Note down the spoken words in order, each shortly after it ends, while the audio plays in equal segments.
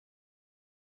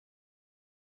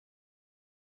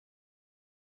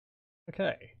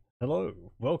Okay, hello,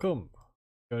 welcome.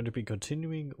 Going to be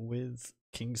continuing with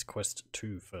King's Quest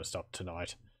 2 first up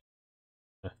tonight.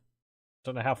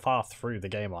 Don't know how far through the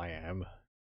game I am.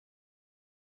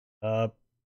 But...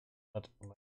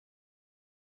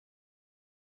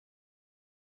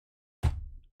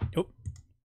 Oop.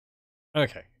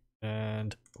 Okay,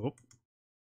 and... Oop.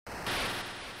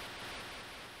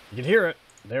 You can hear it.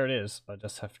 There it is. I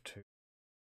just have to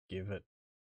give it...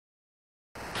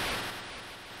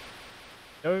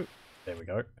 Go. There we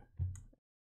go.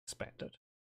 Expand it.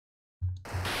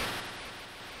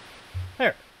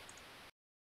 There.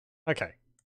 Okay.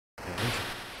 And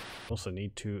also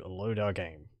need to load our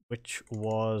game, which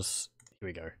was... Here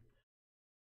we go.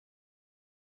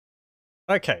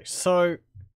 Okay, so...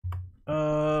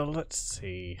 let's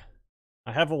see.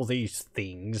 I have all these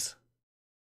things.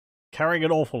 Carrying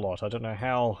an awful lot. I don't know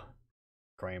how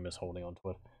Graham is holding on to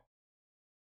it.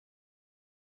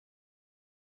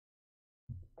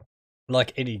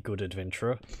 Like any good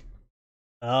adventurer.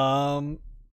 He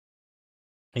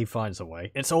finds a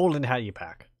way. It's all in how you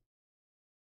pack.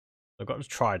 I've got a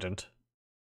trident.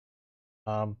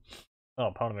 Oh,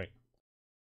 pardon me.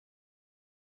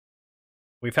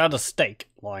 We found a stake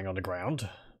lying on the ground.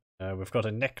 We've got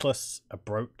a necklace, a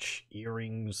brooch,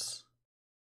 earrings,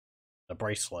 a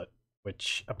bracelet,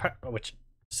 which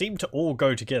seem to all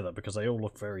go together because they all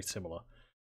look very similar.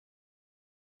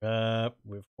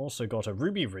 We've also got a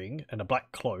ruby ring and a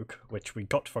black cloak, which we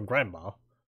got from Grandma.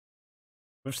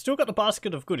 We've still got the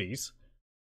basket of goodies.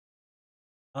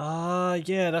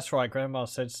 Yeah, that's right. Grandma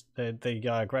said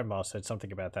Grandma said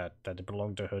something about that it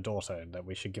belonged to her daughter and that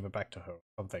we should give it back to her or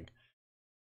something.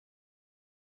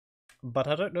 But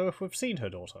I don't know if we've seen her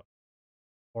daughter.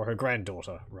 Or her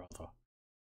granddaughter, rather.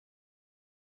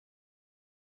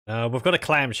 We've got a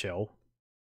clamshell.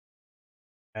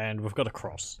 And we've got a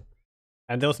cross.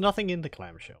 And there was nothing in the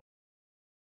clamshell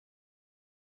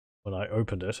when I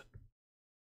opened it.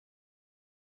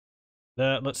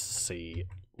 Let's see.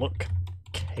 Look.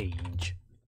 Cage.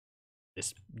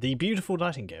 The beautiful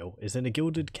nightingale is in a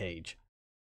gilded cage.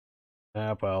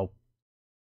 Well.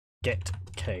 Get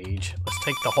cage. Let's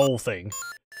take the whole thing.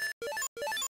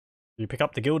 You pick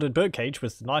up the gilded birdcage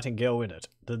with the nightingale in it.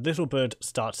 The little bird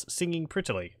starts singing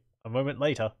prettily. A moment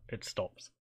later, it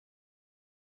stops.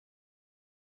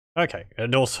 Okay,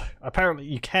 and also, apparently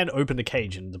you can open the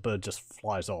cage and the bird just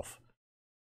flies off.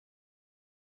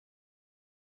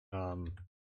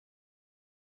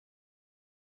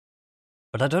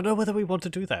 But I don't know whether we want to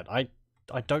do that. I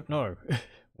don't know.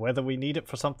 Whether we need it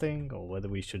for something, or whether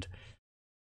we should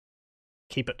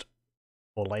keep it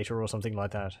for later or something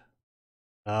like that.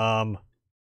 Can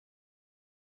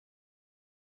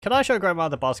I show Grandma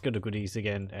the basket of goodies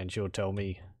again and she'll tell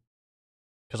me?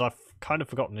 Because I've kind of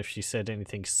forgotten if she said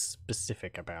anything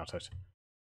specific about it.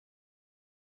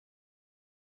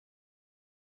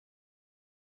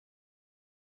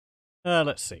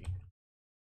 Let's see.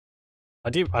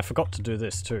 I forgot to do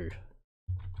this too.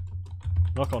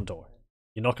 Knock on door.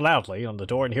 You knock loudly on the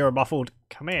door and hear a muffled,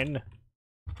 "Come in."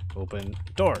 Open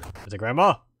door. Is it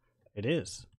Grandma? It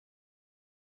is.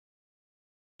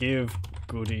 Give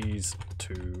goodies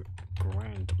to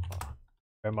Grandma.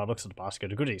 Grandma looks at the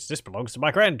basket of goodies. This belongs to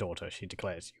my granddaughter, she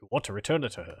declares. You want to return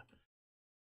it to her.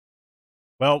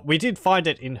 Well, we did find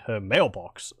it in her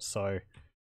mailbox, so...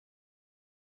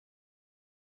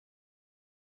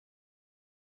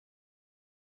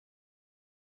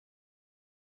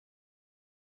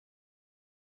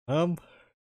 Yeah.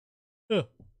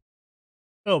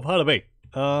 Oh, pardon me.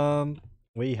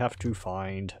 We have to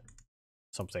find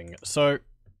something. So,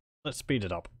 let's speed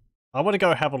it up. I want to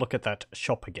go have a look at that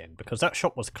shop again, because that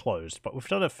shop was closed, but we've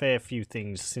done a fair few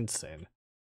things since then.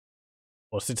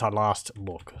 Or since I last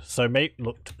looked. So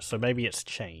maybe it's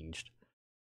changed.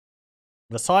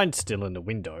 The sign's still in the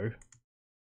window.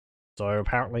 So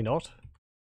apparently not.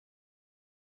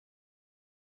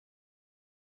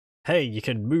 Hey, you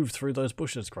can move through those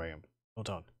bushes, Graham. Well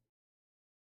done.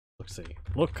 Let's see.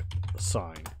 Look,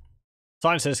 sign.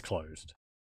 Sign says closed.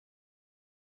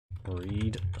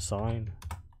 Read sign.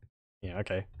 Yeah,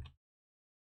 okay.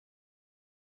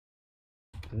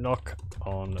 Knock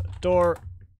on door.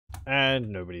 And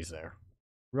nobody's there.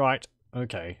 Right,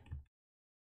 okay.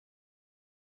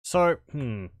 So,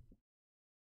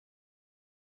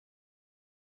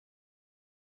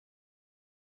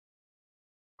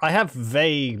 I have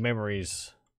vague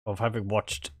memories of having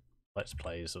watched Let's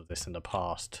Plays of this in the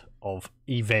past, of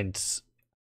events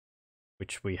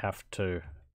which we have to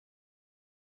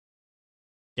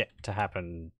get to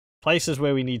happen. Places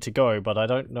where we need to go, but I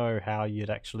don't know how you'd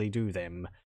actually do them.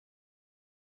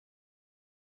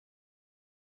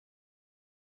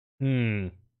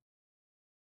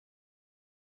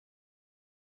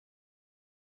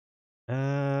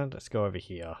 And let's go over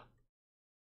here.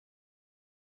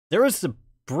 There is the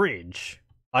bridge.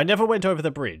 I never went over the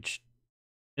bridge.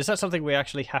 Is that something we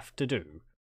actually have to do?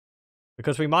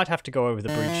 Because we might have to go over the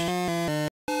bridge.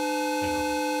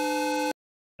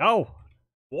 No!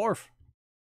 Dwarf!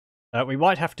 We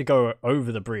might have to go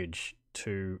over the bridge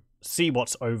to see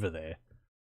what's over there.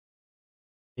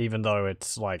 Even though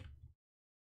it's, like,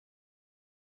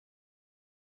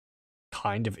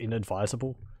 kind of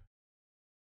inadvisable.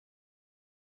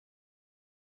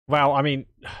 Well, I mean,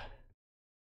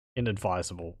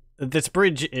 inadvisable. This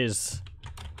bridge is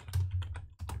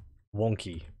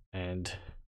wonky, and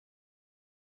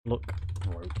look,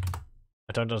 rope.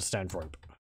 I don't understand rope.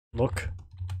 Look,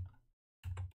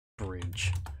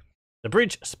 bridge. The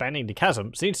bridge spanning the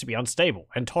chasm seems to be unstable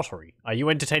and tottery. Are you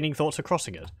entertaining thoughts of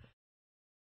crossing it?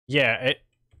 Yeah,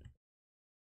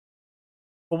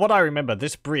 from what I remember,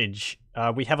 this bridge,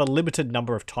 we have a limited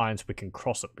number of times we can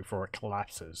cross it before it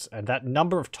collapses. And that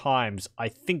number of times, I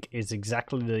think, is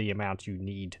exactly the amount you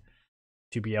need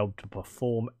to be able to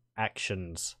perform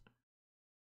actions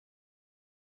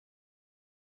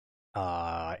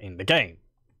in the game.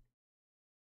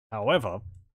 However,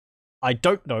 I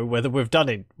don't know whether we've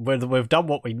done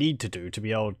what we need to do to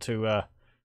be able to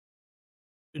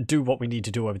do what we need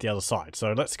to do over the other side.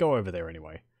 So let's go over there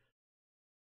anyway.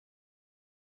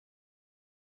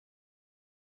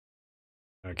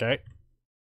 Okay.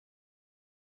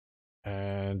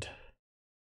 And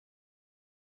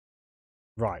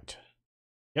right.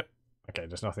 Yep. Okay,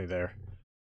 there's nothing there.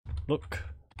 Look.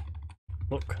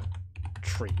 Look.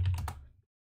 Tree.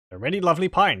 There are many lovely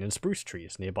pine and spruce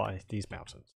trees nearby these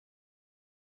mountains.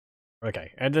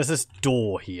 Okay, and there's this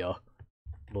door here.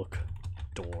 Look.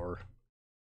 Door.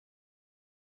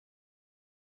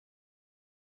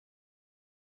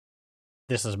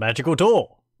 This is a magical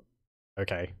door.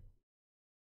 Okay.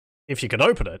 If you can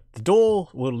open it, the door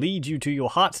will lead you to your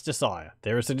heart's desire.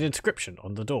 There is an inscription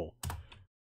on the door.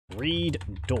 Read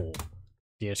door.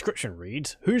 The inscription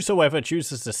reads, "Whosoever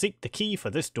chooses to seek the key for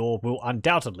this door will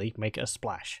undoubtedly make a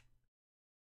splash."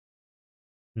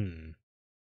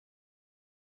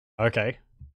 Okay.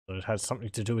 So it has something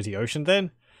to do with the ocean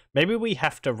then? Maybe we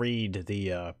have to read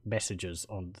the message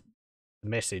on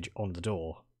the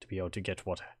door to be able to get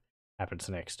what happens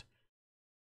next.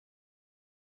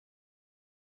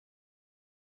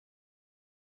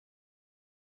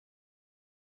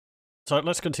 So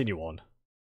let's continue on.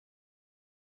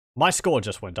 My score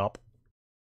just went up.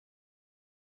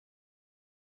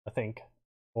 I think.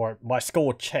 Or my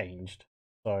score changed.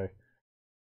 So.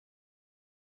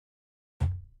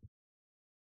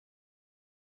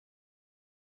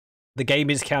 The game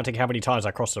is counting how many times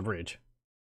I crossed the bridge.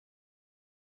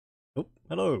 Oh,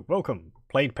 hello, welcome.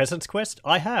 Played Peasant's Quest?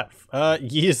 I have.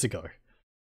 Years ago.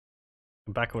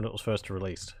 Back when it was first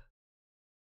released.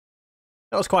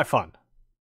 That was quite fun.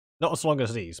 Not as long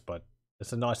as these, but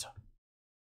it's a nice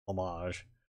homage.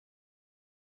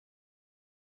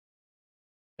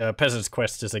 Peasant's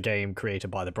Quest is a game created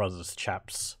by the brothers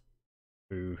Chaps,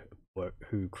 who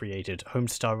created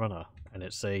Homestar Runner, and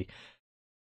it's a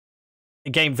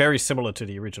game very similar to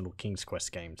the original King's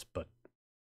Quest games, but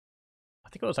I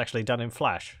think it was actually done in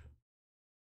Flash.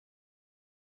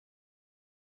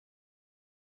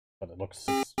 But it looks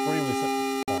extremely simple.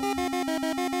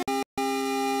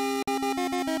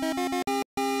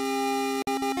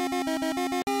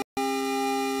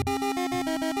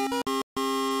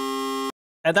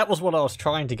 And that was what I was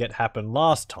trying to get happen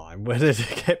last time, when it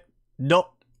kept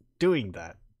not doing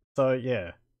that. So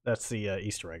yeah, that's the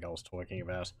Easter egg I was talking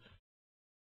about.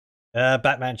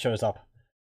 Batman shows up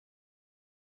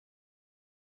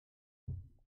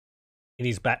in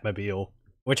his Batmobile,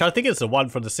 which I think is the one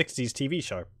from the 60s TV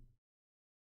show.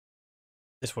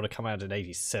 This would have come out in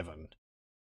 87.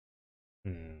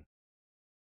 When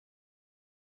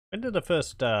did the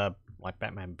first like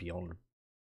Batman Beyond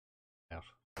out?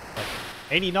 Like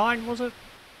 89, was it?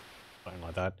 Something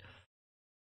like that.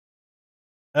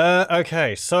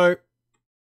 Okay, so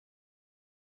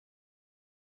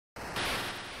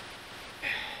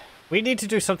we need to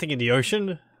do something in the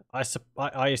ocean,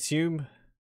 I assume,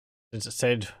 since it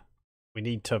said we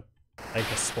need to make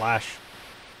a splash.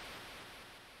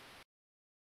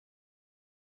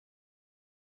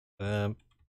 But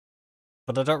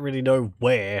I don't really know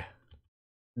where.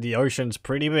 The ocean's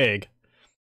pretty big.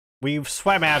 We've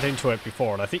swam out into it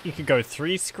before, and I think you can go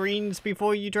 3 screens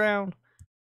before you drown.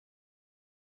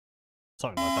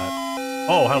 Something like that.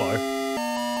 Oh, hello.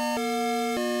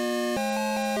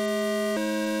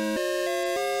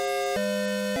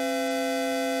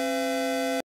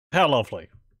 How lovely.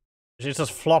 She's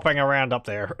just flopping around up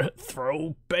there.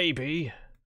 Throw baby.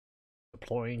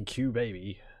 Deploying Q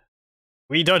baby.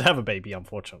 We don't have a baby,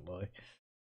 unfortunately.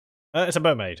 It's a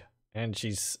mermaid, and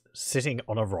she's sitting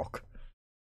on a rock.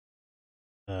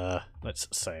 Let's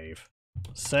save.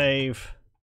 Save.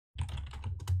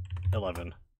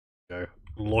 11. Go.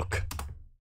 Look.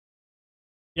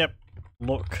 Yep.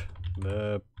 Look.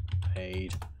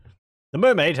 Mermaid. The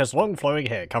mermaid has long flowing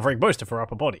hair covering most of her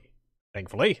upper body.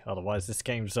 Thankfully, otherwise this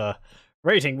game's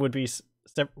rating would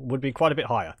be quite a bit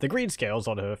higher. The green scales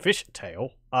on her fish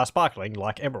tail are sparkling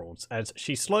like emeralds as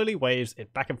she slowly waves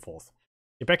it back and forth.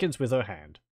 She beckons with her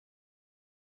hand.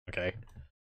 Okay.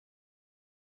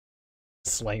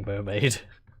 Slay mermaid.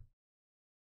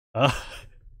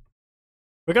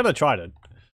 We're gonna try to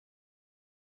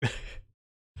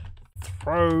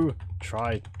throw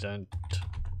trident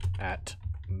at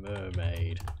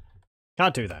mermaid.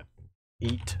 Can't do that.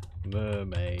 Eat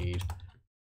mermaid.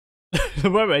 The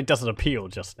mermaid doesn't appeal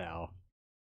just now.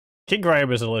 King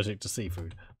Graham is allergic to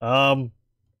seafood. I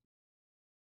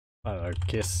don't know.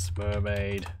 Kiss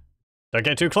mermaid. Don't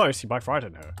get too close. You might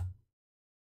frighten her.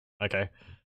 Okay.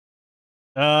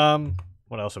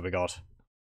 What else have we got?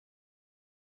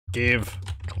 Give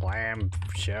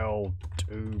clamshell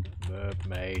to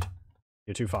mermaid.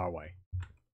 You're too far away.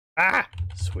 Ah!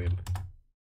 Swim.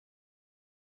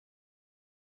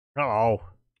 Hello.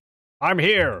 I'm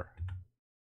here.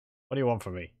 What do you want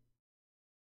from me?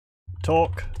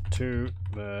 Talk to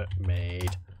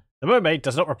mermaid. The mermaid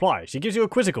does not reply. She gives you a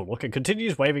quizzical look and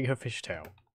continues waving her fishtail.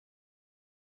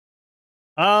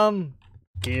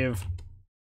 Give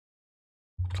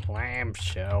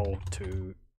clamshell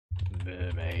to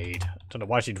mermaid. Don't know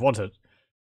why she'd want it.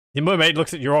 The mermaid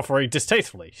looks at your offering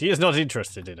distastefully. She is not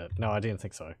interested in it. No, I didn't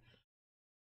think so.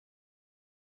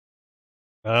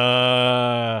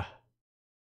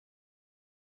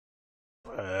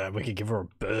 We could give her a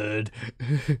bird.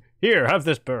 Here, have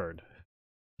this bird.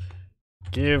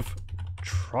 Give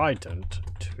trident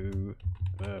to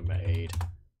mermaid.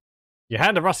 You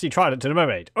hand a rusty trident to the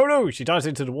mermaid. Oh no! She dives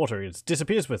into the water and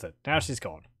disappears with it. Now she's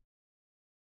gone.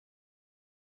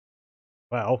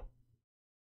 Well.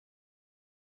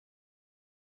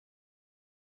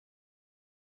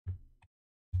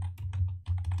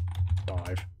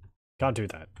 Dive. Can't do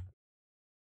that.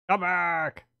 Come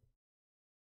back!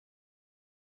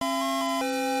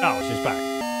 Oh, she's back.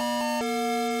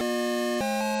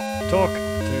 Talk to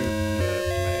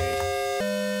mermaid.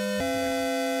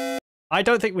 I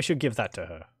don't think we should give that to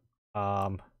her.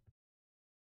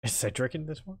 Is Cedric in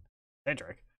this one?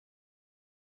 Cedric?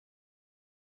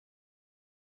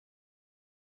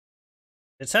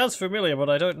 It sounds familiar,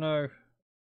 but I don't know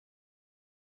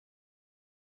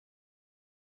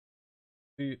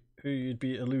who you'd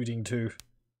be alluding to.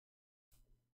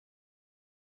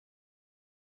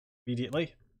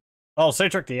 Immediately. Oh,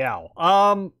 Cedric the Owl.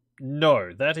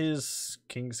 No, that is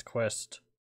King's Quest.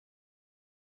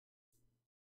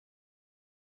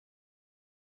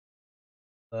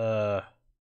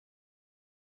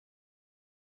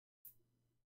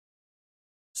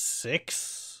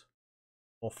 Six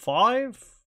or 5?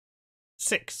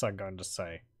 6, I'm going to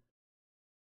say.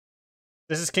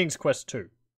 This is King's Quest 2.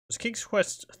 This King's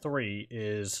Quest 3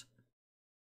 is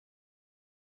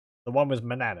the one with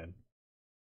Manannan.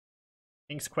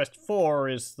 King's Quest 4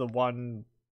 is the one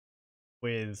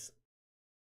with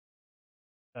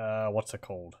what's it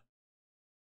called?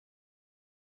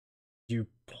 You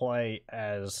play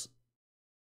as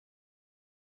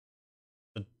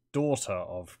the daughter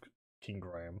of King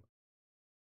Graham.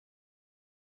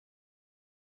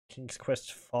 King's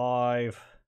Quest 5.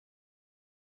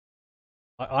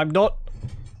 I'm not.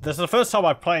 This is the first time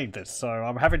I've played this, so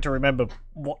I'm having to remember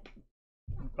what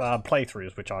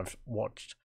playthroughs which I've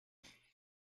watched.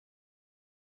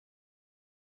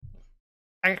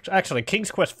 Actually,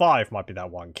 King's Quest 5 might be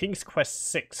that one. King's Quest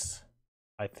 6,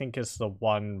 I think, is the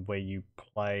one where you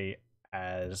play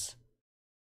as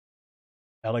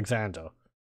Alexander.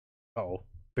 Oh,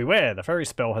 beware, the fairy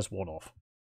spell has worn off.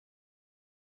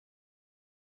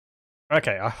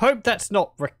 Okay, I hope that's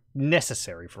not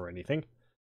necessary for anything.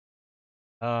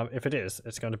 If it is,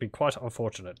 it's going to be quite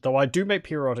unfortunate. Though I do make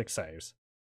periodic saves.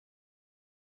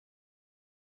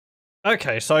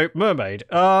 Okay, so mermaid.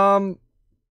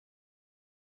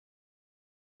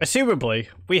 Assumably,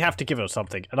 we have to give her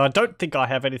something, and I don't think I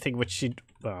have anything which she'd...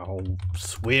 Oh,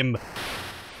 swim.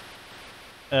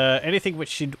 Anything which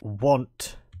she'd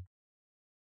want.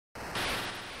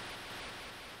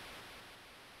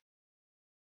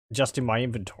 Just in my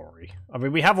inventory. I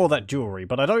mean, we have all that jewelry,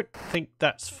 but I don't think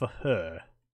that's for her.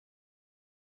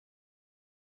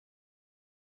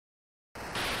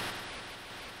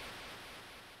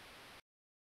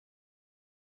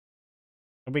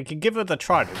 I We can give her the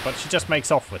trident, but she just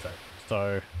makes off with it,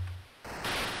 so...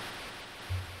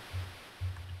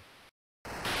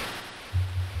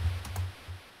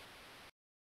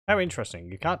 How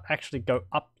interesting. You can't actually go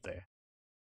up there.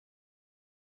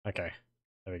 Okay,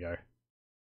 there we go.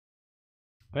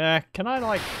 Can I,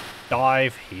 like,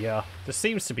 dive here? This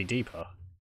seems to be deeper.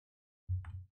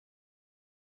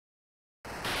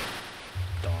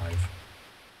 Dive.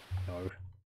 No.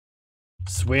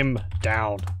 Swim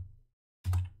down.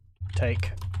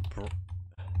 Take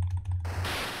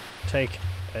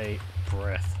a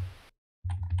breath.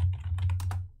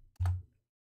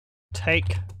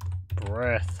 Take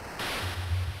breath.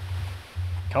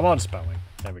 Come on, spelling.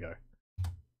 There we go.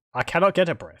 I cannot get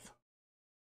a breath.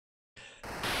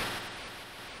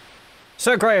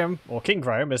 Sir Graham, or King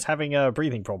Graham, is having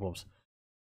breathing problems.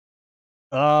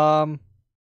 Look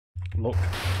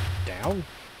down.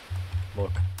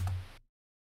 Look.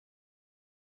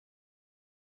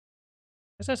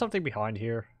 Is there something behind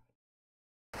here?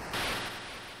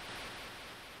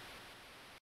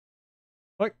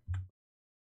 Look.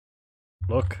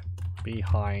 Look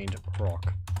behind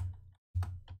rock.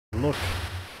 Look.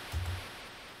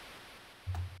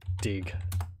 Dig.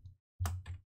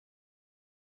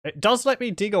 It does let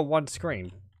me dig on one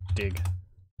screen. Dig.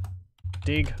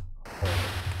 Dig.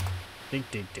 Oh. Dig,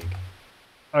 dig, dig.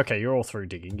 Okay, you're all through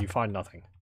digging. You find nothing.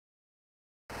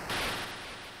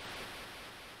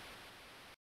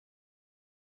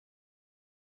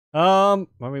 I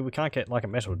mean, we can't get like a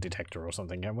metal detector or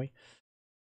something, can we?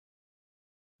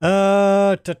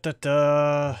 Da da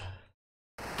da.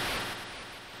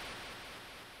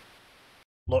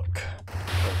 Look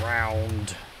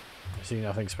around. I see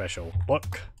nothing special.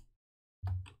 Look.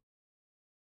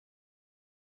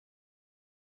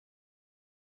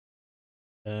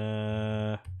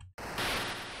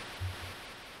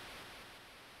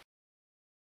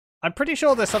 I'm pretty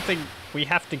sure there's something we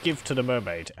have to give to the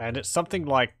mermaid, and it's something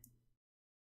like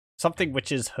something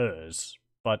which is hers,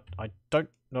 but I don't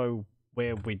know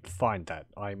where we'd find that.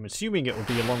 I'm assuming it would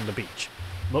be along the beach.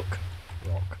 Look,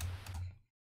 rock.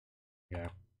 Yeah.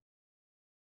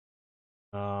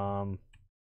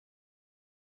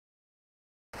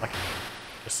 Like,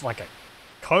 just like a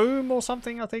comb or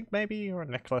something, I think, maybe, or a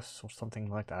necklace or something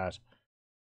like that.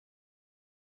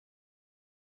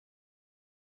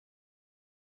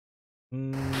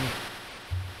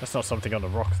 That's not something on the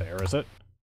rock there, is it?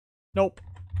 Nope.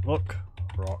 Look,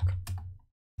 rock.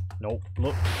 Nope.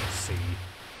 Look, sea.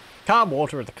 Calm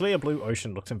water at the clear blue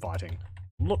ocean looks inviting.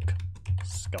 Look,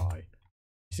 sky.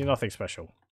 See nothing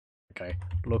special. Okay.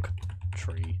 Look,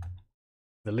 tree.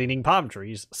 The leaning palm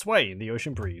trees sway in the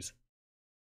ocean breeze.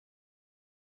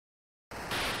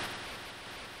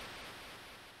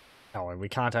 Oh, and we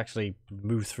can't actually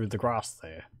move through the grass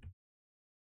there.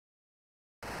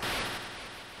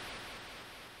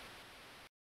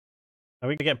 Are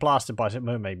we gonna get blasted by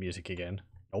mermaid music again?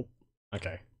 Nope.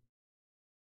 Okay.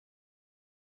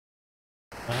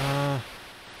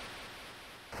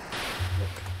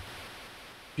 Look.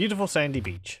 Beautiful sandy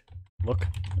beach. Look.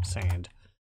 Sand.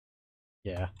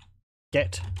 Yeah.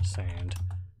 Get sand.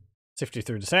 Sifting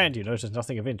through the sand, you notice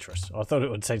nothing of interest. I thought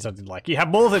it would say something like, you have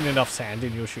more than enough sand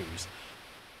in your shoes.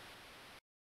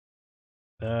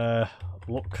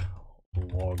 Look.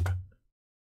 Log.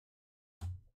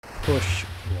 Push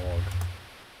log.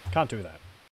 Can't do that.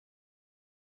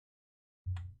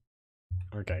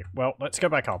 Okay, well, let's go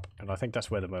back up, and I think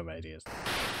that's where the mermaid is.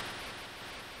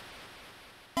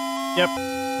 Yep.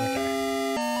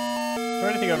 Okay. Is there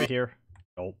anything over here?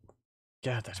 Nope.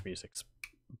 God, that music's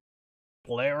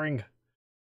blaring.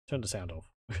 Turn the sound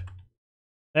off.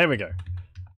 There we go.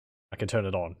 I can turn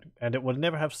it on, and it would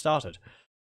never have started.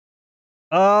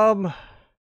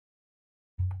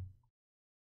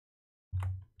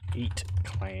 Eat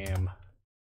clam.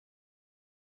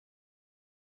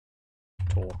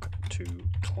 Talk to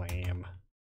clam.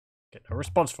 Get a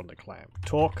response from the clam.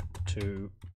 Talk to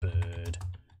bird.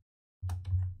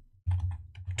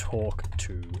 Talk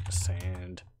to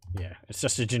sand. Yeah, it's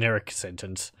just a generic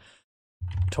sentence.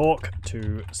 Talk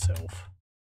to self.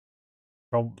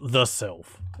 From the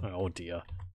self. Oh dear.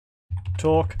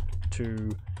 Talk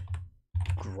to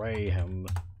Graham.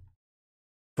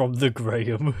 From the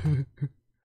Graham.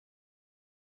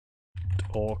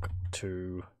 Talk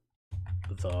to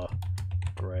the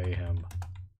Graham.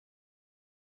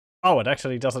 Oh, it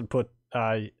actually doesn't put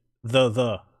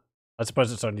the. I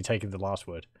suppose it's only taking the last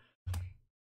word.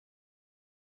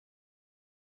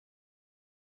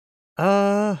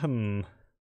 I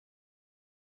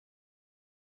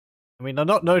mean, I'm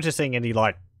not noticing any,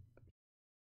 like,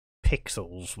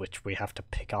 pixels which we have to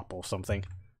pick up or something.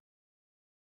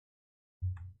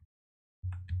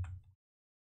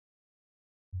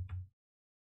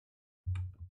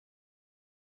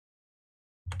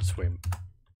 swim.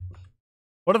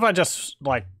 What if I just,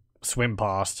 like, swim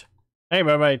past? Hey,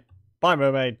 mermaid. Bye,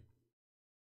 mermaid.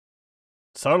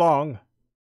 So long.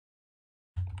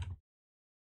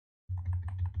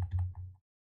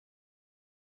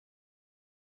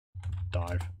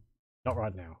 Dive. Not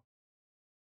right now.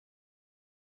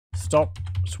 Stop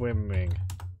swimming.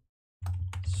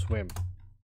 Swim.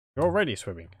 You're already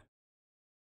swimming.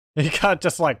 You can't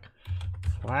just, like,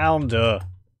 flounder.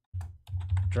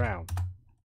 Drown.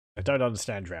 I don't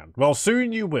understand drown. Well,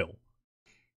 soon you will.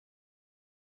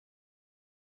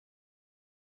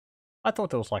 I thought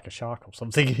there was, like, a shark or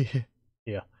something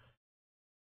here.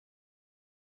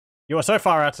 You are so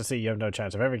far out to sea, you have no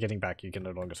chance of ever getting back. You can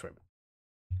no longer swim.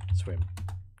 Swim.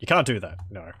 You can't do that.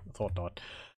 No, I thought not.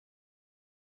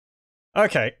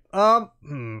 Okay.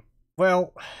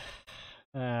 Well.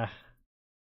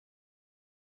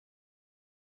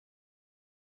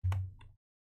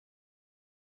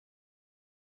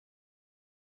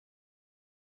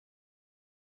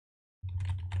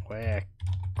 Where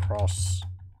cross?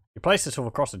 You place this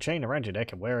across a chain around your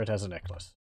neck and wear it as a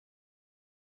necklace.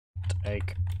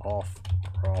 Take off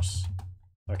cross.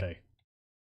 Okay.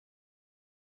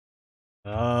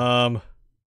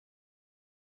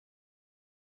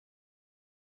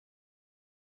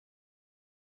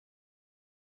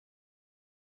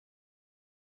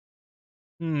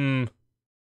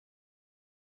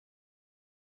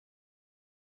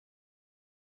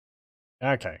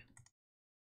 Okay.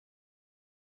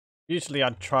 Usually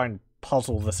I'd try and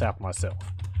puzzle this out myself,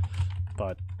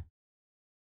 but...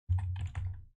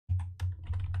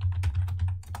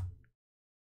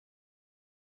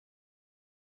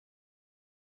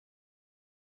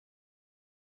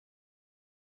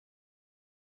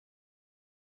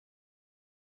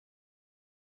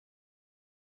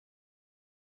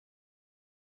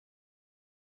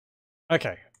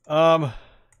 Okay, well,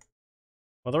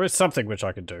 there is something which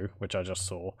I could do, which I just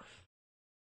saw.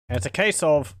 And it's a case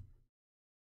of...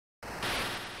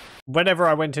 whenever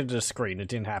I went into the screen, it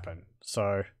didn't happen.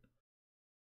 So...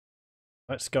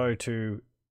 let's go to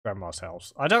Grandma's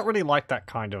house. I don't really like that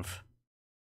kind of...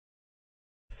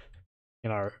 you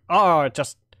know, oh, it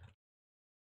just...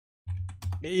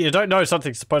 you don't know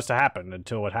something's supposed to happen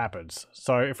until it happens.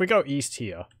 So if we go east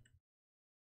here...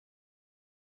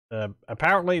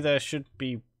 apparently there should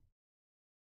be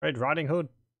Red Riding Hood.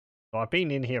 So I've been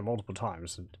in here multiple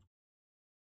times and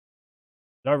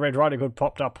no Red Riding Hood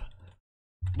popped up.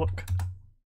 Look.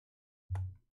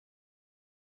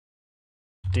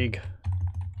 Dig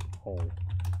hole.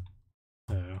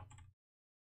 Yeah.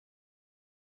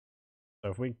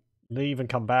 So if we leave and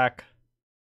come back.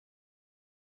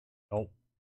 Oh.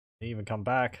 Leave and come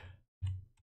back.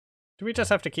 Do we just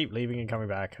have to keep leaving and coming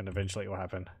back and eventually it will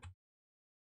happen?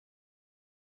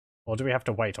 Or do we have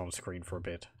to wait on screen for a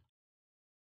bit?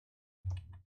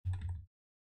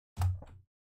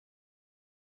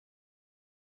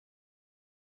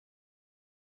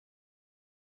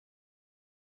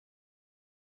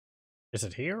 Is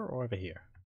it here or over here?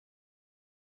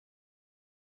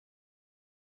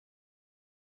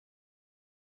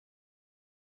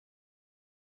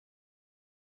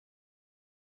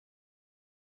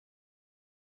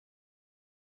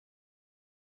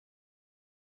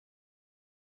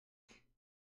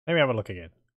 Let me have a look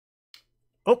again.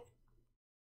 Oh!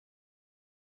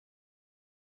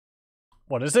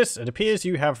 What is this? It appears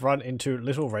you have run into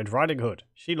Little Red Riding Hood.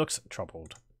 She looks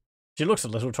troubled. She looks a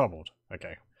little troubled.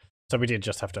 Okay. So we did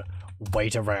just have to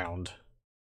wait around.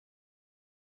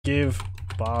 Give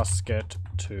basket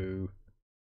to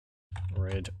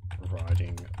Red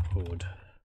Riding Hood.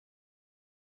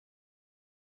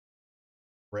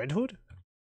 Red Hood?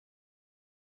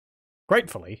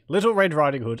 Gratefully, Little Red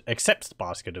Riding Hood accepts the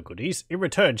basket of goodies. In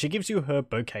return, she gives you her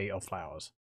bouquet of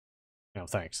flowers. Oh,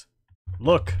 thanks.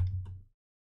 Look.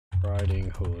 Riding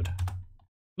Hood.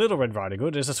 Little Red Riding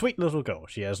Hood is a sweet little girl.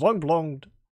 She has long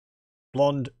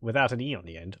blonde without an E on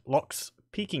the end, locks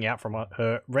peeking out from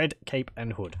her red cape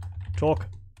and hood. Talk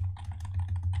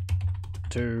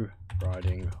to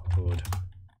Riding Hood.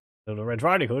 Little Red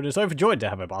Riding Hood is overjoyed to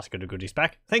have her basket of goodies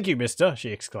back. Thank you, mister, she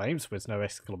exclaims, with no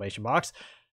exclamation marks.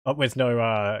 With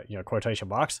no, quotation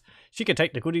marks. She can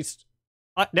take the goodies...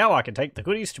 now I can take the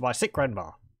goodies to my sick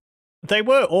grandma. They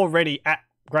were already at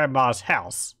Grandma's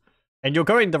house, and you're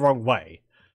going the wrong way.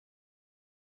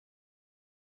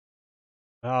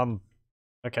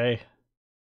 Okay.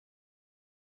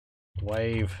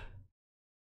 Wave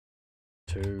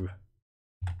to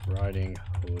Riding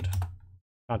Hood.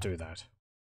 Can't do that.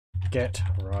 Get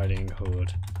Riding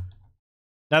Hood.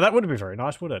 Now that would be very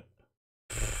nice, would it?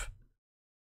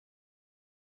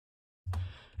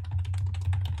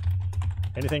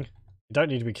 Anything? You don't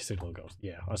need to be kissing little girls.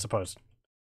 Yeah, I suppose.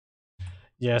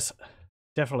 Yes,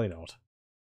 definitely not.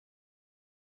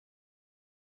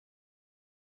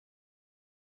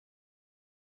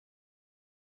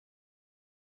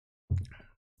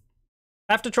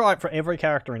 Have to try it for every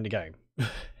character in the game.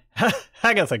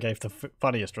 Agatha gave the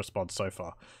funniest response so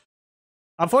far.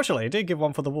 Unfortunately, I did give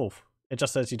one for the wolf. It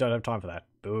just says you don't have time for that.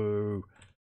 Boo.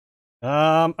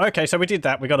 Okay, so we did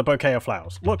that. We got a bouquet of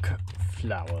flowers. Look,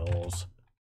 flowers.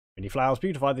 Many flowers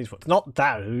beautify these woods. Not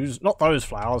those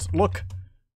flowers. Look.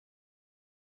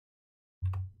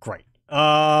 Great.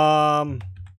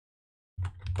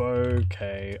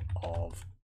 Bouquet of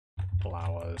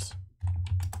flowers.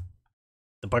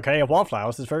 The bouquet of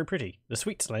wildflowers is very pretty. The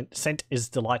sweet scent is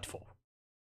delightful.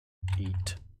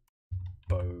 Eat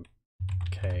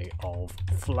bouquet of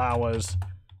flowers.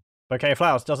 Bouquet of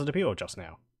flowers doesn't appeal just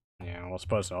now. Yeah, well, I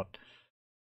suppose not.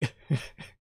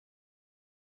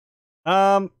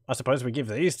 I suppose we give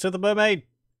these to the mermaid.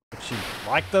 Would she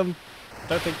like them? I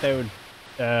don't think they would.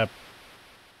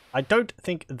 I don't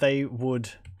think they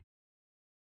would.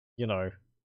 You know.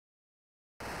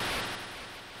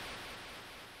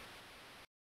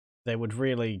 They would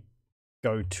really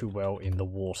go too well in the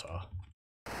water.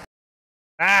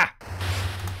 Ah!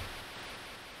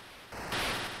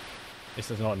 This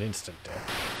is not an instant death.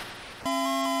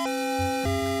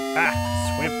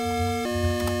 Ah! Swim!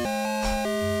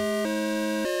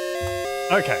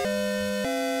 Okay.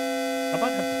 I might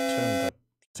have to turn the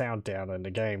sound down in the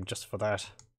game just for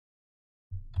that.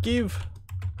 Give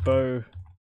bouquet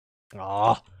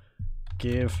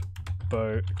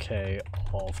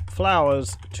of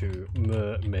flowers to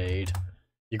mermaid.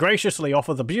 You graciously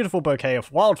offer the beautiful bouquet of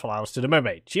wildflowers to the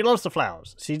mermaid. She loves the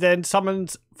flowers. She then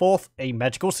summons forth a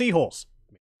magical seahorse.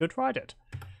 Could ride it.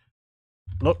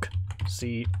 Look,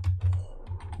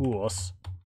 seahorse.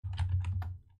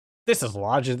 This is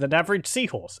larger than average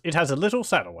seahorse. It has a little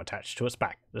saddle attached to its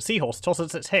back. The seahorse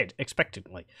tosses its head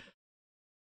expectantly.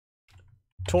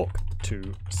 Talk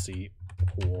to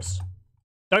seahorse.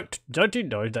 Don't you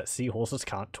know that seahorses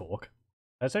can't talk?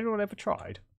 Has anyone ever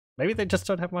tried? Maybe they just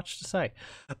don't have much to say.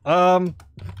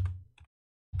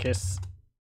 Kiss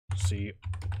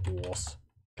seahorse.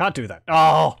 Can't do that.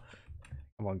 Oh!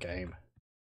 Come on, game.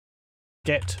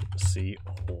 Get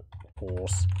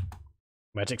seahorse.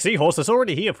 Magic seahorse is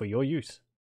already here for your use.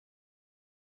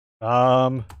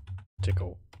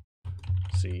 Tickle.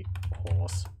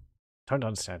 Seahorse. Don't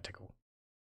understand tickle.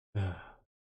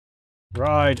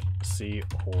 Ride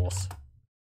seahorse.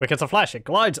 Quick as a flash, it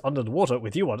glides under the water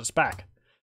with you on its back.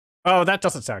 Oh, that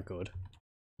doesn't sound good.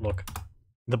 Look.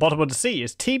 The bottom of the sea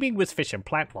is teeming with fish and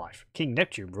plant life. King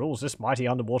Neptune rules this mighty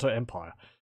underwater empire.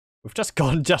 We've just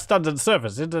gone just under the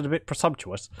surface. Isn't it a bit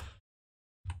presumptuous?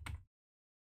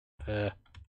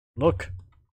 Look.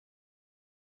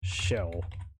 Shell.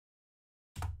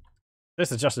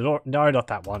 This is just an no, not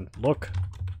that one. Look.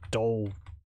 Dolphin.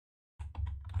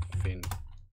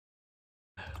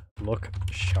 Look,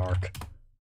 shark.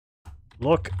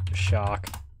 Look, shark.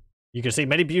 You can see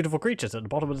many beautiful creatures at the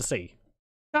bottom of the sea.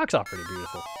 Sharks are pretty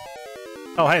beautiful.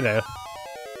 Oh, hey there.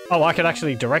 Oh, I can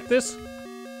actually direct this?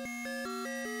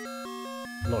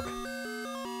 Look.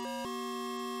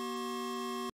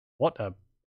 What a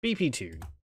beefy tune.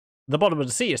 The bottom of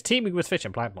the sea is teeming with fish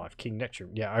and plant life. King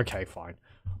Neptune. Yeah, okay, fine.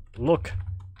 Look,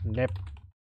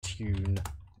 Neptune.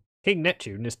 King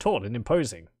Neptune is tall and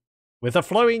imposing, with a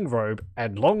flowing robe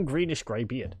and long greenish-grey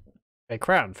beard. A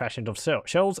crown fashioned of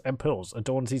shells and pearls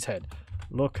adorns his head.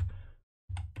 Look.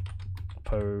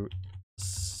 Poseidon.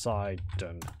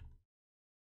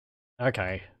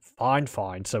 Okay,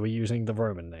 fine. So we're using the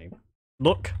Roman name.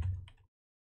 Look.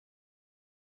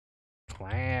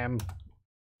 Clam.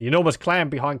 The enormous clam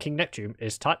behind King Neptune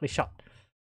is tightly shut.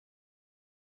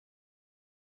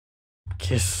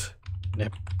 Kiss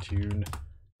Neptune.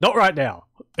 Not right now.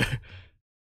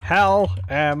 How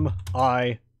am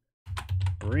I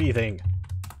breathing?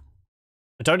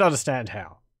 I don't understand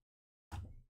how.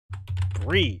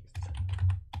 Breathe.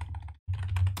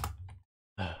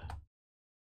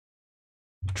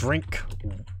 Drink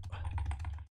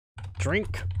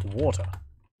water.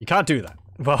 You can't do that.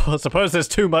 Well, I suppose there's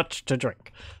too much to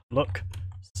drink. Look.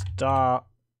 Starfish.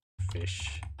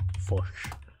 Fish.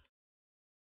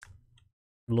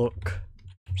 Look.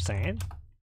 Sand.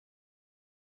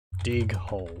 Dig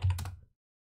hole.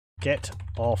 Get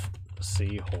off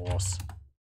seahorse.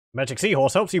 Magic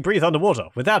seahorse helps you breathe underwater.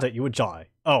 Without it, you would die.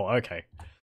 Oh, okay.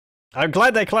 I'm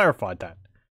glad they clarified that.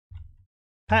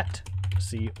 Pat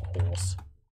seahorse.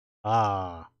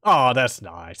 Ah. Oh, that's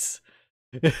nice.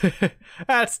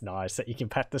 That's nice that you can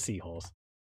pat the seahorse.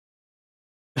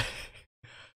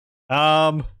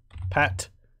 Pat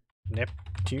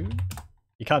Neptune?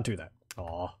 You can't do that.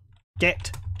 Aw.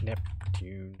 Get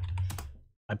Neptune.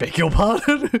 I beg your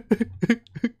pardon?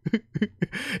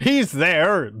 He's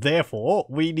there, therefore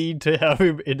we need to have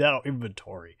him in our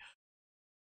inventory.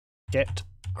 Get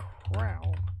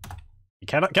crown. You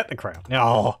cannot get the crown.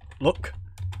 Oh, look.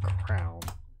 Crown.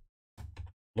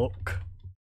 Look.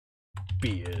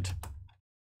 Beard.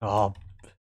 Oh,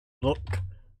 look.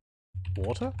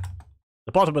 Water?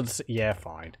 The bottom of the sea. Yeah,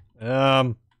 fine.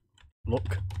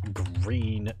 Look.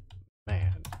 Green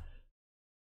man.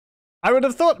 I would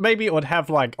have thought maybe it would have,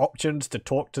 like, options to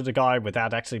talk to the guy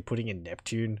without actually putting in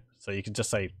Neptune. So you can just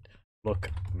say,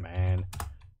 look, man.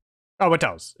 Oh, it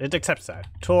does. It accepts that.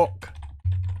 Talk,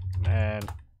 man.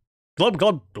 Glob,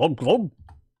 glob, glob, glob.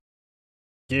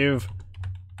 Give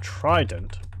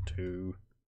trident to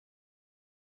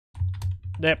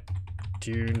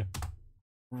Neptune.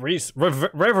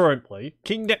 Reverently,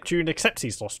 King Neptune accepts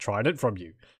his lost trident from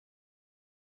you.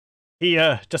 He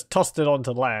just tossed it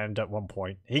onto land at one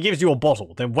point. He gives you a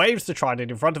bottle, then waves the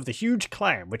trident in front of the huge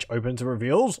clam, which opens and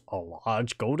reveals a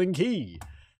large golden key.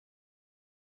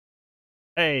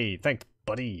 Hey, thanks,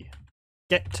 buddy.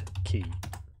 Get key.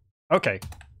 Okay.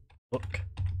 Look.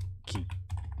 Key.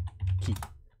 Key.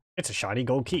 It's a shiny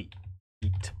gold key.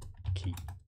 Eat. Key.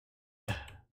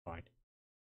 Fine.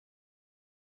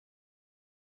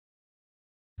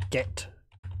 Get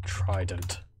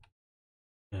trident.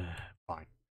 Fine.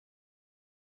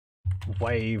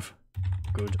 Wave.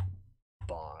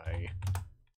 Goodbye.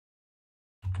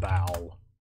 Bow.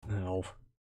 No.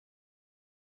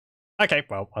 Okay,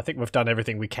 well, I think we've done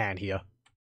everything we can here.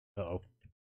 Uh-oh.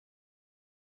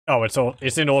 Oh,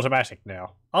 it's in automatic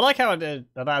now. I like how it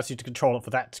allows you to control it for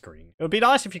that screen. It would be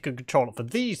nice if you could control it for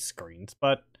these screens,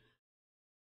 but...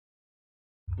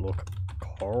 Look.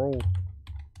 Coral.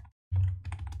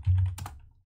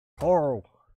 Coral.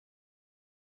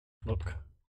 Look.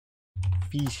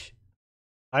 Fish.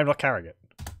 I'm not carrying it.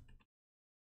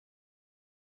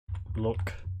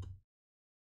 Look.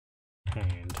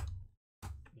 Hand.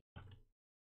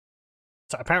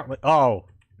 So apparently... Oh.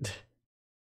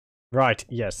 Right,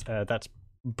 yes. That's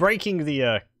breaking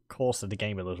the course of the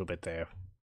game a little bit there.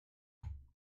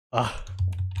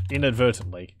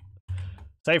 Inadvertently.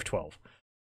 Save 12.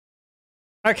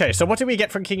 Okay, so what did we get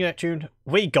from King Neptune?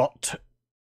 We got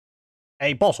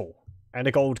a bottle and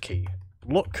a gold key.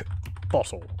 Look,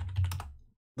 bottle.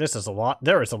 This is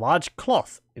there is a large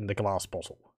cloth in the glass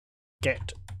bottle.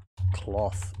 Get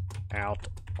cloth out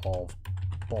of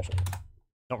bottle.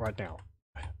 Not right now.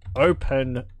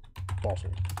 Open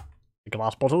bottle. The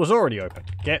glass bottle is already open.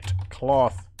 Get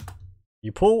cloth.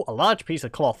 You pull a large piece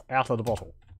of cloth out of the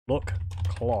bottle. Look,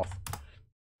 cloth.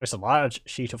 It's a large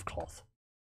sheet of cloth.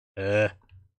 Where?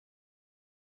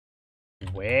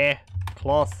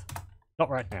 Cloth?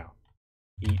 Not right now.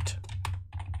 Eat.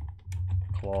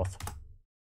 Cloth.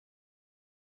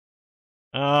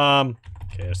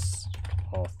 Kiss.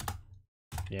 Cloth.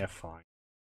 Yeah, fine.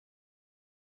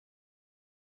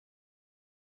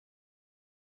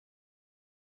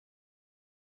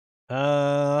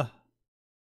 So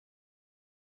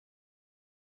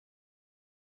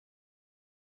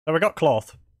we got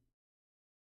cloth.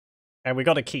 And we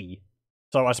got a key.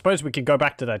 So I suppose we can go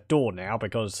back to that door now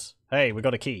because, hey, we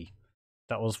got a key.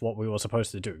 That was what we were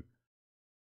supposed to do.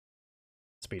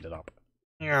 Speed it up.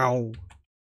 No,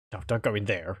 don't go in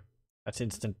there. That's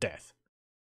instant death.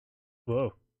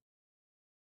 Whoa.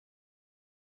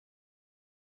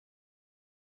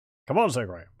 Come on, Sir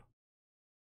Graham.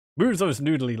 Move those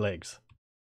noodly legs.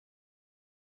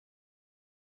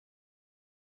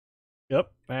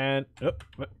 Yep, and...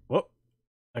 whoop.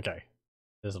 Okay.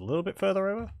 There's a little bit further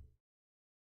over.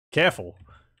 Careful.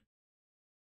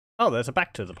 Oh, there's a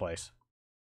back to the place.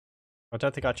 I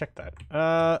don't think I checked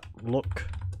that. Look.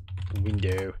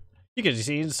 Window. You can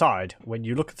see inside when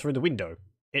you look through the window.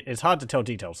 It is hard to tell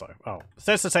details though. Oh,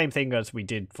 so that's the same thing as we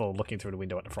did for looking through the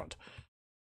window at the front.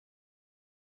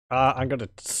 I'm gonna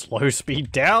slow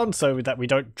speed down so that we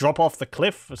don't drop off the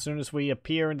cliff as soon as we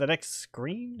appear in the next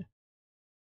screen.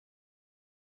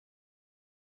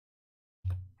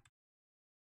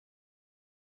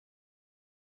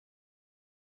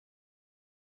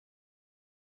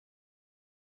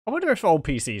 I wonder if old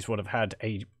PCs would have had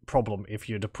a problem if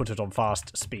you'd have put it on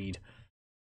fast speed.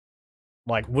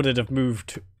 Like, would it have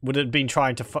been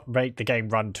trying to make the game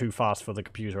run too fast for the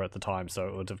computer at the time, so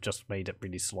it would have just made it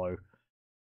really slow?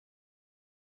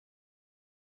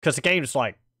 Because the game's,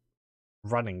 like,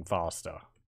 running faster.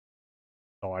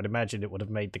 So I'd imagine it would have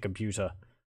made the computer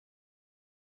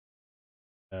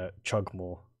chug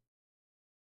more.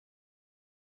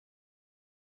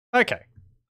 Okay.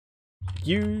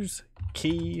 Use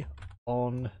key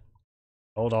on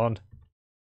Hold on.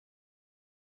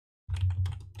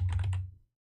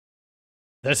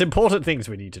 There's important things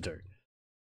we need to do.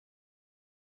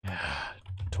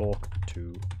 Talk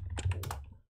to door.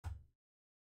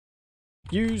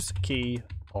 Use key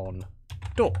on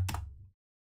door.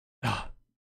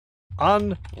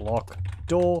 Unlock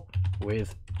door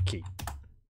with key.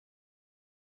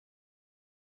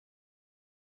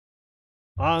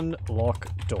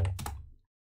 Unlock door.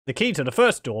 The key to the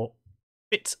first door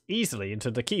fits easily into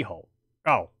the keyhole.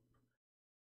 Oh.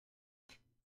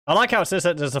 I like how it says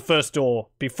that there's a first door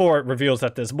before it reveals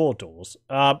that there's more doors.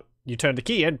 You turn the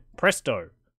key and presto.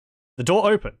 The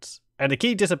door opens, and the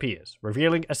key disappears,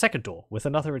 revealing a second door with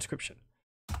another inscription.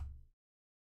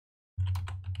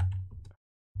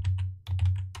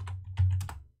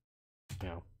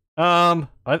 Yeah.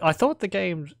 I thought the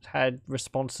game had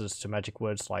responses to magic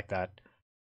words like that.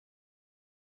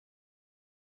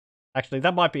 Actually,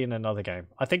 that might be in another game.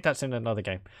 I think that's in another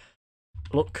game.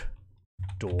 Look.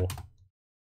 Door.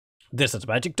 This is a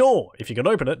magic door. If you can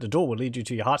open it, the door will lead you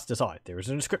to your heart's desire. There is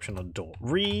an inscription on the door.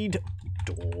 Read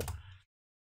door.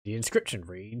 The inscription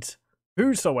reads,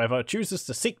 whosoever chooses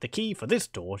to seek the key for this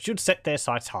door should set their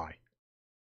sights high.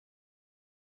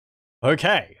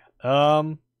 Okay.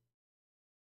 I'm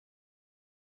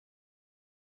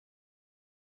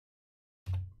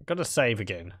gonna save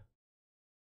again.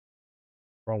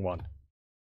 Wrong one.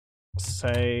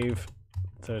 Save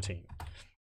 13.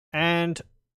 And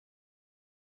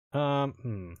well,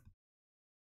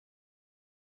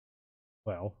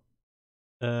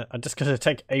 I'm just gonna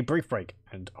take a brief break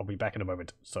and I'll be back in a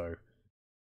moment, so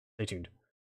stay tuned.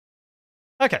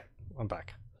 Okay, I'm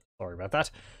back. Sorry about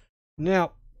that.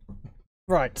 Now,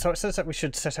 right, so it says that we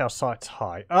should set our sights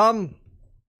high.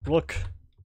 Look.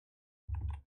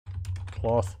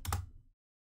 Cloth.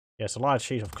 Yes, a large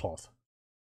sheet of cloth.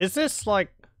 Is this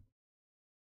like...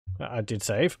 I did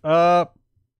save.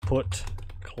 Put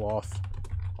cloth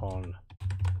on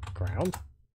ground.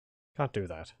 Can't do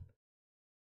that.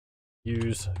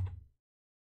 Use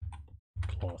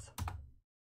cloth.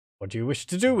 What do you wish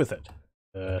to do with it?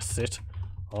 Sit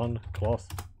on cloth.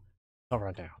 Not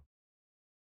right now.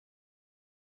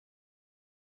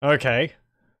 Okay.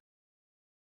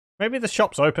 Maybe the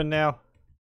shop's open now.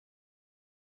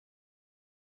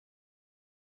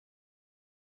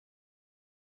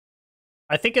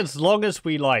 I think as long as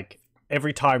we, like,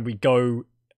 every time we go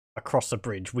across a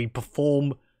bridge, we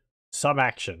perform some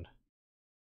action,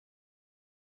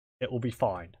 it will be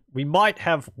fine. We might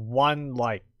have one,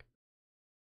 like,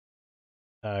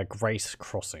 grace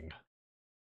crossing.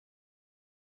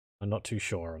 I'm not too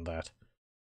sure on that.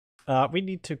 We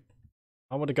need to...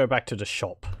 I want to go back to the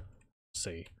shop.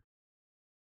 See.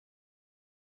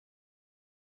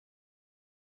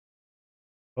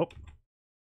 Oh.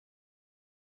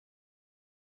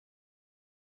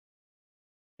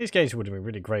 These games would have been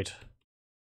really great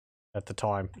at the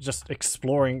time. Just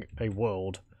exploring a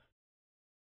world.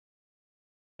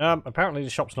 Apparently the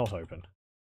shop's not open.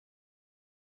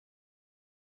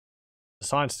 The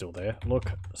sign's still there.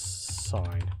 Look,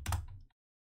 sign.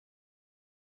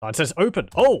 Sign says open.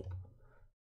 Oh!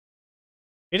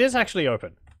 It is actually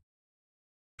open.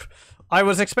 I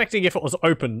was expecting if it was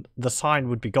open, the sign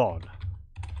would be gone.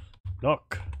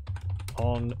 Knock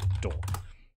on door.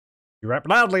 You rap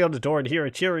loudly on the door and hear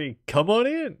a cheery, come on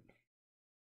in.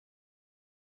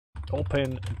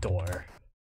 Open door.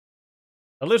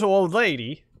 A little old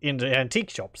lady in the antique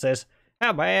shop says,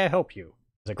 how may I help you?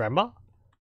 Is it Grandma?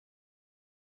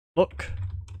 Look.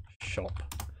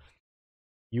 Shop.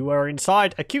 You are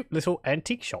inside a cute little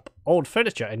antique shop. Old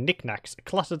furniture and knickknacks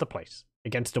clutter the place.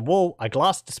 Against the wall, a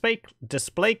glass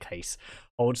display case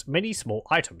holds many small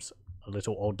items. A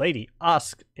little old lady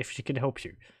asks if she can help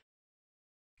you.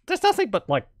 There's nothing but,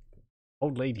 like,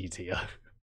 old ladies here.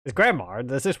 There's Grandma, and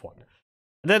there's this one.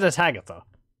 And then there's Agatha.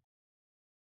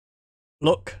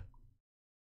 Look.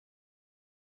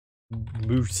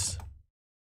 Moose.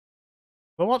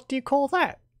 Well, what do you call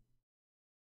that?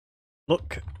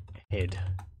 Look. Head.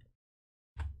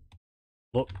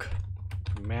 Look.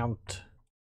 Mount.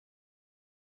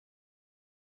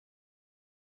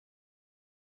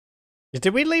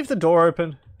 Did we leave the door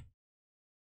open?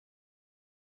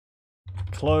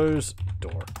 Close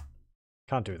door.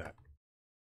 Can't do that.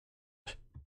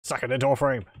 Stuck in the door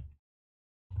frame.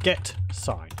 Get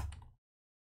sign.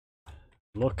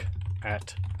 Look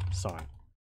at sign.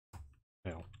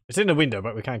 No. It's in the window,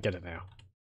 but we can't get it now.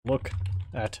 Look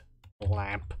at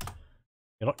lamp.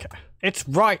 Look. It's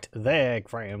right there,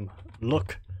 Graham.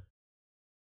 Look.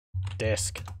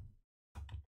 Desk.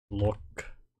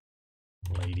 Look.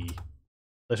 Lady.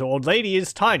 Little old lady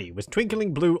is tiny, with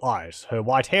twinkling blue eyes. Her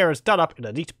white hair is done up in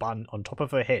a neat bun on top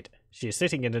of her head. She is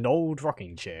sitting in an old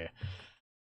rocking chair.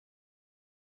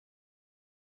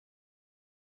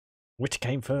 Which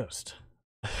came first?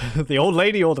 The old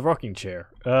lady or the rocking chair?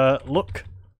 Look.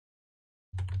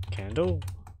 Candle.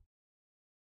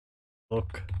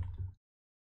 Look.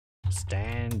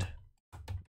 Stand.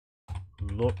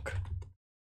 Look.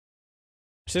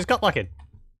 She's got like a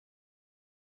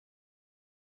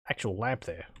actual lamp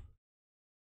there.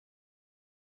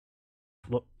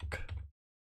 Look.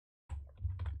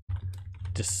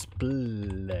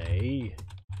 Display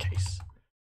case.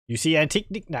 You see antique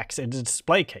knickknacks in a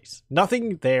display case.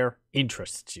 Nothing there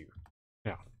interests you.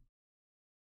 Yeah.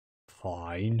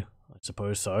 Fine. I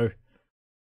suppose so.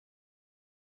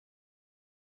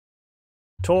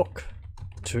 Talk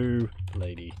to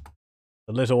lady.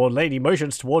 The little old lady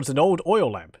motions towards an old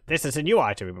oil lamp. This is a new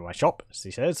item in my shop, she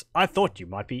says. I thought you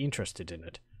might be interested in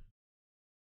it.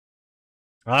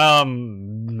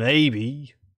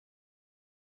 Maybe.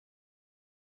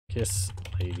 Kiss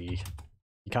lady.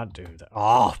 You can't do that.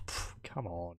 Oh, come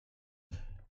on.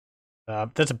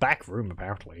 There's a back room,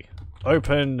 apparently.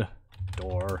 Open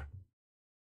door.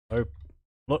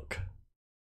 Look.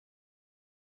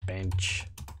 Bench.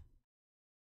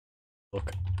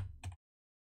 Look.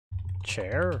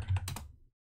 Chair.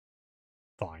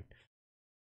 Fine.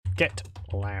 Get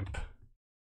lamp.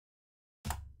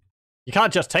 You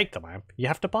can't just take the lamp. You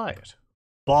have to buy it.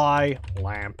 Buy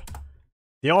lamp.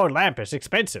 The old lamp is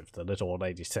expensive, the little old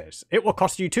lady says. It will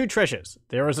cost you 2 treasures.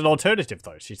 There is an alternative,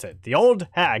 though, she said. The old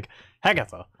hag,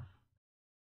 Hagatha,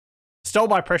 stole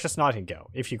my precious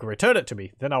nightingale. If you can return it to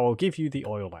me, then I will give you the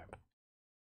oil lamp.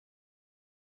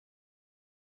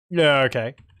 Yeah,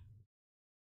 okay.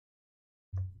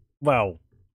 Well,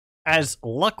 as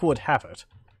luck would have it,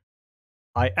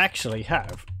 I actually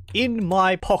have, in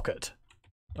my pocket,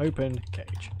 open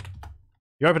cage.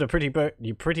 You open a pretty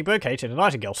bird cage and a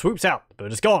nightingale swoops out. The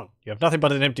bird is gone. You have nothing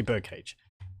but an empty bird cage.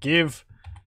 Give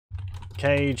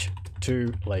cage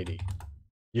to lady.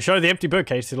 You show the empty bird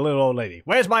cage to the little old lady.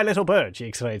 Where's my little bird? She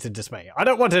exclaims in dismay. I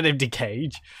don't want an empty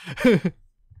cage.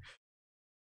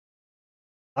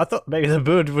 I thought maybe the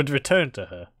bird would return to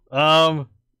her.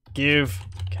 Give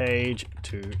cage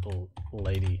to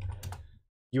lady.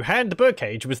 You hand the bird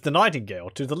cage with the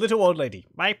nightingale to the little old lady.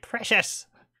 My precious.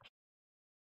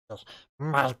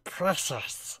 My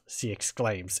precious, she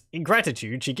exclaims. In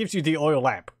gratitude, she gives you the oil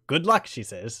lamp. Good luck, she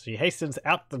says. She hastens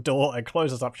out the door and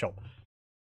closes up shop.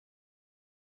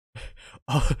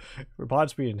 Oh,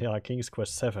 reminds me in King's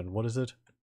Quest 7. What is it?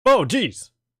 Oh,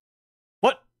 jeez.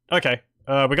 What? Okay.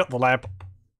 We got the lamp.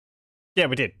 Yeah,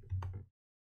 we did.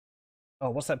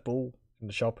 Oh, what's that bull in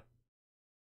the shop?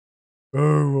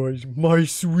 Oh, my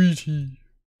sweetie.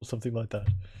 Or something like that.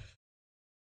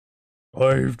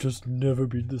 I've just never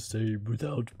been the same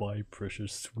without my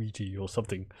precious sweetie or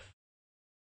something.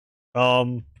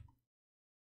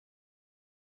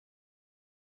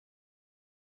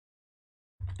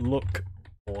 Look,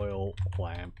 oil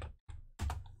lamp.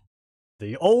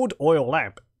 The old oil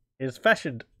lamp is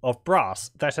fashioned of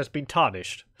brass that has been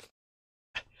tarnished.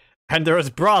 And there is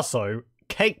brasso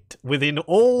caked within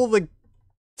all the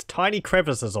tiny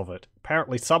crevices of it.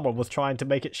 Apparently someone was trying to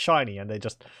make it shiny and they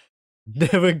just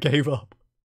never gave up.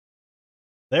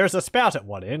 There is a spout at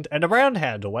one end and a round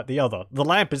handle at the other. The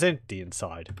lamp is empty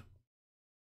inside.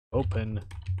 Open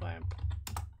lamp.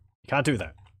 You can't do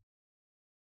that.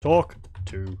 Talk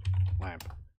to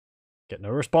lamp. Get no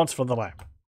response from the lamp.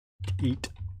 Eat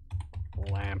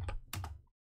lamp.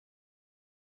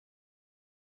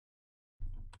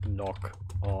 Knock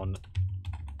on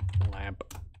lamp.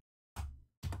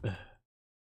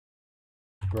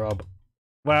 Grub.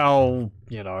 Well,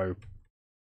 you know.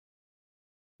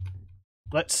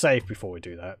 Let's save before we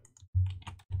do that.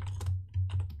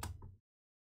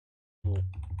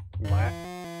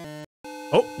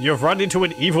 Oh, you've run into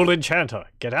an evil enchanter.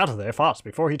 Get out of there fast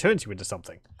before he turns you into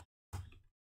something.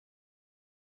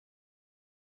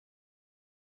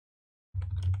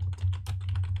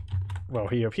 Well,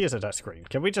 he appears at that screen.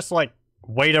 Can we just, like,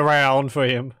 wait around for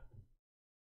him?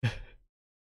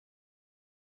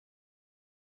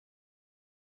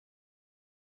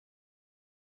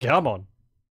 Come on.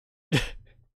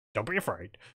 Don't be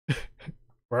afraid.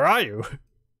 Where are you?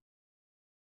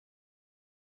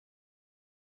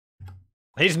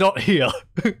 He's not here.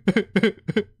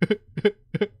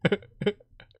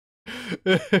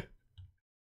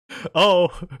 Oh,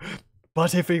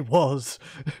 but if he was.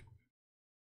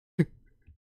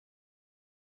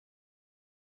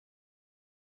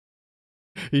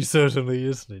 He certainly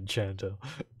is an enchanter.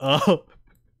 Oh.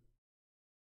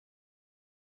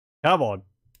 Come on.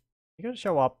 You gotta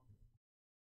show up.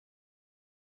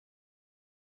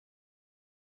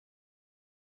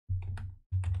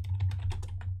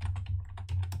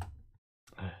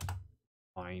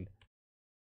 Fine.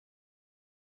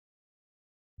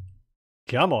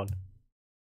 Come on.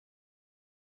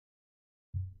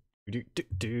 Do do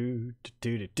do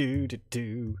do do do do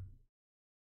do.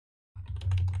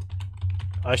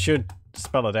 I should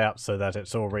spell it out so that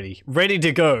it's already ready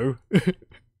to go.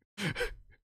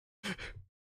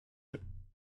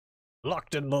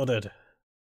 Locked and loaded.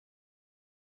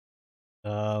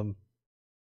 It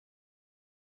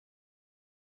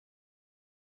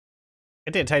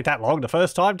didn't take that long the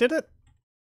first time, did it?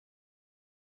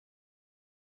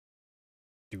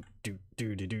 Do do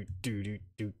do do do do do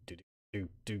do do do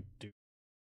do do.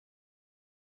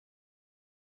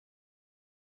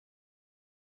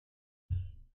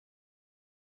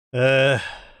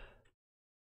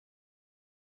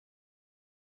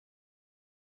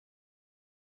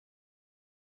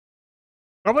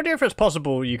 I wonder if it's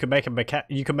possible you can make a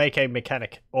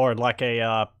mechanic or like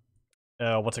a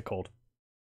what's it called?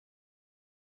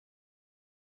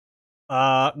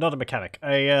 Not a mechanic,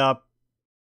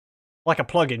 like a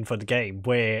plugin for the game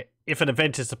where if an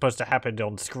event is supposed to happen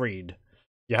on screen,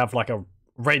 you have like a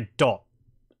red dot,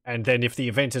 and then if the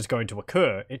event is going to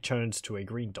occur, it turns to a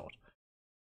green dot.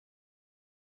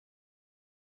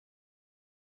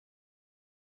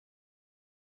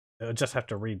 I just have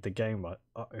to read the game.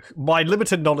 My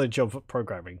limited knowledge of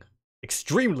programming,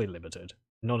 extremely limited,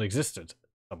 non-existent,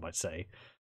 some might say,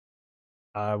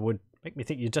 would make me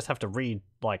think you just have to read,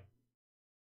 like,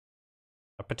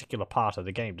 a particular part of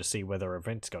the game to see whether an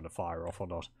event's going to fire off or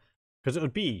not. Because it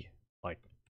would be, like,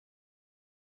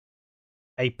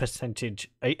 a percentage,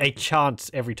 a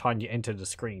chance every time you enter the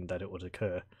screen that it would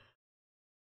occur.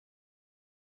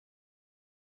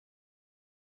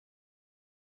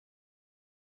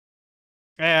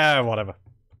 Yeah, whatever.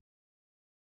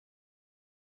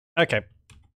 Okay.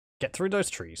 Get through those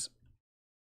trees.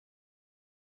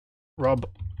 Rub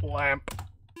lamp.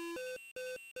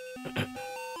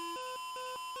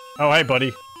 Oh, hey,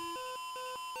 buddy.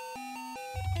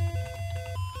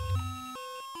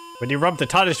 When you rub the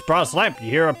tightest brass lamp, you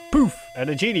hear a poof, and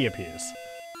a genie appears.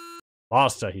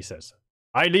 Master, he says,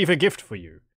 I leave a gift for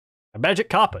you. A magic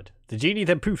carpet. The genie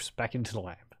then poofs back into the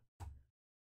lamp.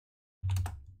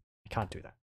 Can't do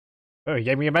that. Oh, he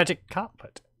gave me a magic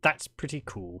carpet. That's pretty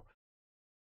cool.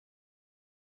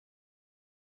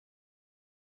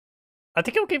 I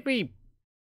think he'll give me...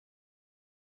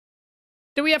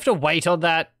 Do we have to wait on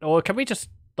that? Or can we just,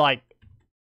 like...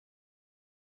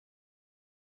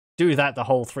 do that the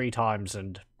whole 3 times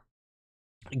and...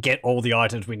 get all the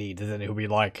items we need, and then he'll be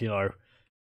like, you know...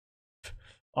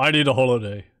 I need a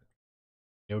holiday.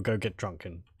 He'll go get drunk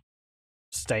and...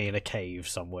 stay in a cave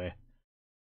somewhere.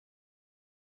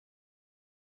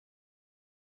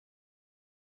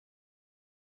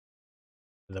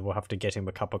 Then we'll have to get him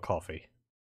a cup of coffee.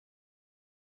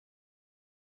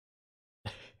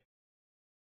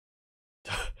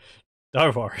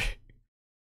 Don't worry.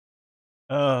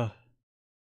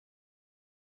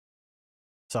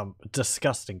 Some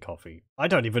disgusting coffee. I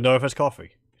don't even know if it's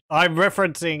coffee. I'm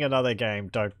referencing another game.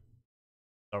 Don't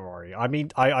worry. I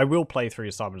mean, I will play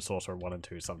through Simon Sorcerer 1 and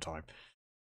 2 sometime.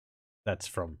 That's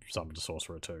from Simon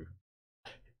Sorcerer 2.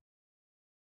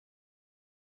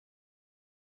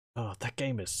 Oh, that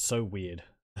game is so weird.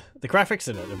 The graphics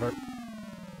in it are very,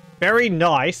 very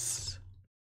nice.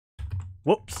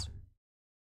 Whoops.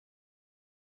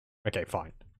 Okay,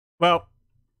 fine. Well,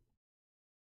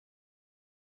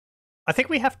 I think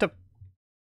we have to...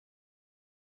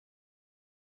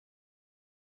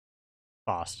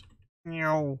 fast.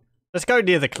 Let's go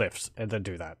near the cliffs and then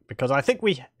do that. Because I think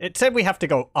it said we have to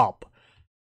go up.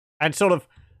 And sort of,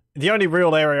 the only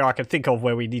real area I can think of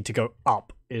where we need to go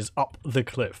up is up the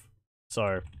cliff.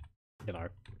 So, you know,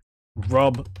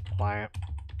 rub lamp.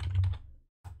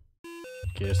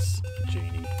 Kiss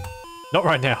genie. Not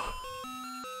right now.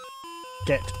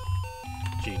 Get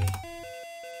genie.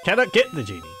 Cannot get the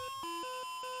genie.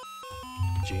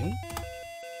 Genie?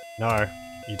 No,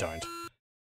 you don't.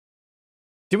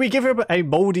 Do we give him a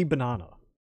moldy banana?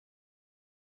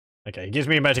 Okay, he gives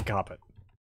me a magic carpet.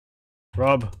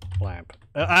 Rub lamp.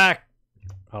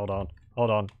 Hold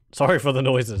on. Sorry for the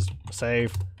noises.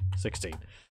 Save 16.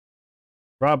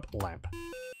 Rub lamp.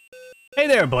 Hey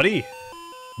there, buddy.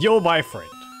 You're my friend.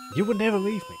 You would never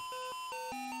leave me.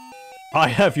 I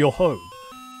have your home.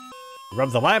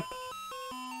 Rub the lamp.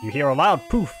 You hear a loud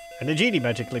poof, and the genie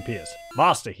magically appears.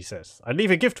 Master, he says, I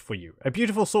leave a gift for you. A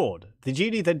beautiful sword. The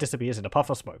genie then disappears in a puff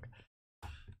of smoke.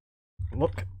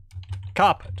 Look.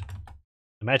 Carpet.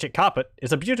 The magic carpet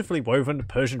is a beautifully woven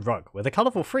Persian rug with a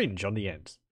colourful fringe on the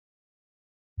ends.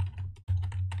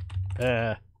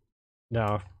 No.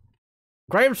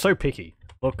 Graham's so picky.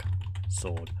 Look,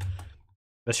 sword.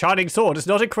 The shining sword is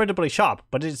not incredibly sharp,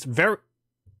 but it's very...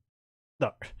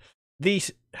 No.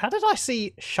 How did I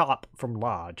see sharp from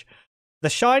large? The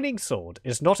shining sword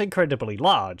is not incredibly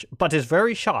large, but is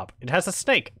very sharp. It has a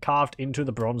snake carved into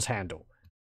the bronze handle.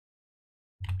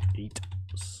 Eat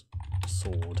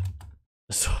sword.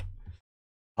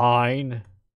 Fine.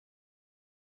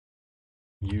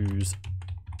 Use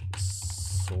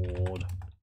sword.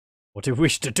 What do you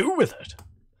wish to do with it?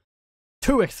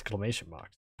 2 exclamation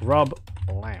marks. Rub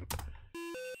lamp.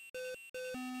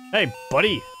 Hey,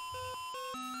 buddy.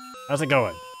 How's it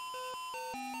going?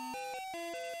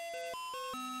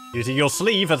 Using your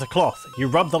sleeve as a cloth, you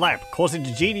rub the lamp, causing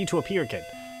the genie to appear again.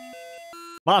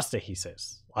 Master, he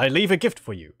says, I leave a gift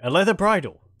for you, a leather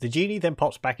bridle. The genie then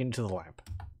pops back into the lamp.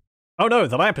 Oh no,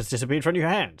 the lamp has disappeared from your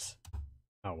hands.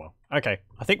 Oh well, okay.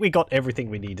 I think we got everything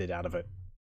we needed out of it.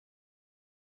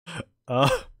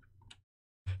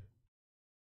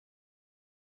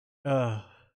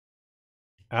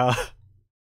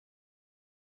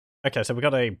 Okay, so we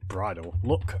got a bridle.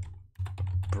 Look.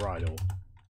 Bridle.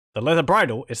 The leather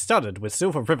bridle is studded with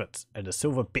silver rivets and a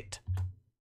silver bit.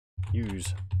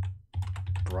 Use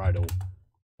bridle.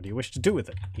 What do you wish to do with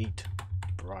it? Eat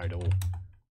bridle.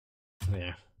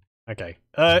 Yeah. Okay.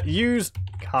 Use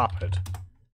carpet.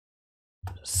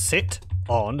 Sit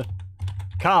on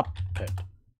carpet.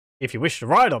 If you wish to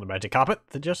ride on the magic carpet,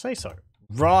 then just say so.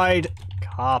 Ride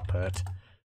carpet.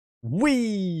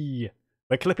 Whee!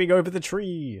 We're clipping over the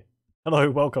tree. Hello,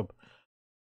 welcome.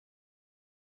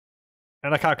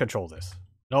 And I can't control this.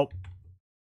 Nope.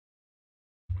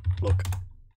 Look.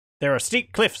 There are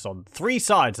steep cliffs on 3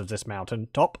 sides of this mountain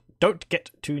top. Don't get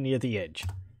too near the edge.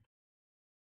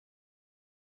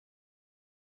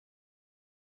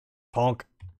 Honk.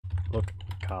 Look.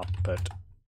 Carpet.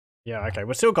 Yeah, okay,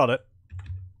 we still got it.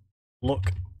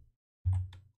 Look.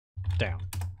 Down.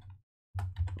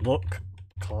 Look.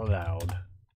 Cloud.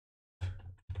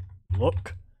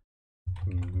 Look.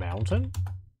 Mountain?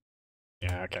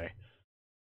 Yeah, okay.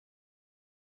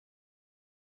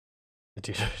 I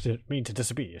didn't mean to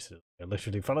disappear. I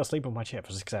literally fell asleep on my chair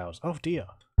for 6 hours. Oh dear.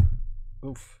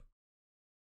 Oof.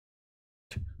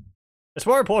 It's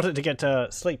more important to get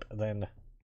sleep than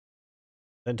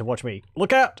to watch me.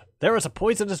 Look out! There is a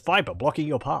poisonous viper blocking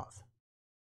your path.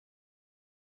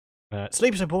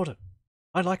 Sleep is important.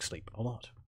 I like sleep a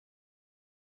lot.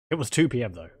 It was 2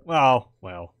 PM though. Well,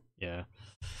 yeah.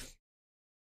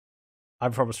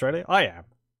 I'm from Australia? I am.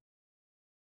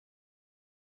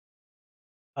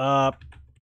 I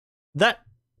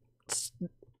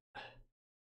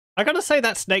gotta say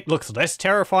that snake looks less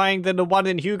terrifying than the one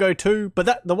in Hugo 2,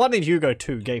 but the one in Hugo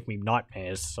 2 gave me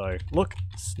nightmares, so look,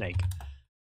 snake.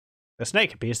 The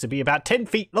snake appears to be about 10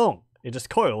 feet long. It is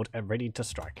coiled and ready to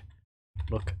strike.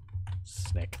 Look,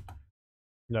 snake.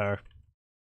 No.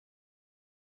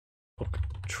 Look,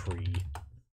 tree.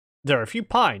 There are a few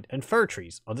pine and fir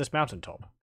trees on this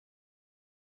mountaintop.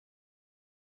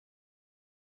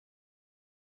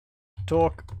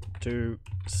 Talk to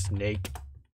snake.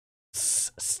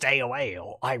 Stay away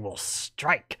or I will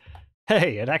strike.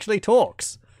 Hey, it actually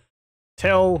talks.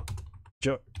 Tell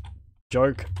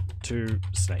joke to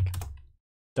snake.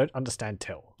 Don't understand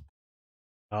tell.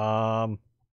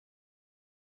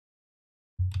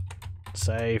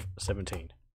 Save 17.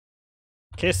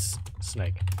 Kiss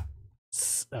snake.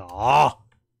 Aww.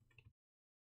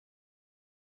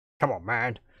 Come on,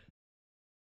 man.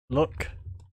 Look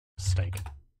snake.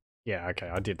 Yeah, okay,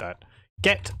 I did that.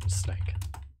 Get snake.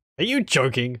 Are you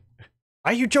joking?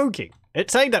 Are you joking?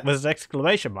 It's saying that was an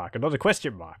exclamation mark and not a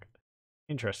question mark.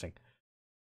 Interesting.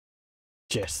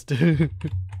 Jest.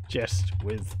 Jest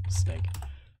with snake.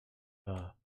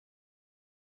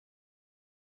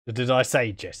 Did I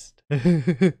say jest?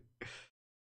 I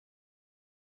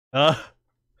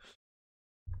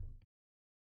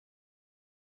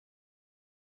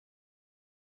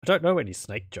don't know any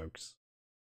snake jokes.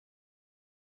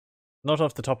 Not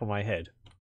off the top of my head.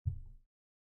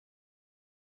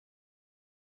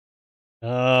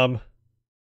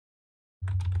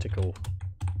 Tickle.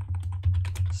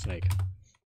 Snake.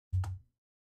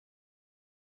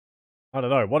 I don't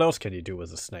know. What else can you do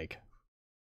as a snake?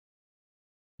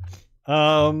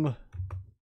 Other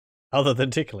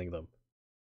than tickling them.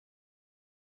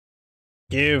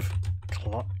 Give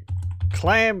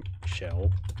clam shell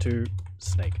to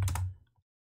snake.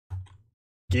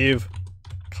 Give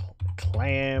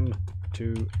clam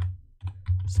to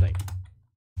snake.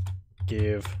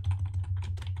 Give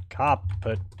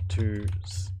carpet to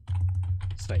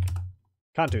snake.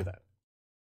 Can't do that.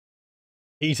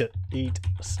 Eat it. Eat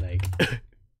a snake.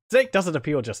 Snake doesn't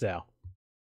appeal just now.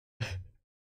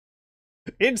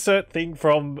 Insert thing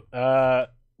from,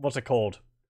 what's it called?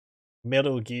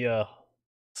 Metal Gear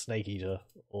Snake Eater,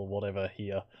 or whatever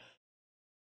here.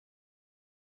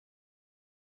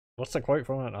 What's the quote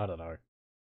from it? I don't know.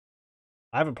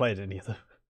 I haven't played any of them.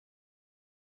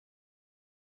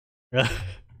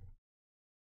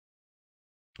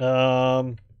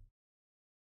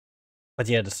 But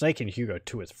yeah, the snake in Hugo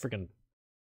 2 is freaking...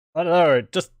 I don't know,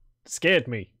 it just scared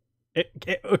me.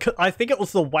 I think it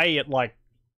was the way it, like,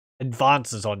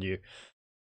 advances on you.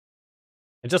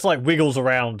 It just, like, wiggles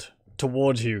around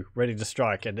towards you, ready to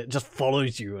strike, and it just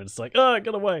follows you, and it's like, oh,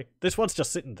 get away. This one's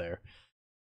just sitting there.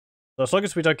 So as long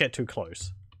as we don't get too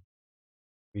close,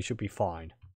 we should be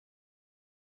fine.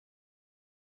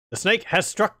 The snake has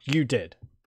struck you dead.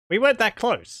 We weren't that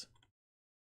close.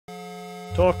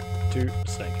 Talk to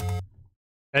snake.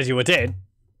 As you were dead?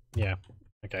 Yeah.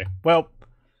 Okay. Well,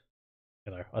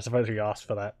 you know, I suppose we asked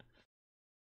for that.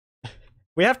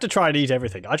 We have to try and eat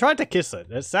everything. I tried to kiss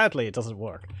it. Sadly, it doesn't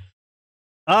work.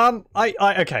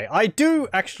 Okay. I do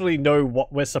actually know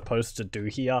what we're supposed to do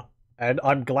here. And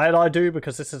I'm glad I do,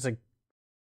 because this is a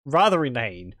rather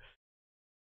inane.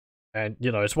 And,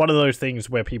 you know, it's one of those things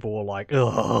where people are like,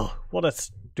 ugh, what a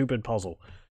stupid puzzle.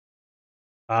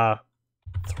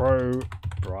 Throw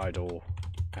bridle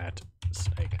at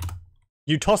snake.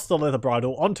 You toss the leather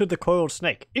bridle onto the coiled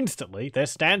snake. Instantly, there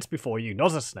stands before you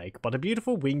not a snake, but a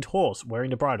beautiful winged horse wearing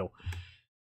the bridle.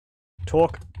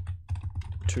 Talk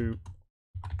to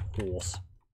horse.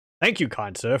 Thank you,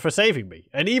 kind sir, for saving me.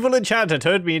 An evil enchanter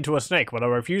turned me into a snake when I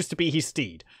refused to be his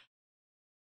steed.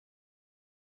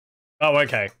 Oh,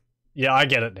 okay. Yeah, I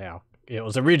get it now. It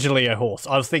was originally a horse.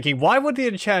 I was thinking, why would the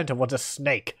enchanter want a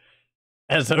snake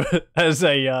as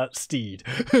a steed?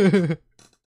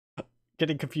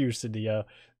 Getting confused in the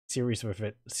series of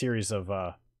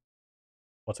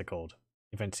what's it called?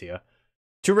 Events here.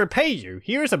 To repay you,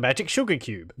 here is a magic sugar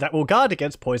cube that will guard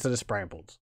against poisonous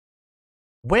brambles.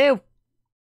 Where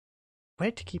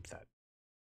to keep that?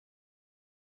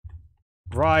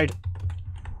 Ride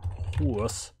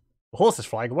horse. The horse is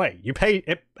flying away. You pay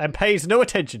it and pays no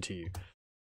attention to you.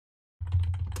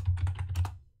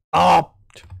 Oh!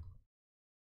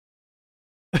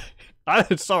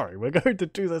 I'm sorry, we're going to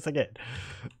do this again.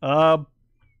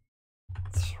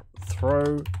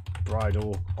 Throw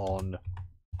bridle on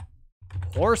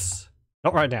horse?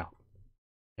 Not right now.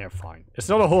 Yeah, fine. It's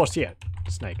not a horse yet.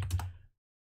 Snake.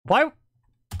 Why?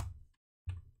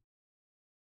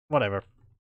 Whatever.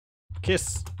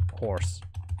 Kiss horse.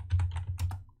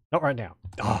 Not right now.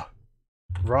 Oh.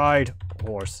 Ride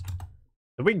horse.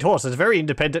 The winged horse has a very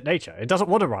independent nature. It doesn't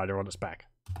want a rider on its back.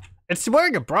 It's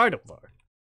wearing a bridle, though.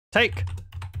 Take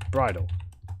bridle.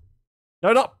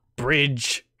 No, not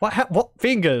bridge. What?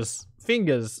 Fingers.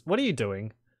 Fingers. What are you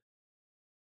doing?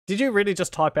 Did you really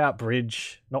just type out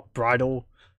bridge, not bridle?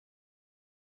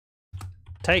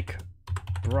 Take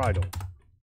bridle.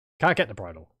 Can't get the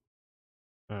bridle.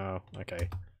 Oh, okay.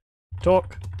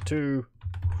 Talk to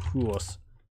horse.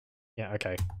 Yeah,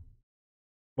 okay.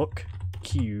 Look,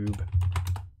 cube.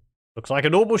 Looks like a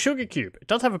normal sugar cube. It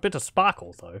does have a bit of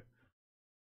sparkle, though.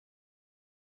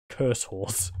 Curse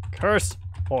horse. Curse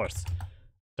horse.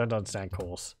 Don't understand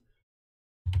course.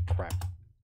 Crap.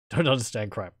 Don't understand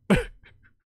crap.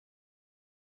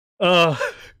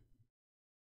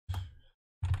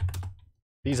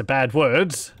 These are bad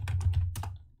words.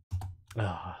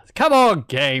 Come on,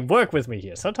 game. Work with me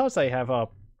here. Sometimes they have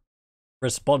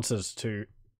responses to,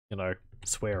 you know,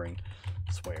 swearing.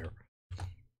 Swear.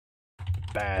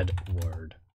 Bad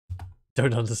word.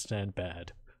 Don't understand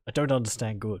bad. I don't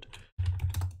understand good.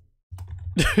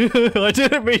 I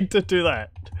didn't mean to do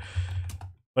that.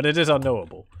 But it is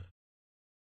unknowable.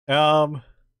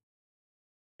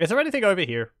 Is there anything over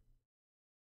here?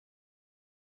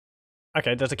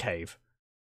 Okay, there's a cave.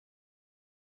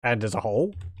 And there's a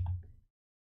hole.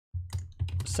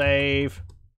 Save.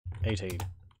 18.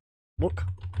 Look.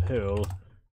 Hill.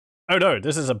 Oh no,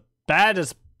 this is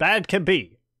as bad can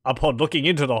be. Upon looking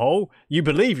into the hole, you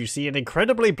believe you see an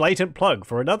incredibly blatant plug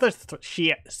for another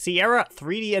Sierra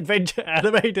 3D adventure,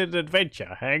 animated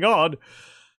adventure. Hang on.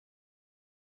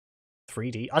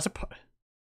 3D? I suppose...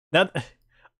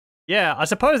 Yeah, I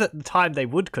suppose at the time they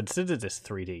would consider this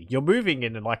 3D. You're moving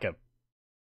in like a...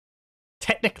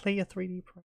 Technically a 3D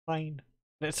plane.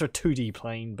 It's a 2D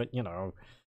plane, but you know...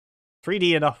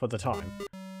 3D enough at the time.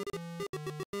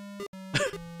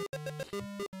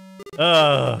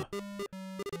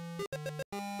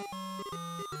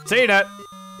 Seen it!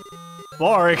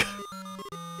 Boring!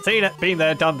 Seen it, been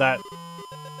there, done that.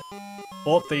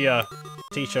 bought the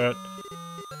t-shirt.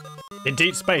 In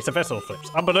deep space, a vessel flips.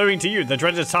 Unbeknown to you, the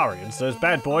dreaded Saurians, those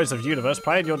bad boys of the universe,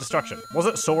 planned your destruction. Was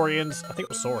it Saurians? I think it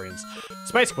was Saurians.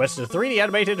 Space Quest is a 3D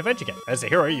animated adventure game. As a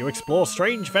hero, you explore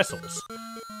strange vessels.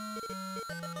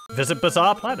 Visit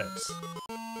bizarre planets.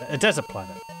 A desert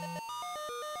planet.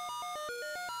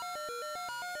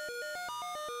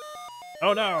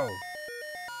 Oh no!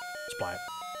 Splat.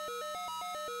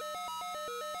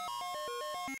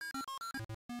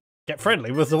 Get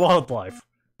friendly with the wildlife.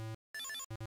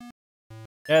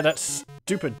 Yeah, that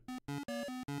stupid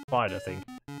spider thing.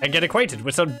 And get acquainted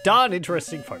with some darn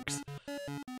interesting folks.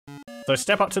 So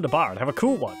step up to the bar and have a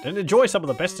cool one, and enjoy some of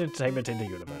the best entertainment in the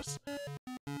universe.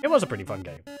 It was a pretty fun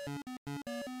game.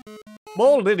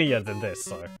 More linear than this,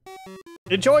 though.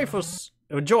 Enjoy,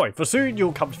 for soon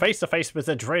you'll come face to face with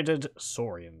the dreaded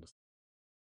Saurians.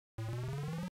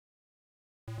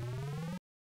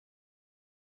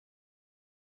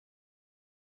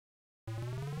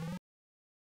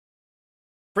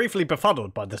 Briefly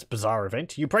befuddled by this bizarre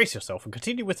event, you brace yourself and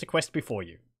continue with the quest before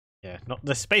you. Yeah, not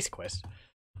the space quest.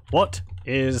 What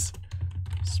is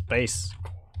space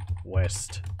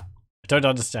quest? I don't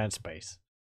understand space.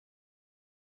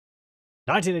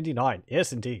 1989,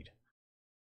 yes indeed.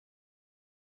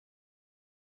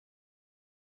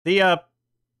 The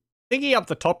thingy up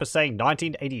the top is saying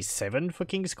 1987 for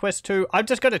King's Quest 2. I'm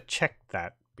just gonna check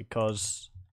that because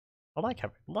I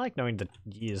like knowing the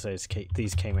years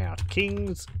these came out.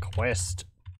 King's Quest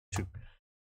 2.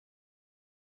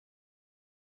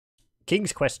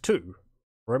 King's Quest 2,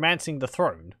 Romancing the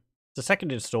Throne. The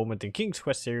second installment in King's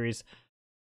Quest series.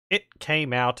 It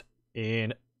came out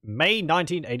in May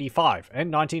 1985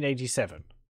 and 1987.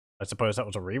 I suppose that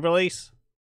was a re-release.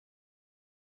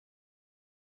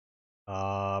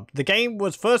 The game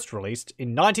was first released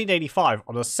in 1985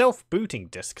 on a self-booting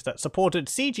disc that supported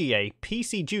CGA,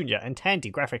 PC Junior, and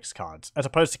Tandy graphics cards, as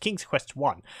opposed to King's Quest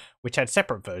 1, which had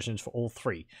separate versions for all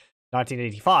three.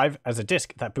 1985, as a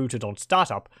disc that booted on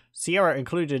startup, Sierra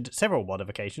included several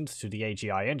modifications to the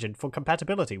AGI engine for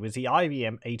compatibility with the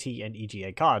IBM AT and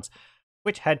EGA cards,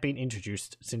 which had been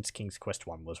introduced since King's Quest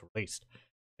 1 was released.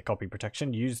 The copy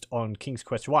protection used on King's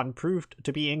Quest 1 proved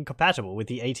to be incompatible with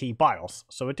the AT BIOS,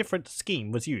 so a different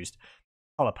scheme was used.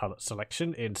 Color palette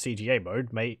selection in CGA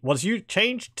mode was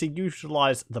changed to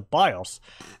utilize the BIOS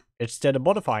instead of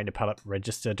modifying the palette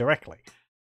register directly.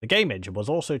 The game engine was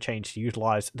also changed to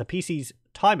utilize the PC's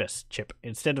timers chip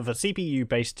instead of a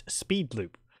CPU-based speed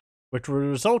loop, which would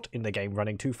result in the game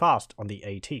running too fast on the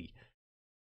AT.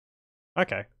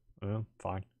 Okay, well,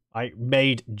 fine. I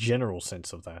made general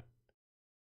sense of that.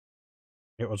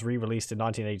 It was re-released in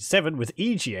 1987 with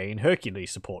EGA and Hercules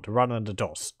support to run under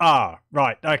DOS. Ah,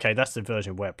 right, okay, that's the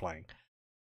version we're playing.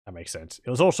 That makes sense. It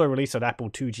was also released on Apple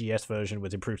 2GS version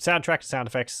with improved soundtrack and sound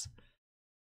effects.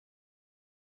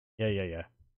 Yeah.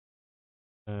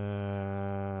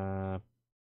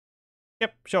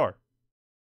 Yep, sure.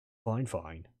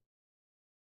 Fine.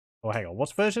 Oh, hang on,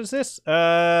 what version is this?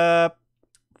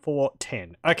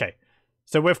 410. Okay.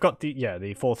 So we've got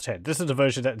the fourth 10. This is the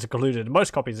version that is included in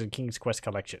most copies in King's Quest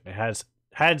collection. It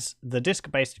has the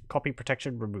disc-based copy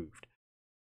protection removed.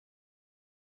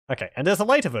 Okay, and there's a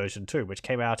later version too, which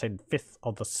came out in 5th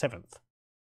of the 7th.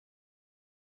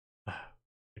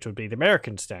 Which would be the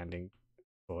American standing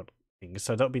for things,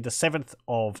 so that would be the 7th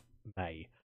of May.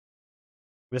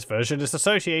 This version is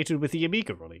associated with the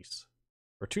Amiga release.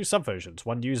 There are two subversions.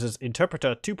 One uses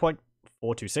Interpreter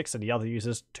 2.426 and the other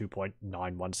uses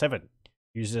 2.917.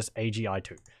 Uses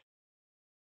AGI2.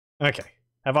 Okay.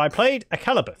 Have I played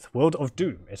Akalabeth, World of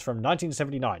Doom? It's from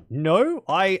 1979. No,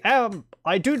 I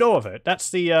do know of it. That's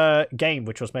the game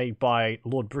which was made by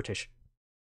Lord British.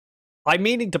 I'm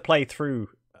meaning to play through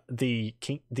the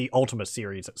Ultima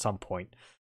series at some point.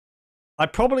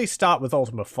 I'd probably start with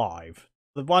Ultima 5.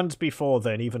 The ones before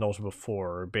then, even Ultima 4,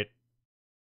 are a bit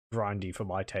grindy for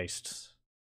my tastes.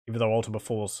 Even though Ultima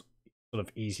 4's sort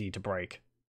of easy to break.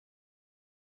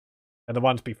 And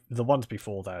the ones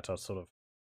before that are sort of...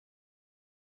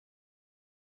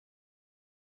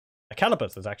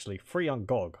 Akalabeth is actually free on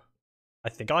GOG. I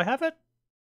think I have it,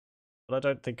 but I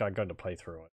don't think I'm going to play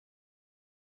through it.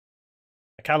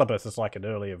 Akalabeth is like an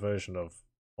earlier version of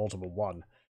Ultima 1.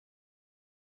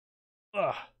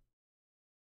 Ugh.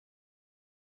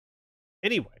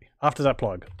 Anyway, after that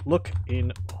plug, look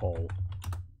in hole.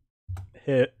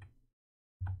 Hit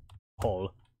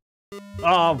hole.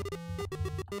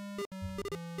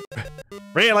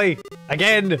 Really?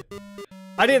 Again?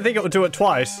 I didn't think it would do it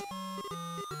twice.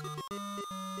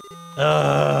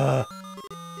 Oh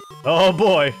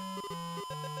boy.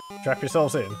 Strap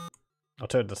yourselves in. I'll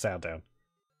turn the sound down.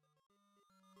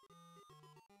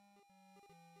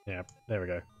 Yeah, there we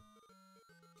go.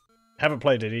 Haven't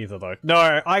played it either, though.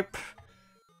 No,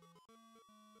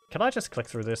 Can I just click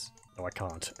through this? No, I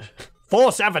can't.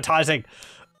 Force advertising!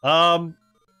 I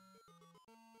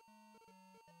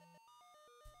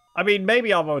mean,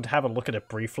 maybe I would have a look at it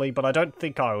briefly, but I don't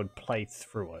think I would play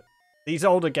through it. These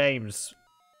older games...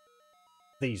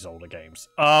 I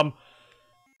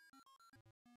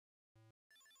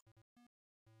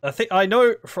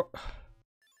know...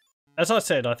 As I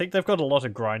said, I think they've got a lot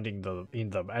of grinding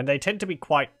in them, and they tend to be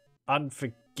quite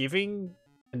unforgiving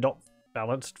and not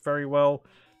balanced very well.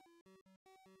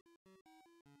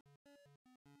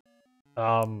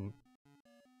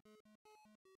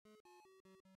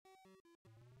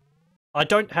 I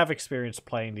don't have experience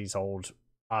playing these old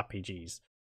RPGs.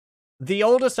 The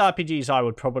oldest RPGs I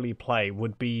would probably play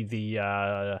would be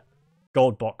the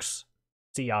Gold Box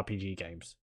CRPG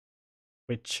games,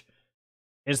 which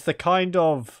is the kind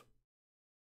of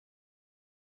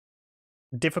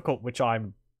difficult which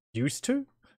I'm used to.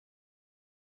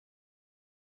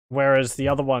 Whereas the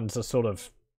other ones are sort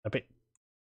of a bit...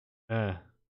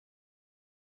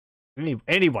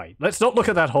 Anyway, let's not look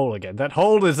at that hole again. That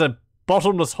hole is a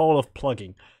bottomless hole of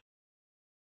plugging.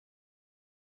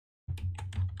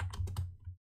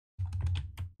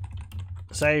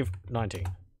 Save 19.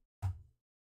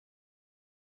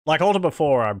 Like Ultima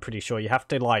 4, I'm pretty sure you have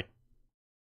to, like...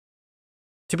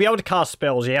 To be able to cast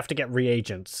spells, you have to get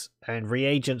reagents. And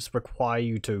reagents require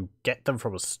you to get them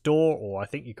from a store, or I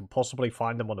think you can possibly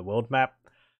find them on a world map.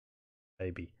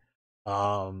 Maybe.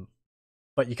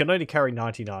 But you can only carry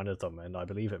 99 of them, and I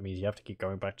believe it means you have to keep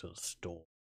going back to the store.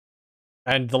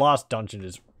 And the last dungeon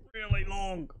is really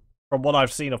long, from what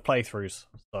I've seen of playthroughs,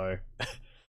 so...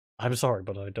 I'm sorry,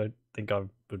 but I don't think I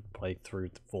would play through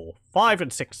 4. 5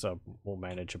 and 6 are more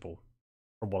manageable,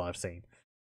 from what I've seen.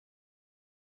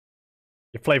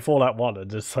 You play Fallout 1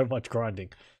 and there's so much grinding.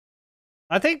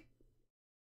 I think...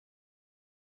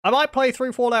 I might play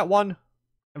through Fallout 1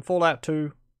 and Fallout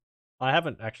 2. I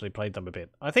haven't actually played them a bit.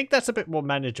 I think that's a bit more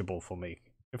manageable for me.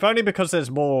 If only because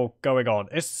there's more going on.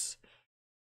 It's...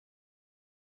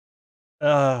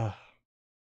 I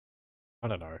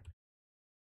don't know.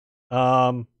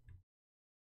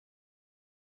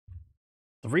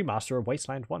 The remaster of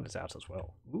Wasteland 1 is out as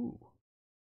well. Ooh.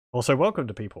 Also, welcome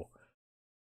to people.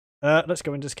 Let's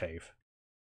go into this cave.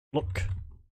 Look.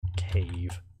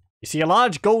 Cave. You see a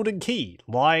large golden key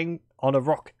lying on a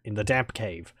rock in the damp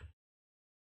cave.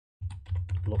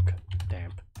 Look.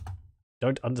 Damp.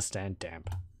 Don't understand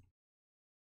damp.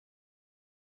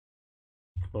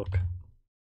 Look.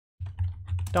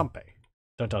 Dumpy.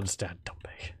 Don't understand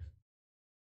dumpy.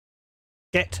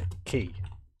 Get key.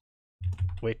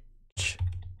 Which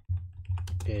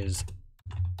is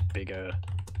bigger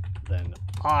than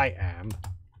I am.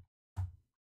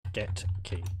 Get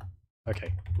key.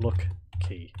 Okay, look,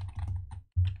 key.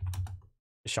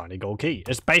 Shiny gold key.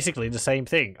 It's basically the same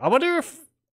thing. I wonder if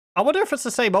it's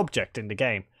the same object in the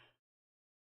game.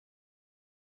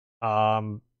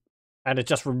 And it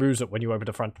just removes it when you open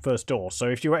the first door. So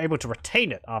if you were able to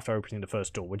retain it after opening the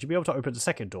first door, would you be able to open the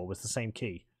second door with the same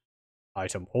key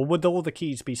item, or would all the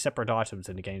keys be separate items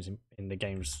in the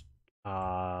game's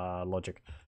logic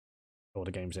or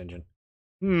the game's engine?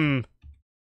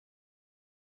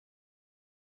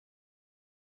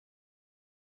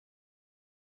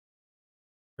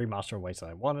 Remaster of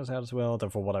Wasteland 1 is out as well. Though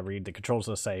from what I read, the controls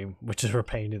are the same, which is a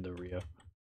pain in the rear.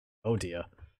 Oh dear.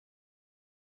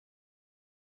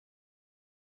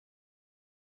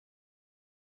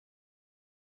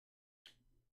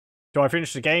 Do I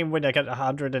finish the game when I get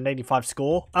 185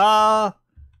 score?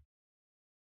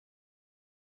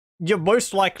 You're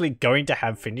most likely going to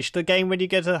have finished the game when you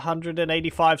get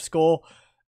 185 score.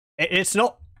 It's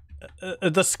not...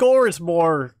 the score is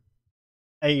more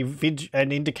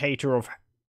an indicator of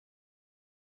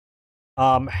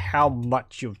how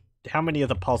many of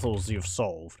the puzzles you've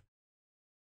solved.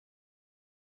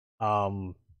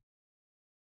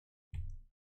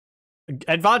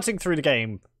 Advancing through the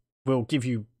game will give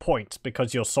you points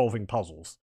because you're solving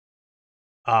puzzles.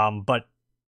 But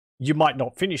you might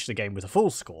not finish the game with a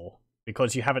full score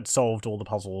because you haven't solved all the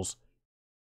puzzles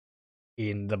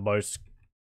in the most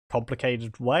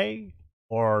complicated way,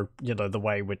 or, you know, the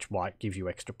way which might give you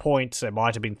extra points. There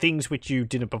might have been things which you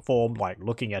didn't perform, like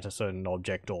looking at a certain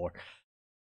object or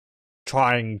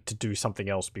trying to do something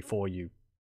else before you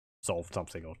solved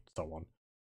something or so on.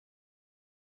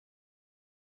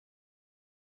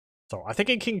 So I think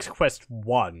in King's Quest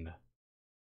 1,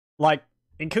 like,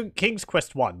 in King's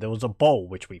Quest 1, there was a bowl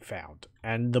which we found,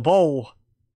 and the bowl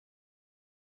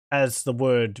has the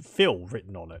word Phil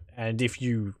written on it, and if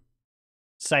you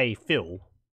say Phil,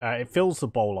 it fills the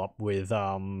bowl up with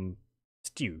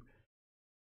stew.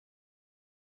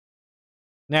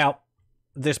 Now,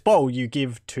 this bowl you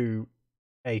give to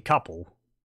a couple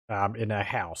in a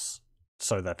house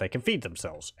so that they can feed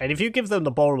themselves. And if you give them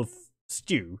the bowl of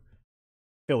stew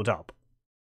filled up,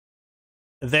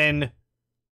 then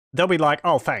they'll be like,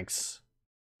 oh, thanks.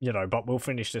 You know, but we'll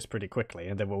finish this pretty quickly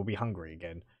and then we'll be hungry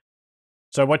again.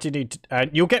 So what you need to...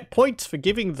 you'll get points for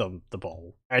giving them the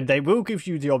bowl, and they will give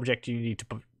you the object you need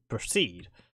to proceed.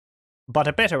 But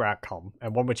a better outcome,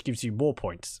 and one which gives you more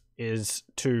points, is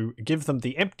to give them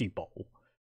the empty bowl.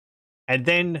 And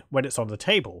then, when it's on the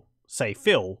table, say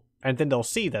fill, and then they'll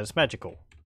see that it's magical.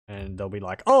 And they'll be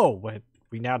like, oh,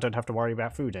 we now don't have to worry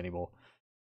about food anymore.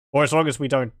 Or as long as we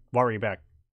don't worry about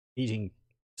eating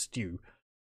stew.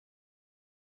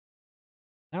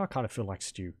 Now I kind of feel like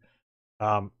stew.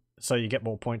 So you get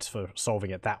more points for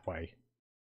solving it that way.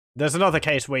 There's another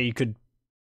case where you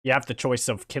have the choice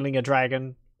of killing a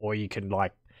dragon, or you can,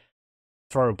 like,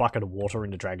 throw a bucket of water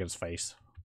in the dragon's face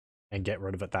and get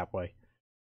rid of it that way.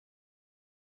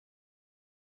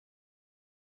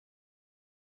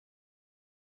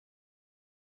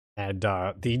 And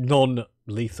the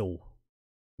non-lethal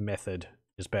method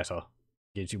is better.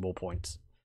 Gives you more points.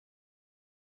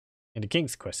 In the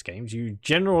King's Quest games, you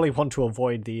generally want to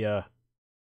avoid the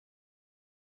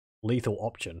lethal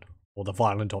option, or the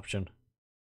violent option.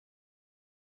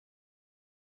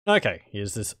 Okay,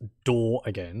 here's this door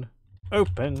again.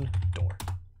 Open door.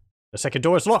 The second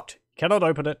door is locked. You cannot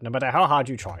open it no matter how hard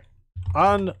you try.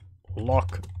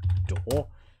 Unlock door.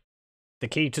 The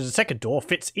key to the second door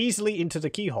fits easily into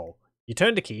the keyhole. You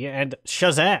turn the key and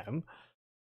shazam!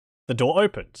 The door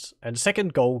opens, and the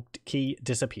second gold key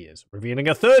disappears, revealing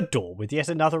a third door with yet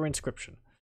another inscription.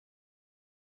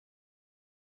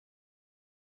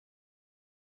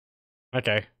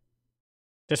 Okay.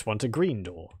 This one's a green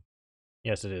door.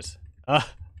 Yes, it is.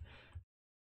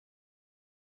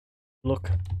 Look,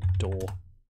 door.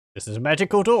 This is a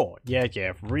magical door.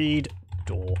 Yeah, read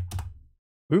door.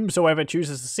 Whomsoever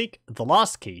chooses to seek the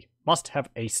last key must have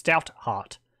a stout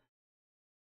heart.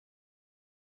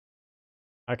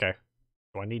 Okay.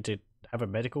 Do I need to have a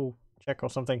medical check or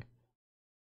something?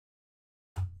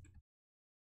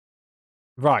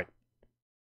 Right.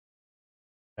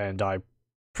 And I'm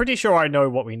pretty sure I know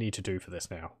what we need to do for this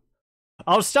now.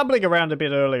 I was stumbling around a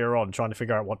bit earlier on trying to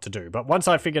figure out what to do, but once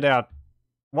I figured out...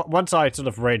 Once I sort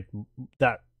of read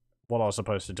what I was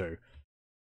supposed to do,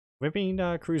 we've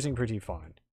been cruising pretty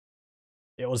fine.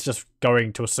 It was just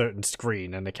going to a certain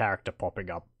screen and the character popping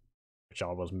up, which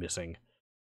I was missing.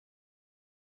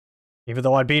 Even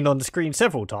though I'd been on the screen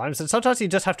several times, and sometimes you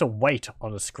just have to wait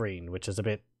on a screen, which is a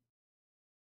bit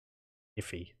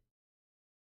iffy.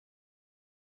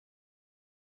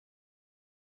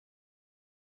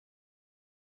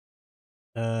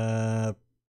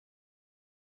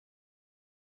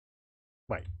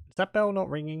 Wait, is that bell not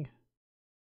ringing?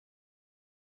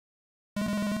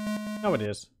 No, it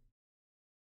is.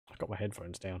 I've got my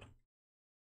headphones down.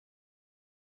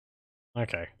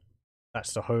 Okay.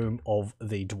 That's the home of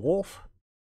the dwarf.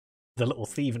 The little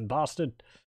thieving bastard.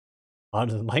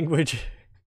 Pardon the language.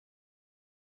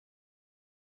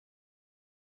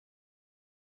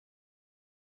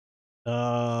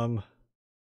 I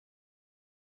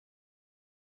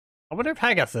wonder if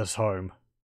Hagatha's home.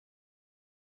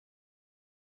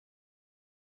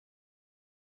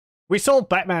 We saw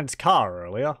Batman's car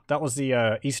earlier. That was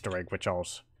the Easter egg which I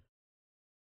was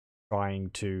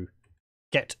trying to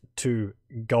get to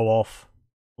go off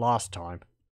last time.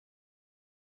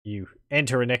 You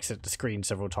enter and exit the screen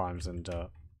several times and,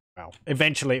 well,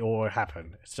 eventually it will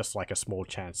happen. It's just like a small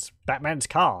chance. Batman's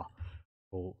car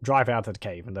will drive out of the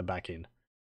cave and then back in.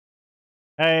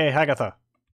 Hey, Hagatha.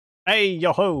 Hey,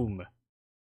 you're home.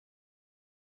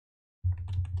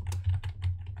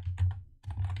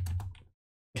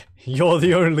 You're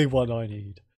the only one I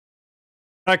need.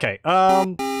 Okay,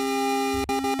 uh-oh.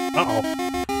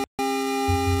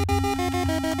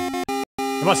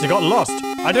 He must have gotten lost.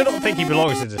 I do not think he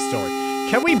belongs in this story.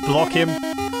 Can we block him?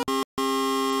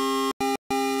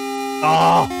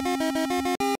 Ah!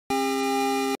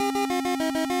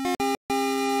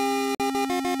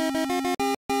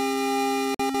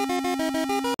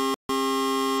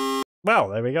 Well,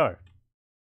 there we go.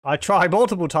 I tried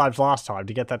multiple times last time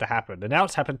to get that to happen, and now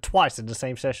it's happened twice in the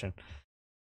same session.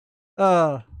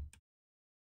 There's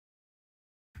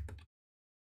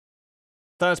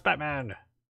Batman.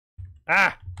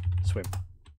 Ah! Swim.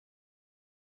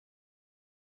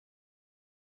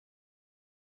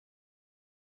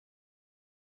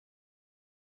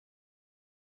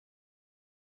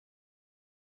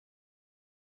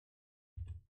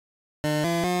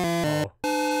 Oh.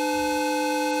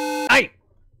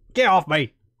 Get off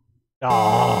me!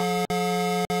 Oh.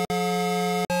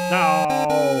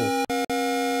 No!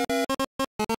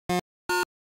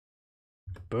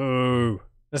 Boo.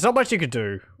 There's not much you can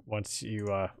do once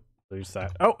you lose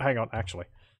that. Oh, hang on, actually.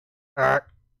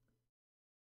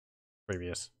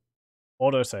 Previous.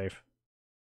 Autosave.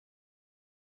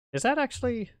 Is that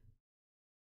actually...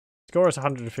 Score is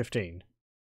 115.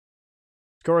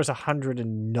 Score is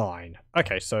 109.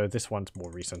 Okay, so this one's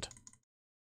more recent.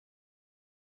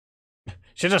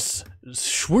 She just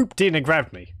swooped in and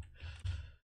grabbed me.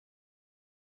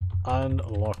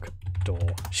 Unlock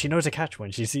door. She knows a catch when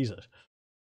she sees it.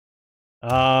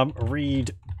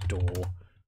 Read door.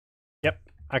 Yep,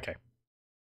 okay.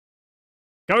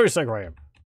 Go, Sir Graham.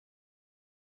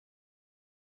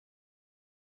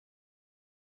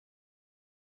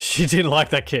 She didn't like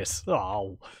that kiss.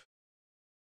 Oh.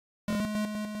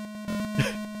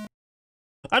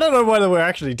 I don't know whether we're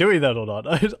actually doing that or not.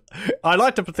 I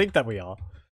like to think that we are.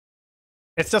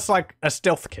 It's just like a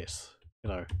stealth kiss, you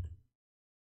know.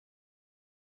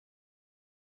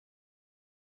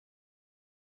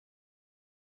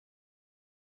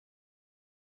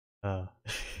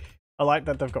 I like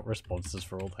that they've got responses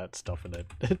for all that stuff in it.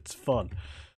 It's fun.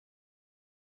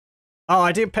 Oh,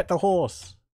 I didn't pet the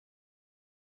horse.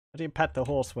 I didn't pet the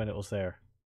horse when it was there.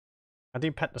 I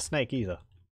didn't pet the snake either.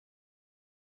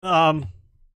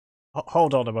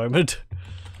 Hold on a moment.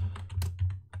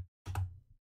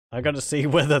 I gotta see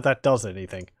whether that does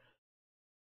anything.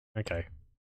 Okay.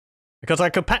 Because I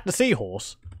could pet the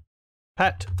seahorse.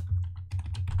 Pet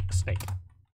the snake.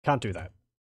 Can't do that.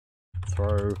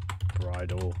 Throw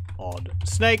bridle on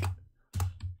snake.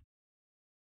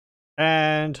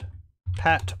 And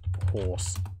pat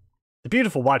horse. The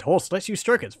beautiful white horse lets you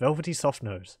stroke its velvety soft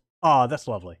nose. Ah, that's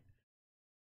lovely.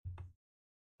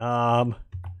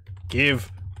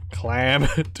 Give clam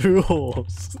to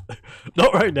horse.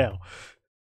 Not right now.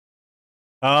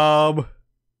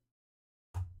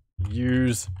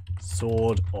 Use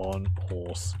sword on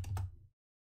horse.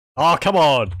 Oh, come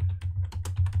on.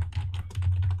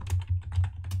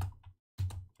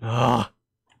 Ah.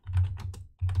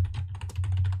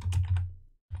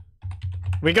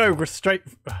 We go straight.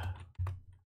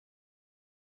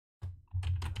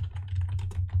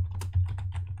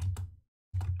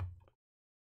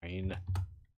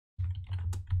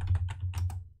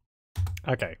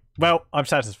 Okay. Well, I'm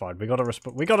satisfied. We got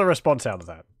a response out of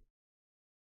that.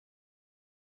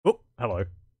 Oh, hello.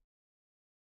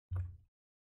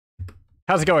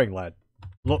 How's it going, lad?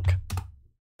 Look.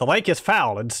 The lake is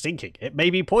foul and stinking. It may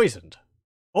be poisoned.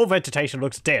 All vegetation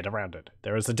looks dead around it.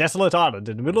 There is a desolate island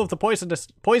in the middle of the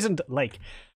poisoned lake.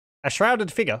 A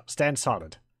shrouded figure stands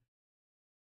silent.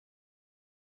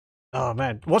 Oh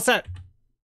man, what's that?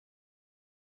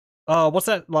 What's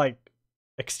that like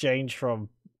exchange from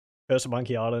Curse of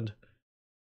Monkey Island?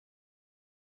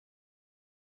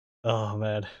 Oh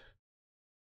man.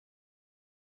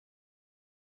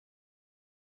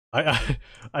 I'm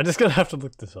just gonna have to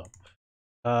look this up.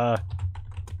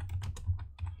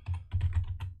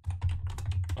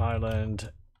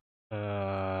 Island.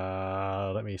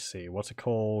 Let me see. What's it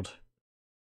called?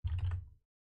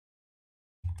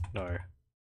 No.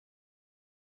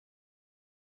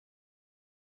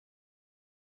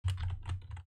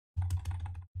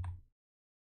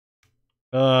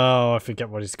 Oh, I forget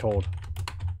what it's called.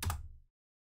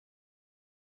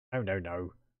 Oh, no,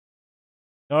 no.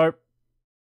 Nope.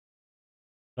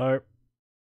 Nope.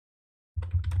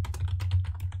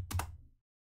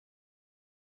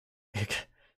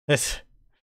 It's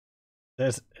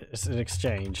an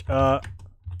exchange. That's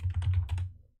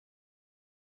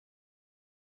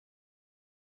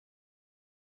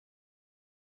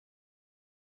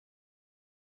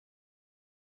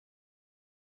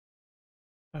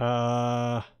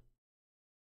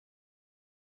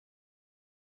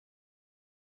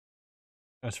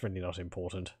really not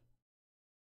important.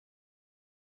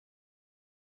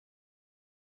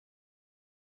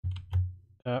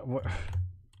 What?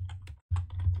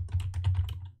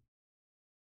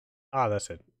 Ah, that's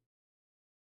it.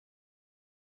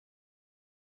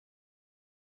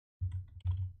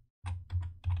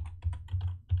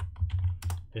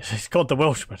 It's called the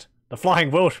Welshman. The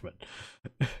Flying Welshman.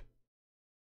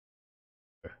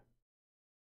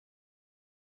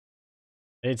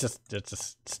 It's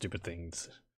just stupid things.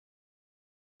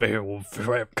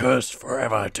 Cursed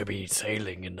forever to be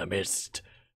sailing in the mist.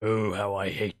 Oh, how I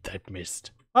hate that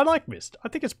mist. I like mist. I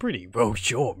think it's pretty. Well,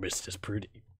 sure, mist is pretty.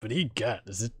 But egad,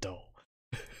 is it dull.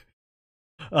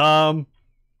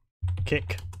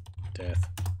 Kick. Death.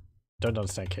 Don't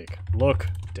understand kick. Look.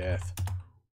 Death.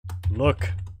 Look.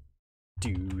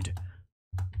 Dude.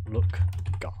 Look.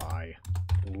 Guy.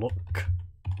 Look.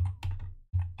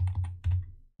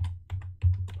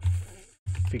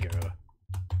 Figure.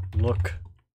 Look.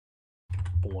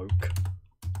 Bloke.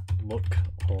 Look.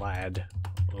 Lad.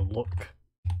 Look.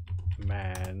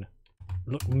 Man.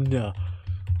 Look. Nah.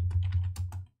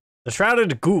 The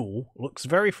shrouded ghoul looks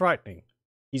very frightening.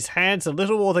 His hands are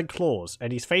little more than claws,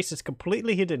 and his face is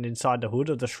completely hidden inside the hood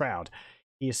of the shroud.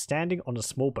 He is standing on a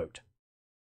small boat.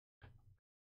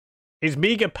 His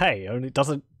meager pay only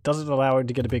doesn't allow him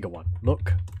to get a bigger one.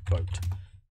 Look, boat.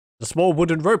 The small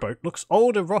wooden rowboat looks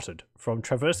old and rotted from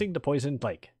traversing the poisoned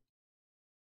lake.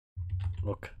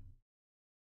 Look.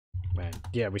 Man.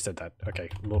 Yeah, we said that. Okay,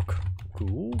 look.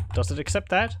 Cool. Does it accept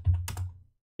that?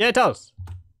 Yeah, it does.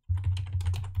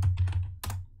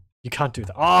 You can't do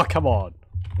that. Oh, come on.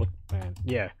 Look, man.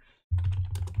 Yeah.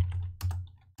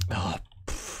 Oh,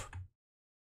 pff.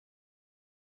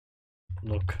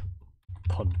 Look.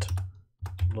 Punt.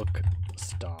 Look.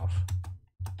 Staff.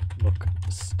 Look.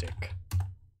 Stick.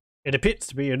 It appears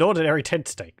to be an ordinary tent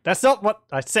stake. That's not what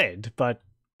I said, but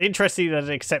interesting that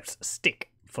it accepts stick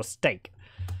for stake.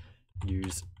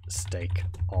 Use stake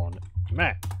on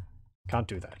man. Can't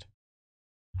do that.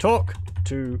 Talk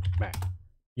to man.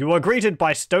 You are greeted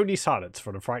by stony silence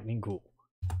from the frightening ghoul.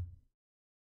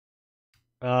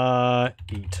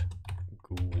 Eat.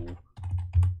 Ghoul.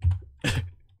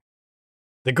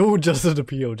 The ghoul doesn't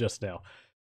appeal just now.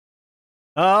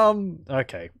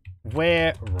 Okay.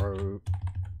 Wear row.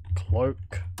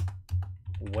 Cloak.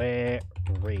 Wear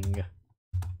ring.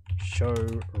 Show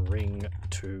ring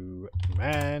to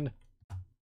man.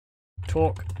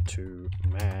 Talk to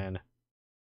man.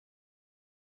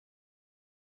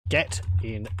 Get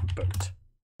in boat.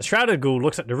 The shrouded ghoul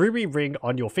looks at the ruby ring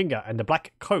on your finger and the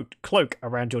black cloak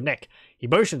around your neck. He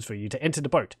motions for you to enter the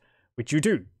boat, which you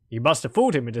do. You must have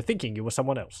fooled him into thinking you were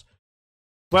someone else.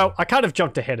 Well, I kind of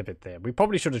jumped ahead a bit there. We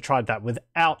probably should have tried that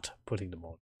without putting them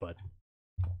on, but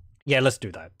yeah, let's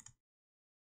do that.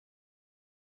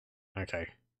 Okay.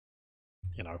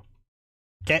 You know.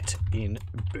 Get in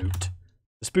boot.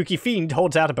 The spooky fiend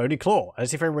holds out a bony claw,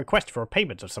 as if a request for a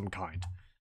payment of some kind.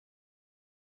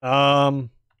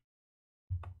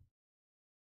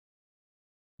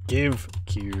 Give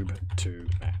cube to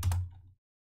man.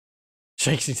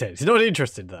 Shakes his head. He's not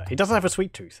interested in that. He doesn't have a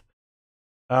sweet tooth.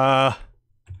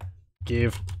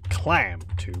 Give clam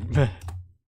to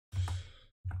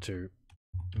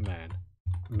man.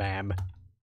 Ma'am.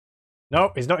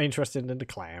 No, he's not interested in the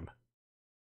clam.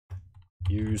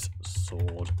 Use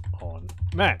sword on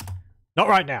man. Not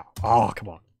right now. Oh, come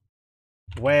on.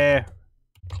 Wear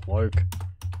cloak.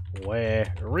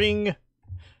 Wear ring.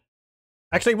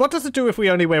 Actually, what does it do if we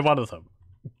only wear one of them?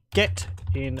 Get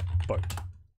in boat.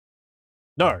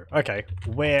 No, okay.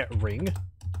 Wear ring.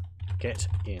 Get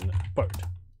in boat.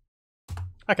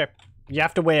 Okay. You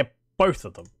have to wear both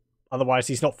of them. Otherwise,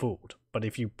 he's not fooled. But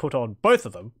if you put on both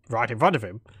of them right in front of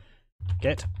him,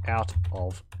 get out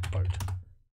of boat.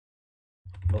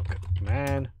 Look,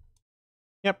 man.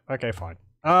 Yep, okay, fine.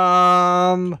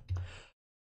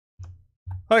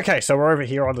 Okay, so we're over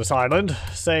here on this island.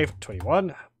 Save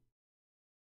 21.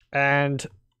 And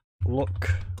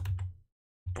look.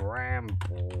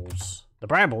 Brambles. The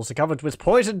brambles are covered with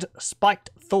poisoned, spiked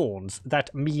thorns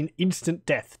that mean instant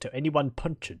death to anyone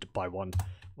punctured by one.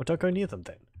 Well, don't go near them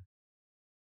then.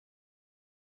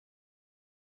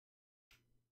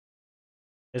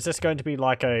 Is this going to be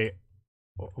like a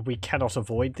we cannot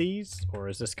avoid these? Or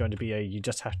is this going to be a you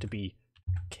just have to be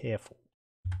careful?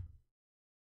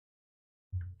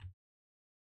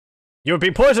 You have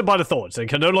been poisoned by the thorns and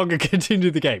can no longer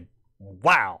continue the game.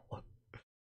 Wow.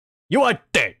 You are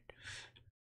dead.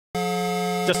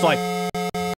 Just like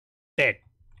dead.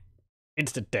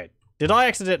 Instant dead. Did I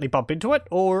accidentally bump into it?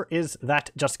 Or is that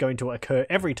just going to occur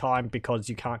every time because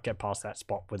you can't get past that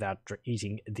spot without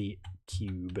eating the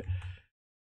cube?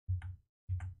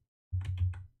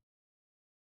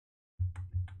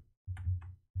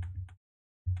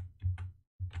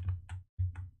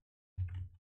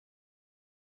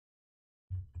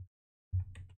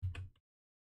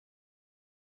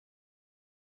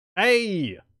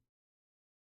 Hey!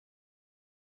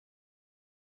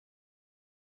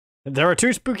 There are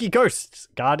two spooky ghosts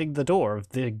guarding the door of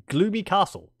the gloomy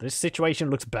castle. This situation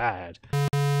looks bad.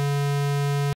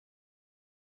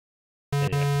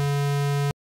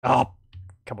 Yeah. Oh,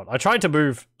 come on. I tried to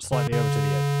move slightly over to the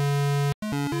edge.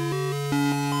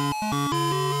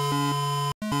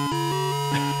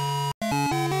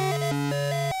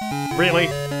 Really?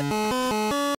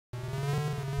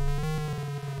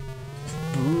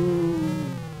 Woo.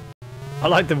 I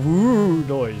like the woo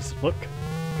noise. Look.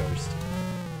 Ghost.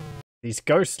 These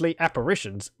ghostly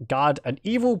apparitions guard an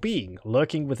evil being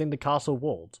lurking within the castle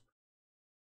walls.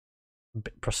 A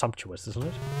bit presumptuous, isn't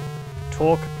it?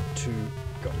 Talk to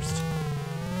ghost.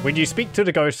 When you speak to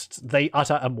the ghosts, they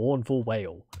utter a mournful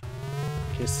wail.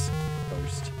 Kiss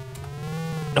ghost.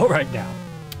 Not right now.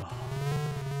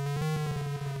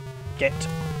 Get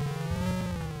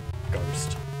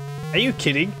ghost. Are you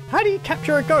kidding? How do you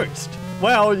capture a ghost?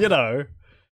 Well, you know.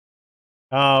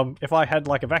 If I had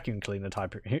like a vacuum cleaner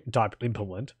type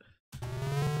implement.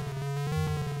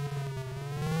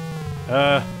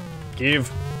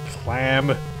 Give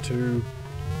clam to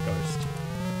ghost.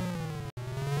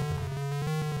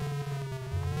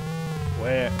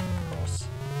 Square cross.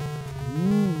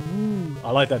 Ooh,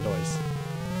 I like that noise.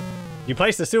 You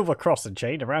place the silver cross and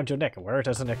chain around your neck and wear it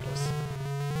as a necklace.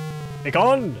 Click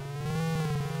on!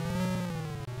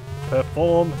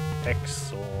 Perform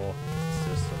exorcism.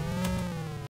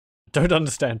 Don't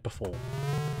understand perform.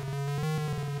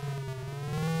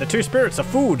 The two spirits are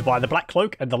fooled by the black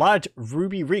cloak and the large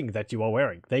ruby ring that you are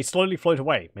wearing. They slowly float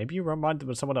away. Maybe you remind them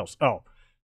of someone else. Oh.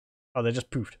 Oh, they just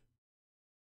poofed.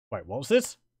 Wait, what was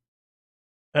this?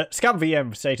 Scum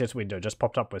VM status window just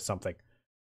popped up with something.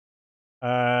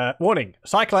 Warning.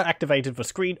 Cycler activated for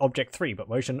screen object 3, but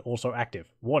motion also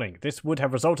active. Warning. This would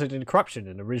have resulted in corruption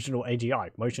in original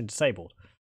AGI. Motion disabled.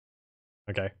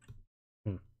 Okay.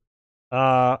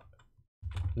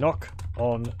 Knock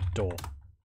on door.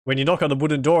 When you knock on the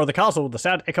wooden door of the castle, the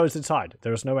sound echoes inside.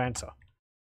 There is no answer.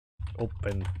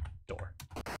 Open door.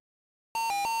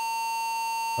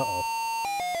 Uh-oh.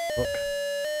 Look.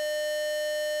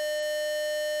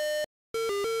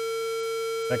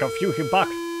 They got fucking buck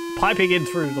piping in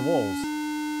through the walls.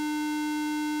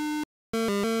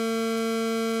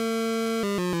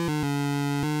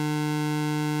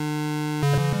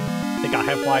 I think I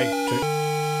have my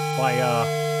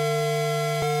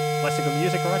classical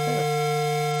music right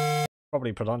there.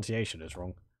 Probably pronunciation is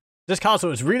wrong. This castle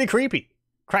is really creepy.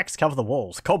 Cracks cover the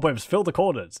walls. Cobwebs fill the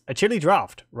corners. A chilly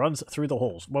draft runs through the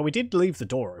halls. Well, we did leave the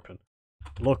door open.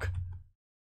 Look.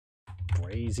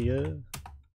 Brazier.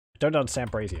 Don't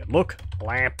understand brazier. Look.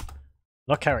 Lamp.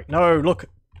 Not carry. No, look.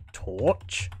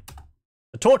 Torch.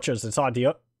 The torches inside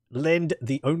the lend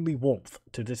the only warmth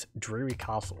to this dreary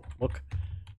castle. Look.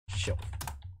 Shelf.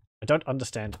 I don't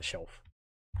understand shelf.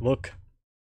 Look.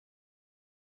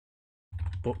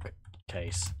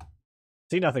 Bookcase.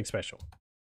 See nothing special.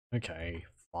 Okay,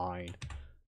 fine.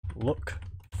 Look.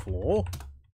 Floor.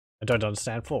 I don't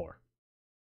understand floor.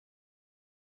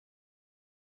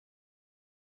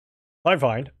 I'm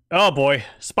fine. Oh boy,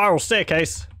 spiral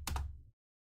staircase.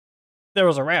 There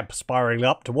is a ramp spiraling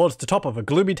up towards the top of a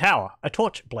gloomy tower. A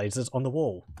torch blazes on the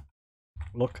wall.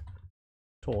 Look.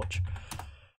 Torch.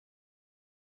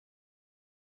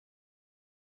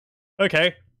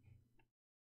 Okay.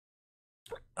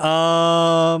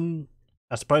 I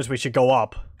suppose we should go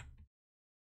up.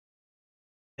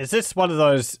 Is this one of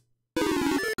those...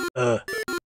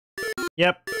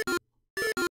 Yep.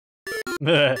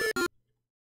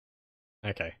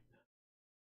 Okay.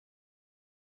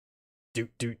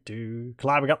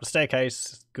 Climbing up the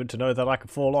staircase. Good to know that I can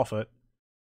fall off it.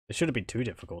 It shouldn't be too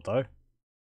difficult, though.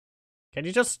 Can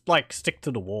you just, like, stick to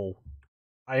the wall?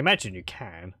 I imagine you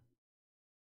can.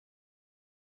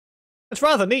 It's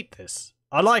rather neat, this.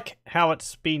 I like how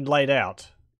it's been laid out.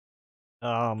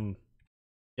 You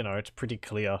know, it's pretty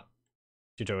clear what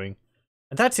you're doing.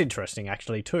 And that's interesting,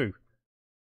 actually, too.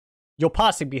 You're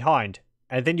passing behind,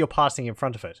 and then you're passing in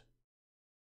front of it.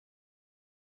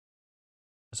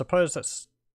 I suppose that's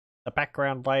the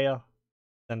background layer,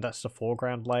 then that's the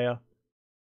foreground layer.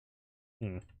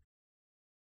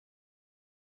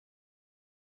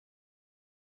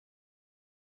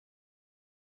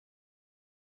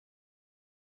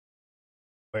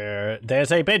 Where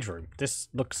there's a bedroom. This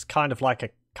looks kind of like a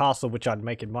castle which I'd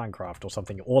make in Minecraft or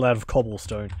something, all out of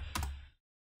cobblestone.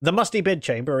 The musty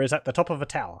bedchamber is at the top of a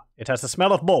tower. It has the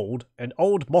smell of mold and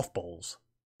old mothballs.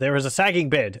 There is a sagging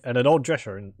bed and an old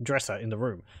dresser in the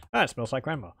room. Ah, it smells like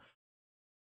grandma.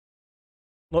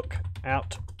 Look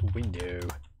out window.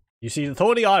 You see the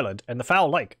thorny island and the foul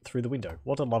lake through the window.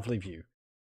 What a lovely view.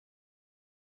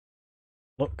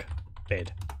 Look.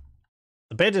 Bed.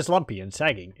 The bed is lumpy and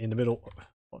sagging in the middle.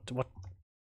 What?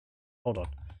 Hold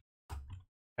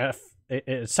on.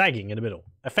 It's sagging in the middle.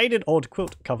 A faded old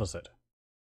quilt covers it.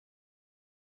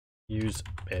 Use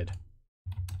bed.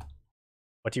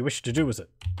 What do you wish to do with it?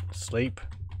 Sleep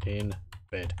in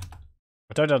bed.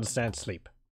 I don't understand sleep.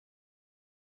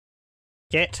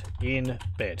 Get in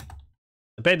bed.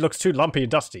 The bed looks too lumpy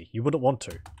and dusty. You wouldn't want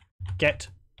to. Get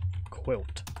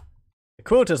quilt. The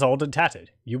quilt is old and tattered.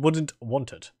 You wouldn't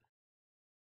want it.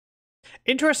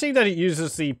 Interesting that it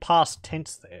uses the past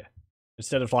tense there.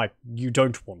 Instead of, like, you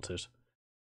don't want it.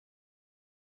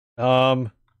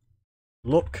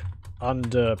 Look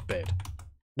under bed.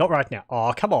 Not right now.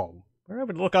 Oh, come on. We're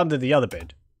able to look under the other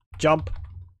bed. Jump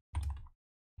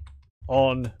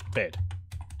on bed.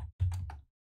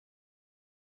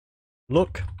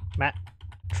 Look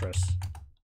mattress.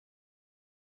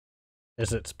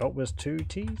 Is it spelt with 2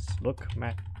 T's? Look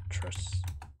mattress.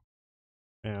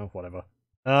 Yeah, whatever.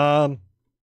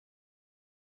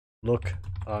 Look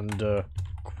under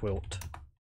quilt.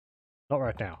 Not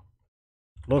right now.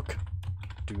 Look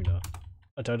doona.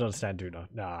 I don't understand doona.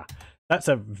 Nah. That's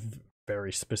a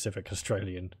very specific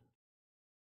Australian.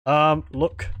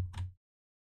 Look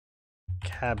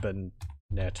cabinet.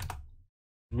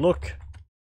 Look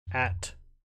at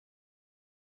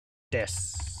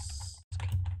desk.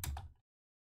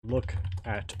 Look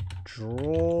at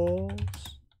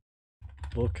drawers.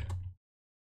 Look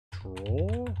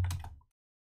drawer.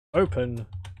 Open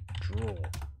drawer.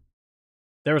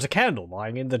 There is a candle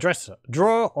lying in the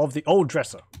drawer of the old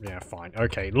dresser. Yeah, fine.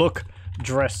 Okay, look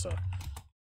dresser.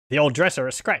 The old dresser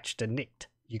is scratched and nicked.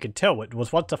 You can tell it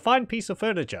was once a fine piece of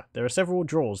furniture. There are several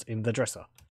drawers in the dresser.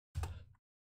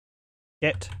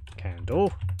 Get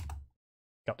candle.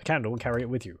 Got the candle and carry it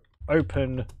with you.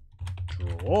 Open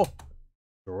drawer.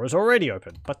 Drawer is already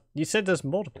open, but you said there's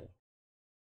multiple.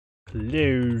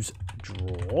 Close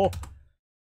drawer.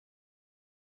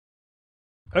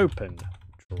 Open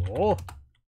drawer.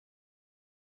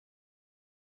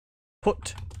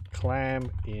 Put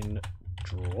clam in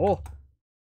drawer.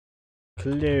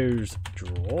 Close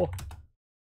drawer.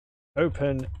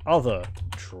 Open other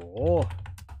drawer.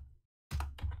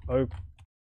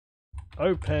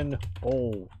 Open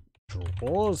all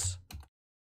drawers.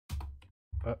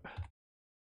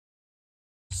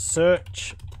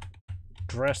 Search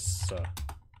dresser.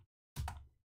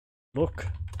 Look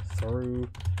through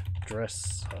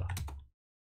dresser.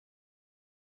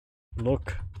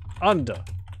 Look under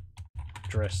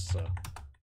dresser.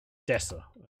 Dresser.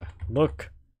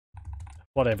 Look.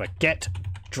 Whatever. Get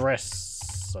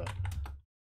dresser.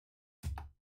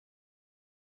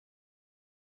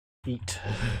 Eat.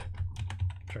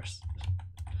 Dress.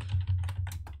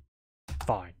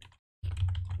 Fine.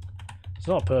 It's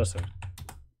not a person.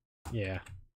 Yeah.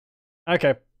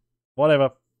 Okay.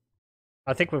 Whatever.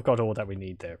 I think we've got all that we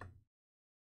need there.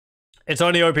 It's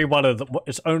only opening one of them.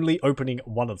 It's only opening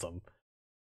one of them.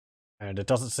 And it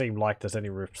doesn't seem like there's any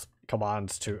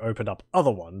commands to open up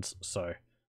other ones, so.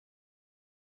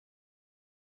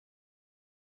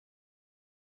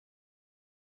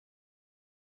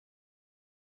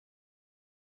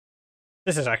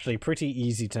 This is actually pretty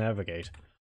easy to navigate.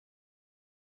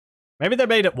 Maybe they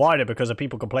made it wider because of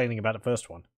people complaining about the first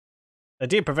one. They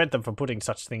did prevent them from putting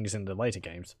such things in the later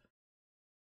games.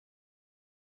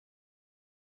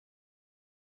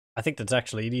 I think that's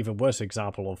actually an even worse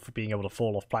example of being able to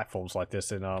fall off platforms like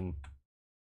this in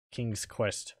King's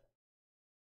Quest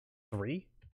 3.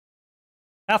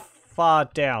 How far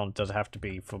down does it have to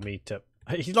be for me to...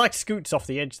 He like scoots off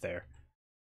the edge there.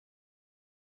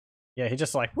 Yeah, he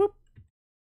just like, whoop.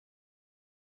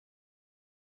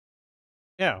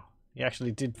 Yeah, he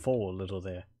actually did fall a little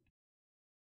there.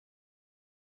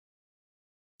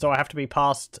 So I have to be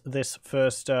past this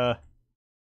first, Yep.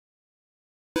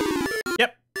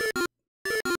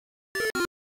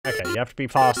 Okay, you have to be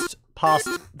past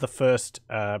the first,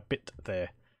 bit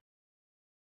there.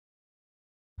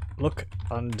 Look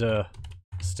under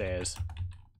stairs.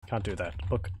 Can't do that.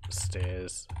 Look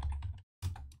stairs.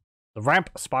 The ramp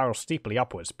spirals steeply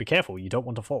upwards. Be careful, you don't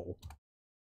want to fall.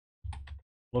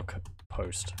 Look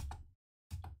post.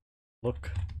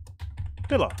 Look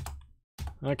pillar.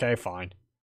 Okay, fine.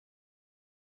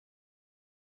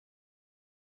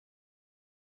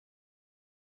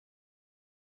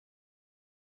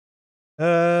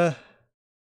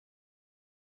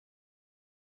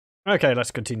 Okay, let's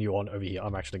continue on over here.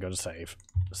 I'm actually going to save.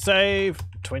 Save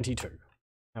 22.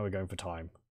 How are we going for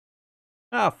time?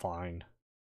 Ah, fine.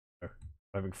 Oh,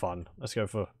 having fun. Let's go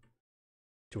for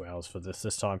 2 hours for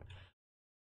this time.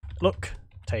 Look,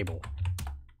 table.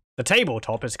 The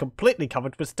tabletop is completely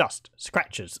covered with dust.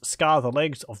 Scratches scar the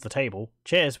legs of the table.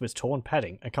 Chairs with torn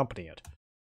padding accompany it.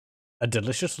 A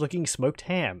delicious looking smoked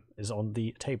ham is on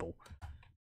the table.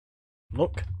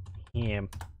 Look, ham.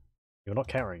 You're not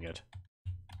carrying it.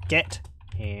 Get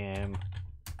ham.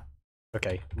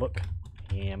 Okay, look,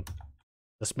 ham.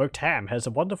 The smoked ham has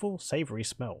a wonderful, savory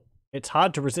smell. It's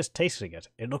hard to resist tasting it.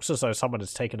 It looks as though someone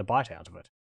has taken a bite out of it.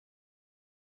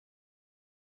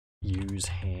 Use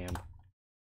ham.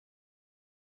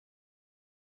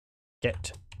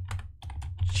 Get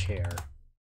chair.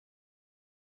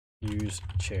 Use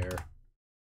chair.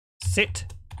 Sit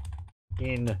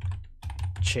in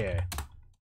chair.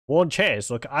 Worn chairs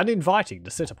look uninviting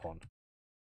to sit upon.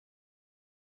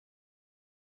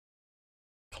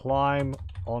 Climb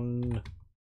on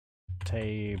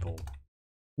table.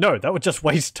 No, that would just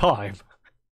waste time.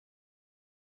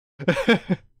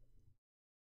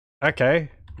 Okay,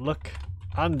 look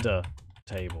under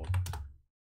table.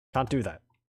 Can't do that.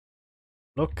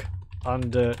 Look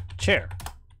under chair.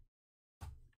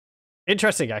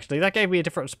 Interesting, actually. That gave me a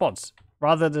different response.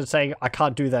 Rather than saying, I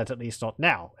can't do that, at least not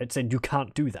now. It said, you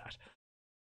can't do that.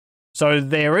 So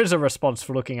there is a response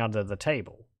for looking under the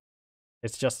table.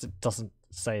 It's just, it doesn't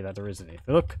say that there is any.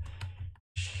 Look.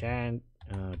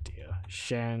 Oh dear.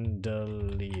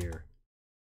 Chandelier.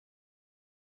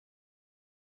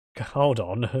 Hold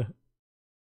on.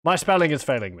 My spelling is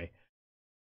failing me.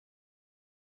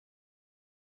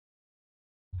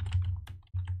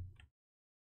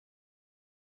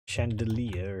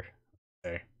 Chandelier.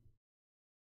 Okay.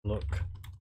 Look.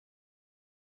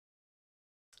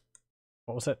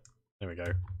 What was it? There we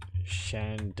go.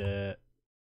 Chandelier.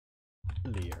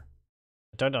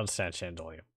 I don't understand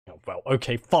chandelier. Oh, well,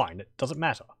 okay, fine. It doesn't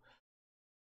matter.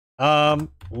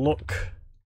 Look.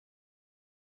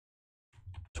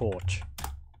 Torch.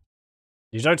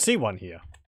 You don't see one here.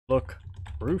 Look.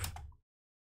 Roof.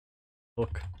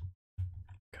 Look.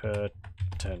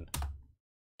 Curtain.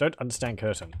 Don't understand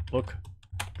curtain. Look.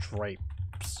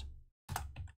 Drapes.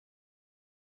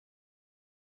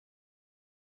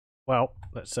 Well,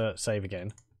 let's save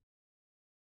again.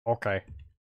 Okay.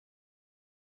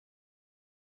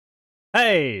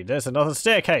 Hey, there's another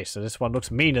staircase, and this one looks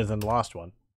meaner than the last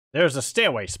one. There is a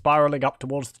stairway spiraling up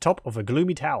towards the top of a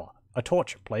gloomy tower. A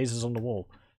torch blazes on the wall.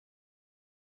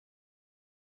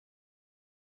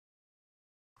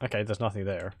 Okay, there's nothing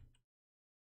there.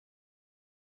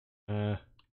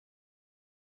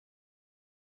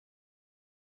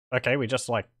 Okay, we just,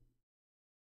 like,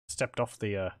 stepped off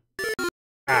the,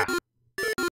 Ah!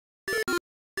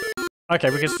 Okay,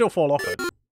 we can still fall off it.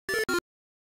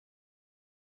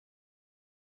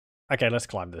 Okay, let's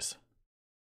climb this.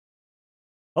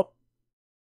 Oh.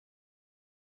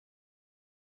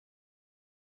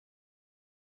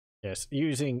 Yes,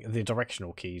 using the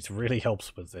directional keys really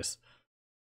helps with this.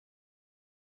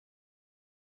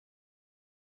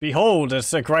 Behold, as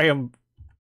Sir Graham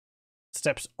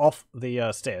steps off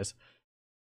the stairs.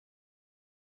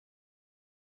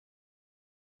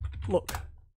 Look,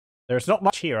 there's not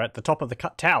much here at the top of the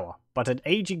cut tower, but an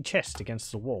aging chest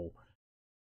against the wall.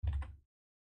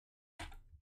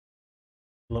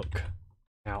 Look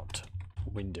out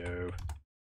window.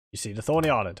 You see the thorny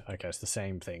island? Okay, it's the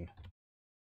same thing.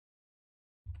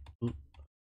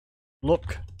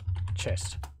 Look,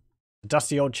 chest. The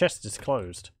dusty old chest is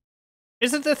closed.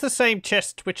 Isn't this the same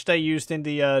chest which they used in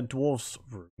the dwarves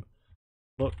room?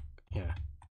 Look, yeah.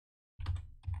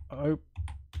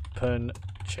 Open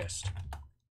chest.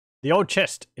 The old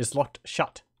chest is locked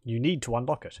shut. You need to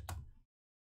unlock it.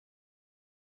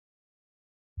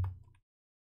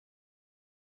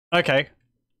 Okay.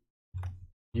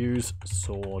 Use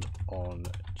sword on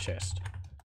chest.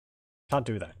 Can't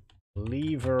do that.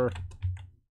 Lever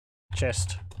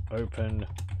chest open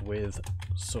with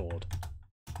sword.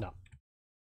 No.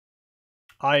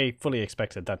 I fully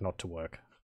expected that not to work.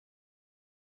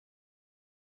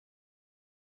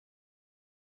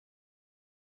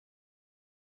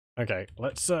 Okay,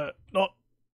 let's not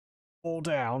fall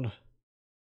down.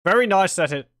 Very nice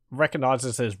that it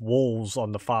recognizes there's walls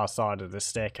on the far side of this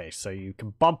staircase, so you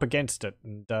can bump against it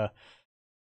and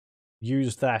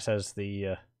use that as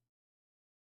the,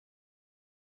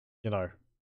 you know,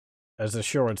 as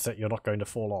assurance that you're not going to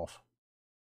fall off.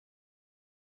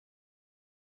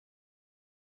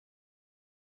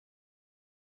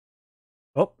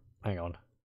 Oh, hang on.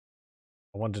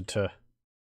 I wanted to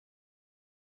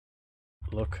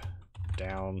look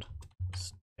down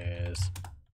stairs.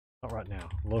 Not right now.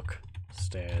 Look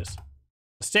stairs.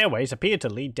 The stairways appear to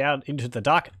lead down into the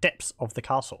dark depths of the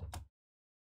castle.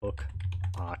 Look.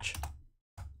 Arch.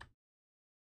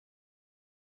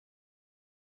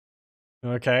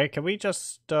 Okay, can we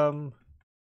just, hang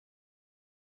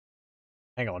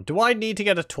on. Do I need to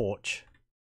get a torch?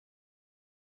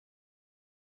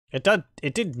 It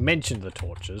did mention the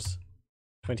torches.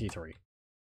 23.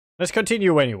 Let's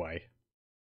continue anyway.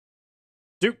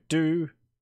 Doop-doo.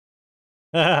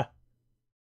 That's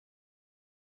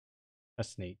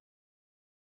neat.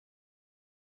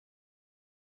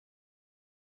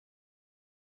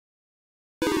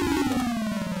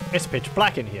 It's pitch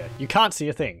black in here. You can't see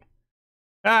a thing.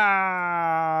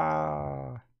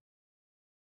 Ah!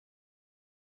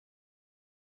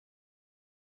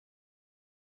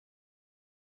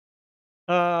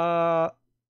 Well,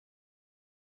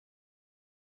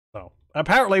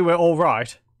 apparently we're all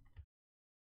right.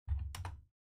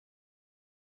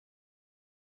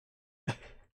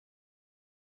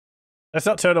 Let's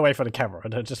not turn away from the camera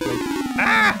and just make...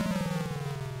 Ah!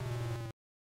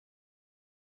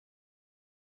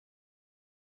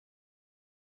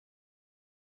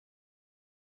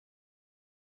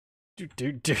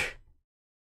 Do.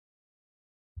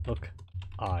 Look.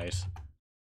 Eyes.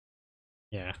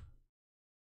 Yeah.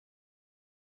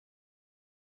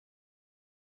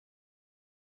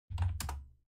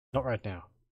 Not right now.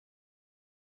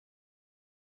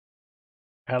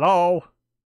 Hello?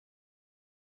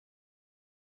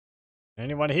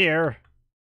 Anyone here?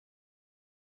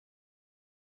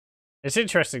 It's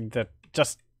interesting that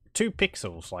just 2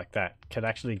 pixels like that can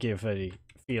actually give a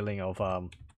feeling of,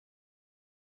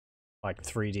 like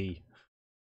 3D.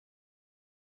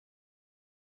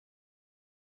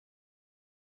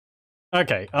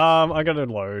 Okay, I'm gonna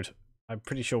load. I'm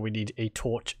pretty sure we need a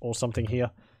torch or something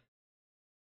here.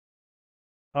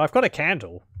 I've got a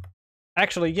candle.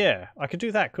 Actually, yeah, I could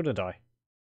do that, couldn't I?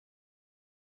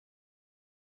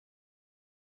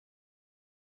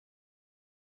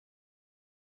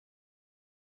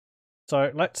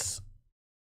 So let's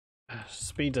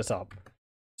speed this up.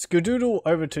 Skedoodle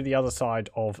over to the other side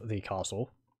of the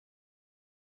castle.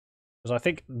 Because I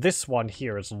think this one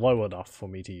here is low enough for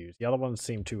me to use. The other ones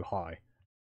seem too high.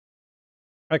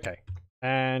 Okay.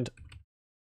 And...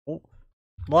 oh,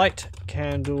 light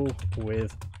candle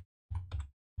with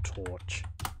torch.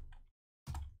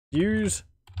 Use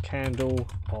candle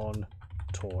on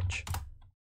torch.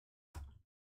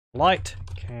 Light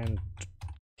candle.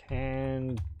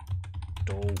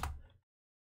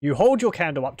 You hold your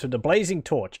candle up to the blazing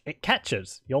torch. It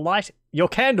catches. Your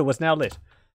candle is now lit.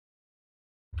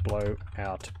 Blow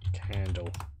out candle.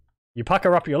 You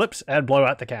pucker up your lips and blow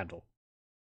out the candle.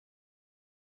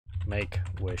 Make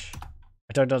wish.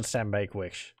 I don't understand make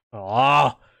wish.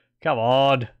 Oh, come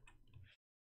on.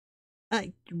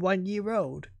 1 year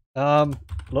old.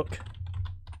 Look.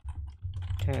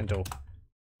 Candle.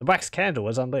 The wax candle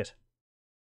is unlit.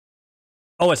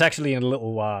 Oh, it's actually in a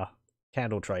little,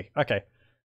 candle tray. Okay.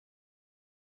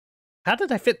 How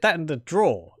did I fit that in the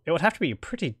drawer? It would have to be a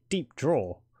pretty deep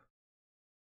drawer.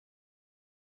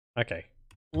 Okay.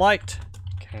 Light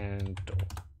candle.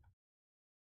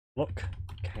 Look.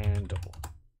 Candle.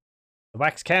 The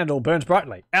wax candle burns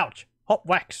brightly. Ouch! Hot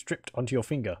wax dripped onto your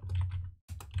finger.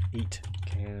 Eat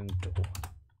candle.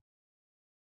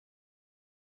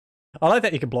 I like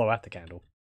that you can blow out the candle.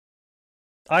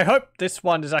 I hope this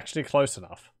one is actually close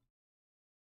enough.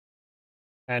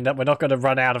 And that we're not going to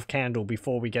run out of candle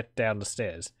before we get down the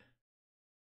stairs.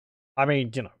 I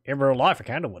mean, you know, in real life a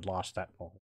candle would last that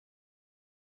long.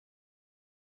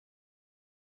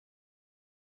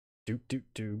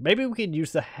 Maybe we can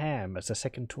use the ham as a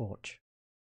second torch.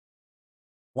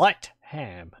 Light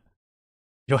ham.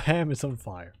 Your ham is on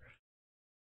fire.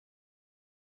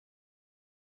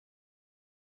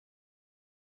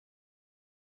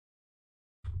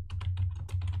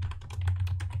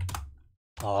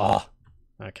 Ah,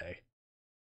 okay.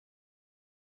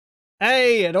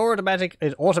 Hey, it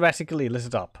automatically lit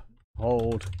it up.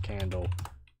 Hold candle.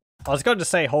 I was going to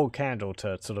say hold candle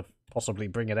to sort of possibly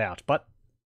bring it out, but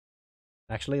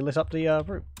actually lit up the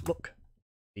room. Look.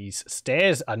 These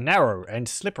stairs are narrow and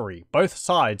slippery. Both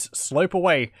sides slope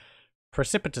away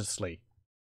precipitously.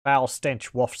 Foul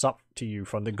stench wafts up to you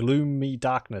from the gloomy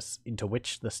darkness into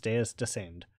which the stairs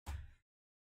descend.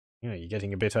 You know, you're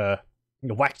getting a bit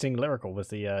waxing lyrical with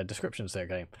the descriptions there,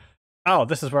 game. Oh,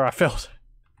 this is where I felt.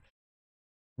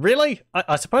 Really?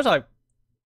 I suppose I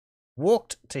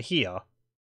walked to here,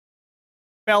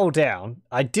 fell down,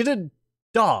 I didn't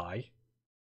die,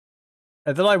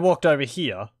 and then I walked over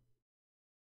here,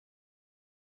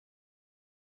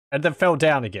 and then fell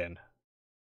down again.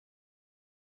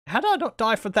 How did I not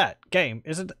die for that? Game,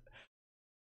 isn't...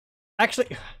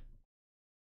 Actually,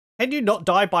 can you not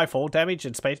die by fall damage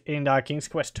in King's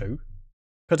Quest 2?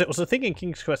 Because it was a thing in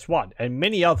King's Quest 1, and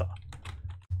many other.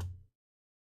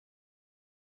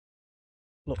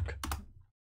 Look.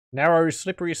 Narrow,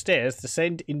 slippery stairs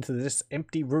descend into this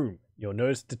empty room. Your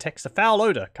nose detects a foul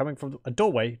odor coming from a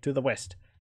doorway to the west.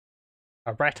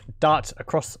 A rat darts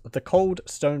across the cold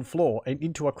stone floor and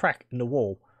into a crack in the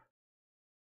wall.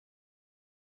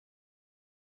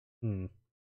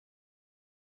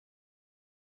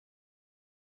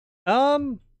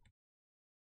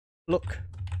 Look.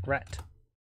 Rat.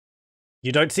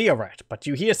 You don't see a rat, but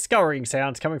you hear scurrying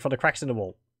sounds coming from the cracks in the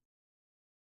wall.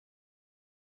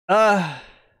 I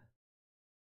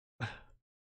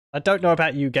don't know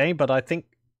about you, game, but I think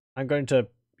I'm going to,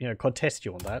 you know, contest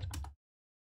you on that.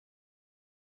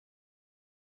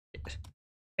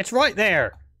 It's right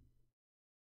there.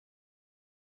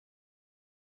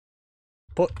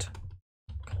 Put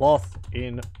cloth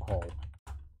in hole.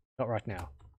 Not right now.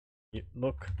 You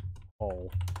look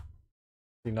hole.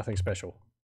 See, nothing special.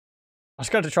 I was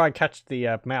going to try and catch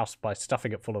the mouse by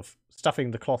stuffing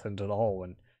the cloth into the hole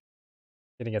and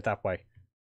getting it that way.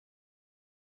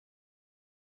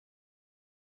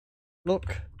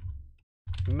 Look.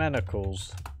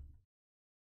 Manacles.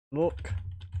 Look.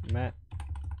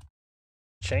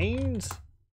 Chains?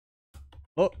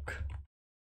 Look.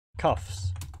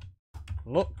 Cuffs.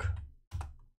 Look.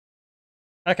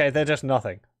 Okay, they're just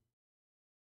nothing.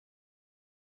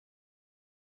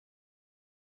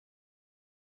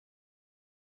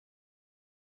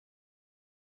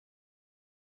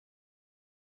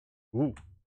 Ooh.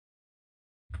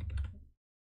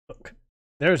 Look.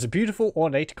 There is a beautiful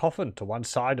ornate coffin to one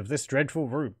side of this dreadful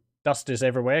room. Dust is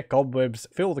everywhere, cobwebs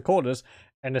fill the corners,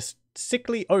 and a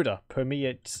sickly odor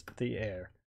permeates the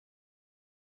air.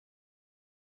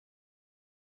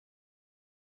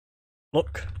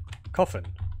 Look. Coffin.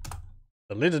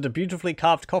 The lid of the beautifully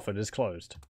carved coffin is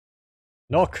closed.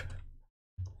 Knock.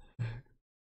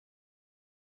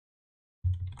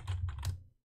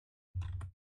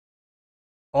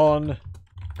 On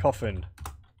coffin.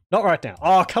 Not right now.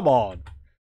 Oh, come on.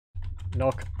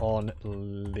 Knock on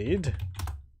lid.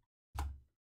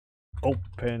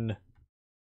 Open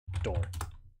door.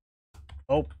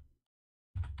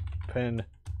 Open.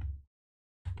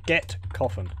 Get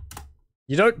coffin.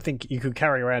 You don't think you could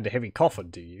carry around a heavy coffin,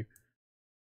 do you?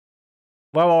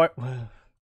 Well,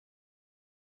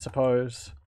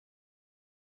 suppose.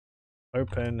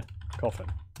 Open coffin.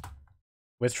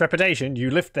 With trepidation, you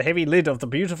lift the heavy lid of the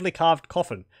beautifully carved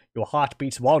coffin. Your heart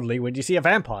beats wildly when you see a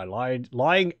vampire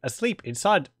lying asleep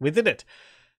within it.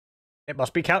 It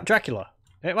must be Count Dracula.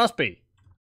 It must be.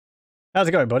 How's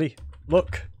it going, buddy?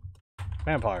 Look.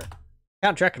 Vampire.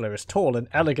 Count Dracula is tall and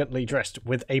elegantly dressed,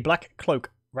 with a black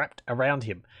cloak wrapped around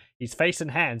him. His face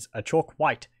and hands are chalk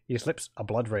white. His lips are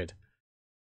blood red.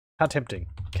 How tempting.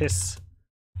 Kiss.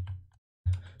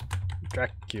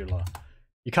 Dracula.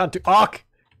 You can't do— Ark!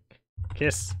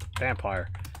 Kiss. Vampire.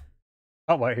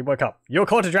 Oh wait, he woke up. You're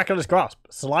caught in Dracula's grasp.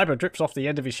 Saliva drips off the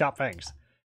end of his sharp fangs.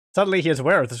 Suddenly he is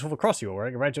aware of the silver cross you are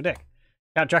wearing around your neck.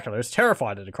 Count Dracula is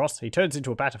terrified at the cross. He turns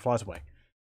into a bat and flies away.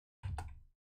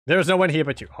 There is no one here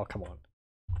but you. Oh, come on.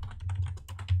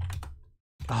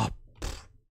 Oh,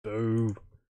 boo.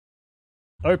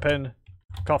 Open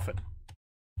coffin.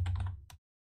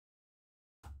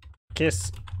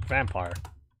 Kiss vampire.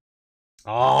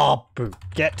 Oh, boo.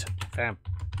 Get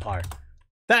vampire.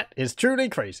 That is truly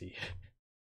crazy.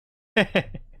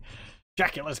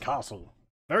 Dracula's castle.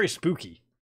 Very spooky.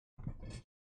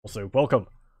 Also, welcome.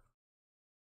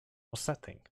 What's that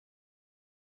thing?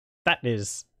 That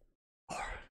is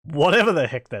whatever the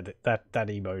heck that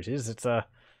emote is. It's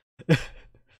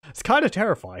it's kind of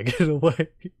terrifying in a way.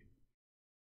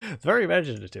 It's very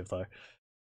imaginative though.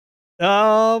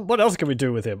 What else can we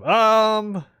do with him?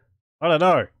 I don't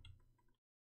know.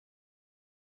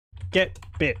 Get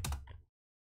bit.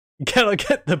 Can I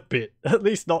get the bit? At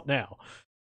least not now.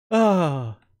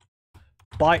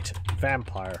 Bite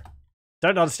vampire.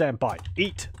 Don't understand bite.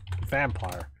 Eat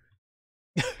vampire.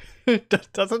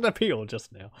 Doesn't appeal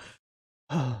just now.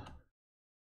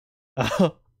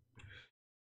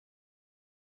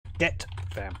 Get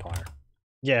vampire.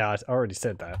 Yeah, I already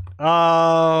said that.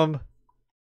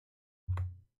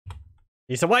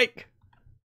 He's awake.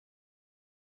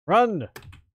 Run.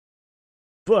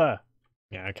 Blah.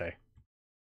 Yeah, okay.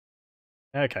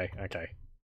 Okay.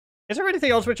 Is there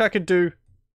anything else which I could do?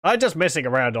 I'm just messing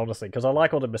around, honestly, because I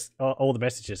like all the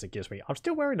messages it gives me. I'm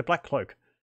still wearing the black cloak.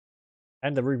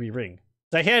 And the ruby ring.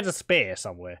 So he had a spare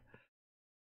somewhere.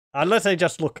 Unless they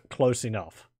just look close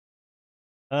enough.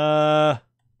 Open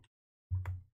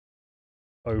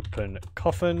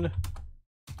coffin.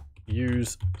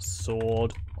 Use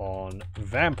sword on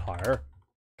vampire.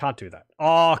 Can't do that.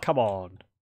 Oh, come on.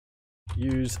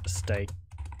 Use stake.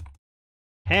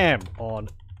 Ham on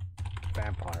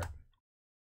vampire.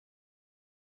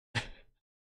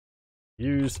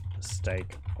 Use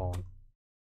stake on.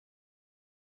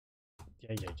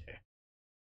 Yeah.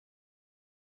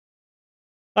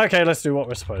 Okay, let's do what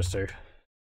we're supposed to.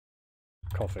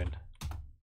 Coffin.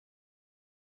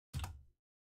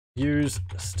 Use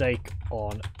stake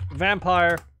on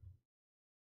vampire.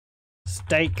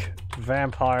 Stake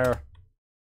vampire.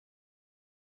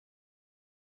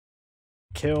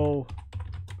 Kill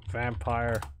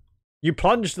vampire. You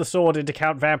plunge the sword into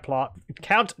Count Vampire.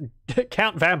 Count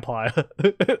Vampire.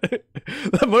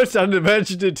 The most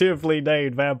unimaginatively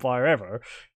named vampire ever.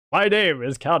 My name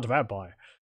is Count Vampire.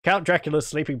 Count Dracula's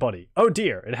sleeping body. Oh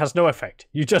dear, it has no effect.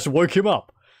 You just woke him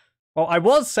up. Well, I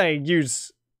was saying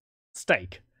use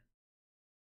stake.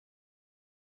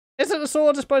 Isn't the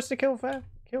sword supposed to kill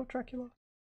Dracula?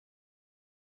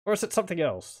 Or is it something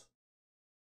else?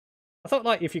 I thought,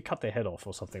 like, if you cut their head off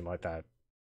or something like that.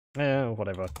 Eh,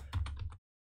 whatever.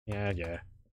 Yeah.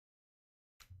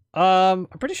 I'm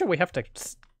pretty sure we have to,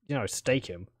 you know, stake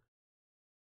him.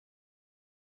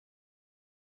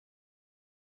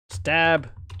 Stab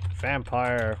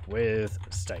vampire with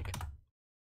stake.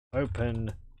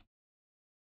 Open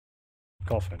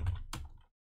coffin.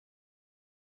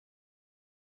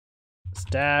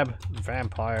 Stab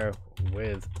vampire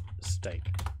with stake.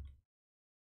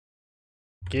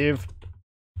 Give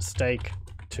stake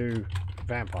to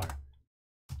vampire.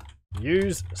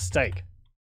 Use stake.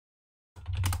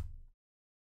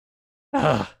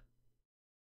 Ah.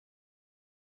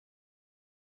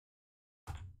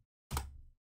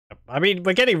 I mean,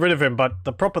 we're getting rid of him, but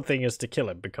the proper thing is to kill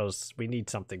him because we need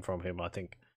something from him, I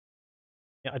think.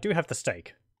 Yeah, I do have the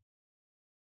stake.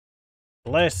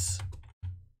 Bless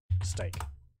stake.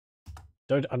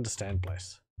 Don't understand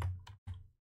bless.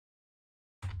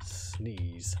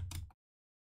 Sneeze.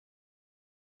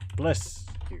 Bless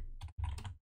you.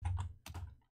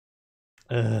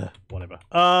 Whatever.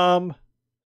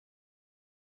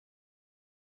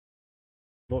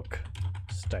 Look,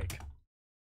 stake.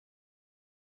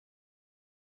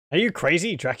 Are you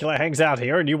crazy? Dracula hangs out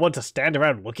here and you want to stand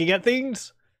around looking at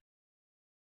things?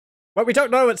 Well, we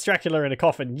don't know it's Dracula in a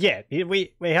coffin yet.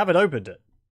 We haven't opened it.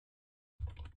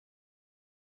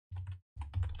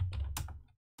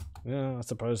 Yeah, I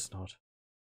suppose not.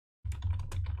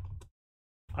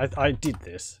 I did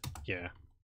this. Yeah.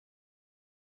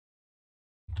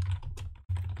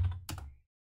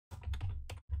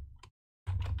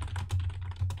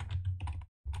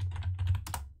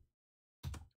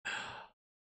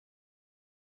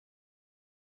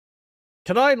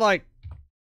 Can I, like,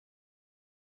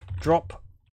 drop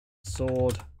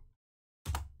sword?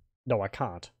 No, I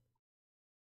can't.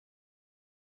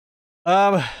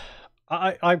 I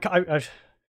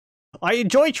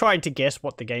enjoy trying to guess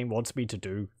what the game wants me to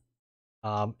do.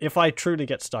 If I truly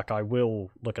get stuck, I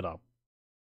will look it up.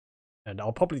 And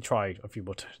I'll probably try a few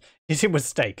more times. Hit him with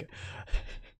stake.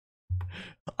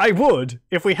 I would,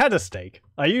 if we had a stake.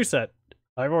 I used that.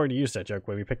 I've already used that joke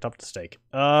when we picked up the stake.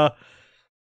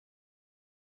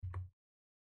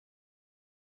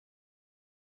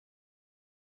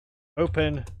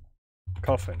 Open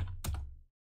coffin.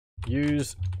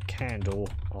 Use candle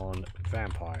on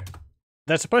vampire.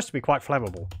 They're supposed to be quite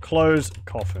flammable. Close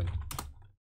coffin.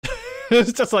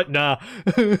 It's just like, nah.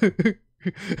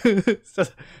 It's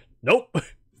just, nope.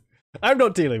 I'm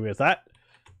not dealing with that.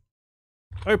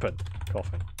 Open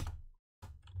coffin.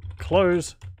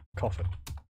 Close coffin.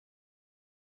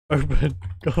 Open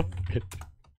coffin.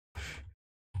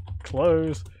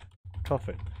 Close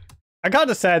coffin. I'm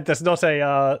kind of sad there's not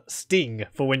a sting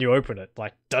for when you open it.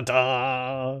 Like,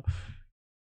 da-da!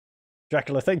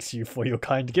 Dracula thanks you for your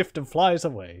kind gift and flies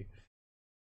away.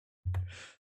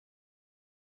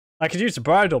 I could use a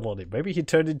bridle on him. Maybe he'd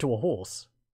turn into a horse.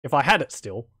 If I had it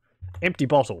still. Empty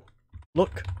bottle.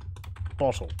 Look.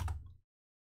 Bottle.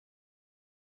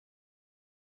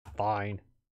 Fine.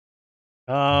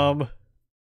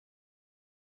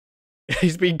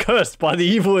 He's been cursed by the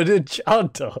evil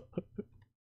enchanter.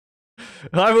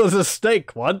 I was a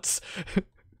snake once,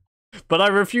 but I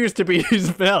refused to be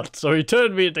his mount, so he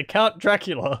turned me into Count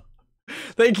Dracula.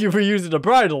 Thank you for using a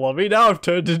bridle on me. Now I've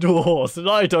turned into a horse, and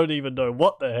I don't even know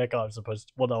what the heck I'm supposed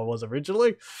to, what I was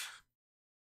originally.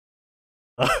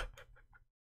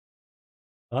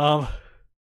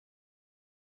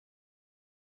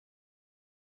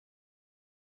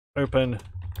 Open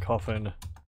coffin.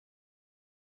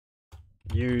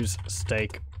 Use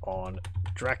stake on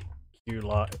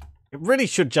Dracula. It really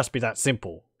should just be that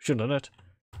simple, shouldn't it?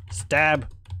 Stab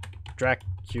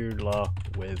Dracula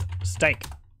with stake.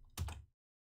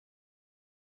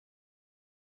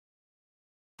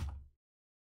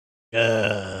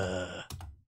 Well,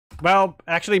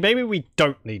 actually, maybe we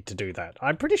don't need to do that.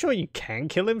 I'm pretty sure you can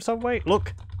kill him some way.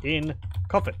 Look in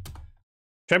coffin.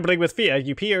 Trembling with fear,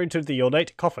 you peer into the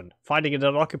ornate coffin. Finding it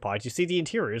unoccupied, you see the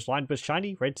interior is lined with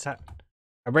shiny red satin.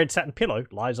 A red satin pillow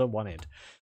lies on one end.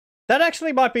 That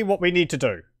actually might be what we need to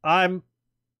do. I've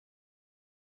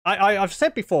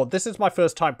said before, this is my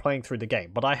first time playing through the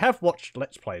game, but I have watched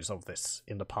Let's Plays of this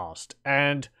in the past,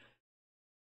 and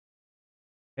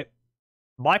it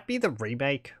might be the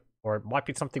remake, or it might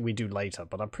be something we do later,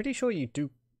 but I'm pretty sure you do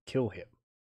kill him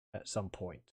at some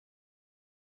point.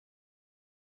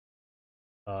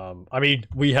 I mean,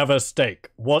 we have a steak.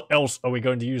 What else are we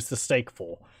going to use the steak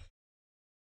for?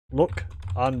 Look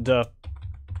under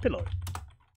pillow.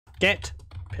 Get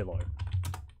pillow.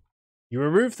 You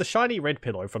remove the shiny red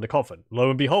pillow from the coffin. Lo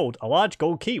and behold, a large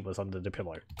gold key was under the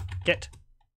pillow. Get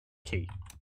key.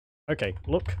 Okay,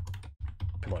 look.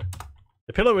 Pillow.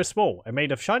 The pillow is small and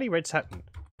made of shiny red satin.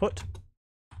 Put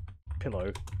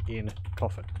pillow in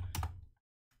coffin.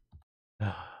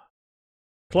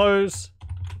 Close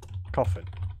coffin.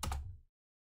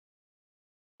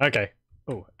 Okay.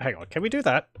 Oh, hang on. Can we do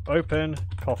that? Open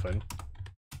coffin.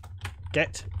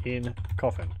 Get in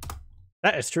coffin.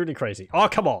 That is truly crazy. Oh,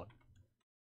 come on.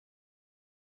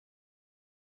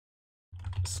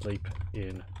 Sleep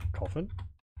in coffin.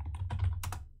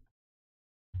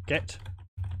 Get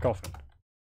coffin.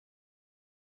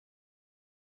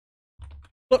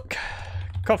 Look.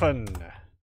 Coffin.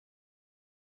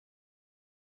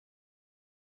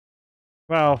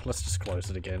 Well, let's just close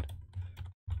it again.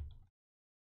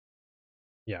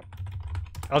 Yeah.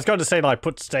 I was going to say, like,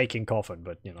 put steak in coffin,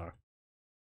 but, you know.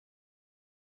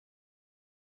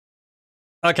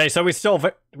 Okay, so we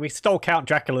stole Count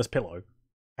Dracula's pillow.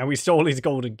 And we stole his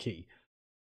golden key.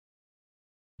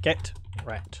 Get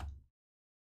rat.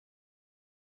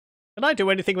 Can I do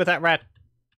anything with that rat?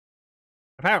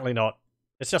 Apparently not.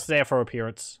 It's just there for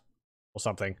appearance. Or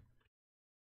something.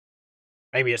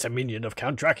 Maybe it's a minion of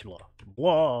Count Dracula.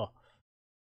 Blah.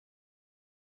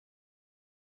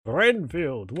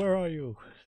 Renfield, where are you?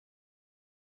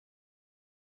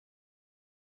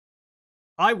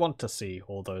 I want to see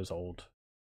all those old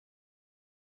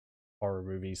horror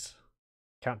movies.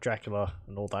 Count Dracula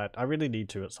and all that. I really need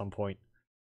to at some point.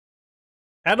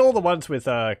 And all the ones with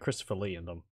Christopher Lee in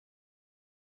them.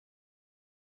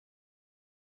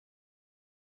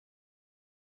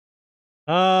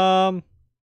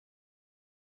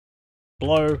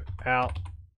 Blow out.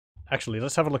 Actually,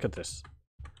 let's have a look at this.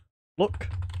 Look,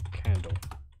 candle.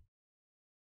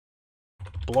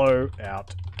 Blow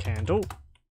out candle.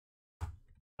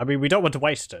 I mean, we don't want to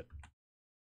waste it.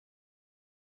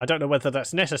 I don't know whether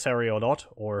that's necessary or not,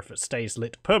 or if it stays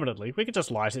lit permanently. We could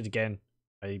just light it again,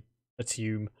 I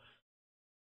assume.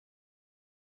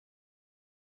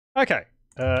 Okay,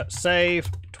 save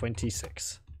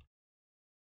 26.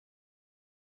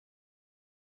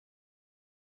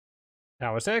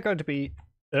 Now, is there going to be...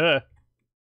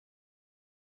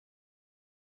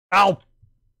 Ow!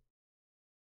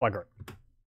 Bugger it.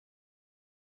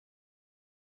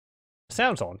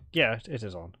 Sound's on. Yeah, it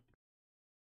is on.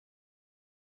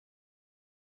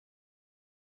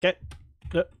 Get...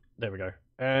 there we go.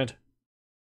 And...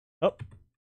 oh.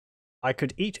 I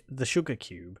could eat the sugar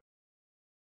cube.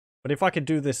 But if I could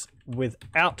do this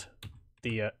without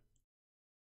the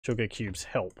sugar cube's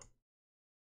help,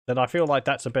 then I feel like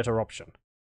that's a better option.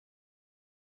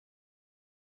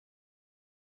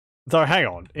 Though, hang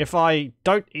on. If I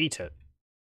don't eat it,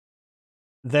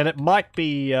 then it might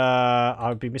be, I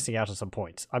would be missing out on some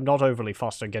points. I'm not overly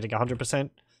fussed on getting 100%.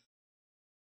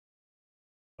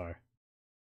 So.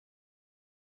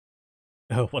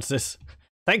 Oh, what's this?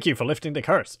 Thank you for lifting the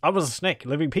curse. I was a snake,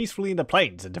 living peacefully in the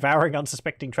plains and devouring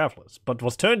unsuspecting travelers, but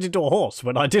was turned into a horse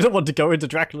when I didn't want to go into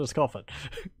Dracula's coffin.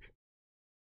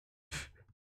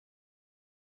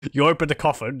 You open the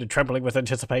coffin, trembling with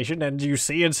anticipation, and you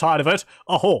see inside of it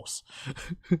a horse.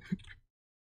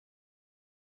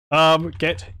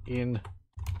 Get in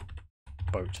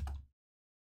boat.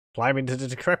 Climb into the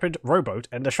decrepit rowboat,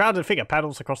 and the shrouded figure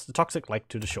paddles across the toxic lake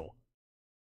to the shore.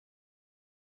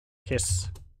 Kiss.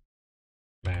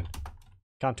 Man.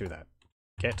 Can't do that.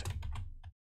 Get.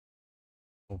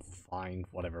 Oh, fine.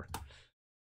 Whatever.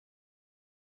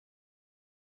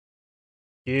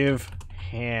 Give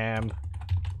ham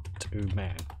to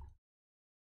man.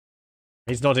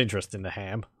 He's not interested in the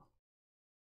ham.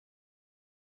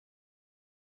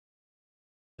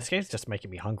 This game's just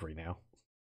making me hungry now.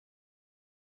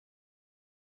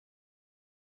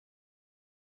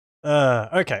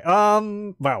 Okay,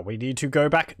 well, we need to go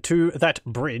back to that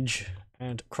bridge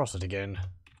and cross it again.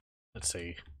 Let's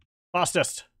see.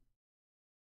 Fastest!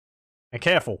 And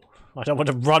careful. I don't want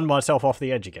to run myself off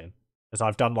the edge again, as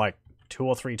I've done like 2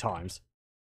 or 3 times.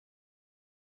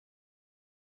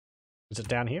 Is it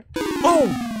down here?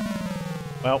 Boom!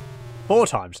 Well, 4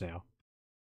 times now.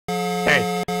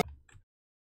 Hey!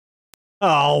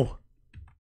 Oh!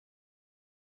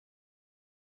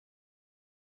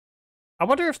 I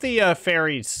wonder if the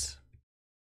fairies...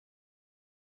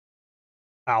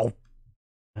 Ow.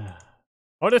 I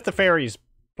wonder if the fairies'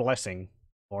 blessing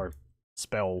or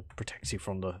spell protects you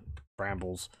from the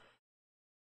brambles.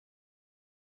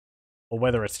 Or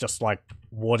whether it's just like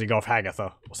warding off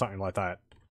Hagatha or something like that.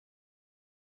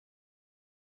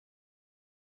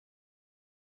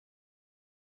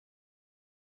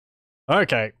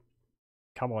 Okay.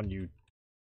 Come on, you.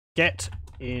 Get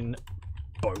in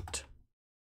boat.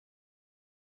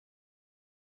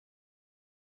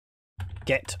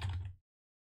 Get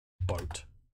boat.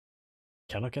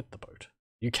 Cannot get the boat.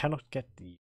 You cannot get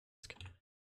the flask.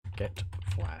 Get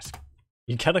flask.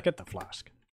 You cannot get the flask.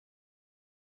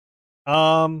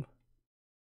 Okay,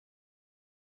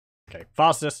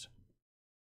 fastest.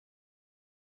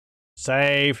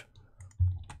 Save.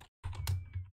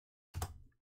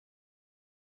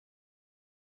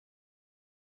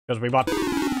 Because we might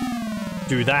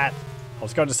do that. I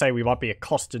was going to say we might be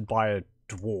accosted by a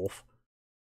dwarf.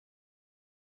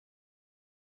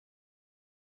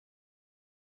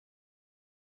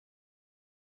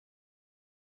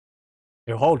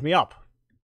 He'll hold me up.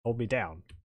 Hold me down.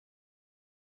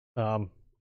 Normal.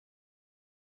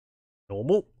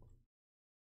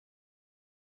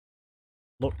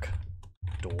 Look.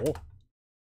 Door.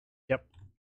 Yep.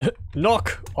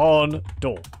 Knock on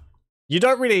door. You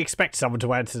don't really expect someone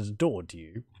to answer the door, do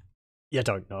you? You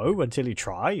don't know until you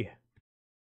try.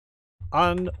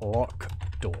 Unlock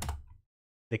door.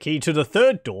 The key to the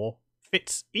third door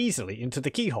fits easily into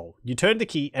the keyhole. You turn the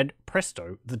key and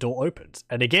presto, the door opens.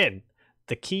 And again,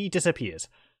 the key disappears,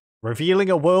 revealing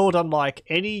a world unlike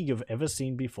any you've ever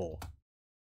seen before.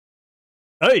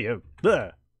 Hey,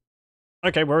 there.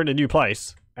 Okay, we're in a new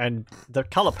place, and the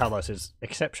color palette is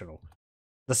exceptional.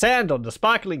 The sand on the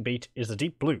sparkling beach is a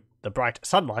deep blue. The bright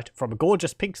sunlight from a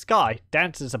gorgeous pink sky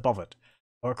dances above it,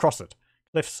 or across it.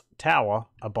 Cliffs tower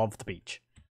above the beach.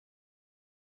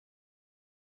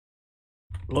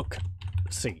 Look,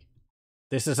 see.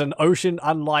 This is an ocean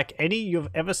unlike any you've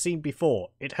ever seen before.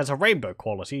 It has a rainbow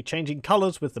quality, changing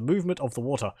colors with the movement of the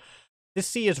water. This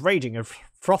sea is raging and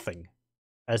frothing,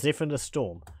 as if in a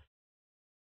storm.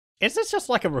 Is this just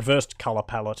like a reversed color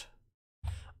palette?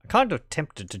 I'm kind of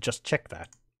tempted to just check that.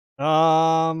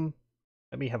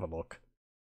 Let me have a look.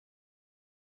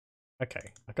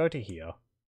 Okay, I go to here.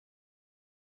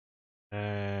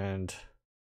 And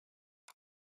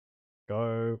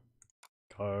go.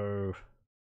 Okay,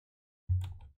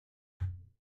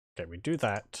 we do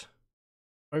that.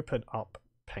 Open up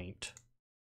paint.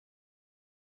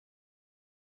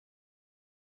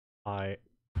 I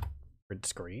print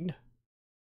screen.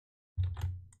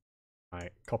 I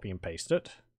copy and paste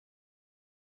it.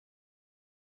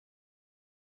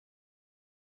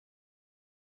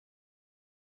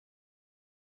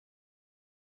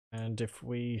 And if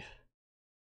we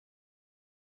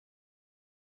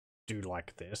do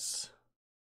like this.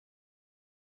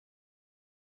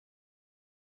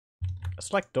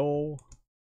 Select all.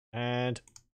 And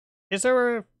is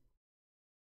there a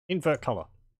invert color?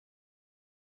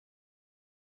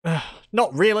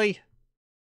 Not really.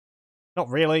 Not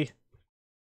really.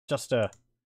 Just to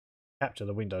capture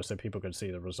the window so people can see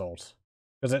the results.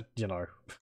 Because it, you know,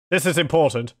 this is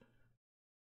important.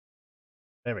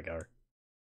 There we go.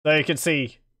 So you can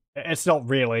see it's not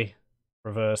really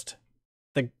reversed.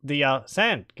 The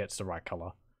sand gets the right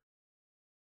color.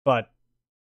 But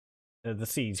the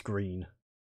sea's green.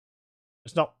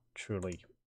 It's not truly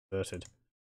inverted.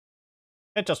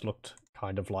 It just looked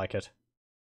kind of like it.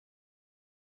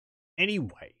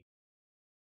 Anyway.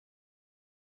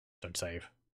 Don't save.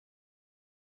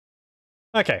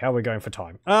 Okay, how are we going for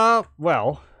time?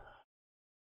 Well.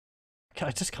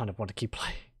 I just kind of want to keep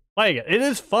playing it. It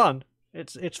is fun.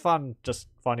 It's fun just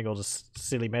finding all the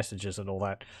silly messages and all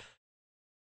that.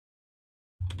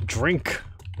 Drink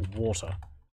water.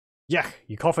 Yuck,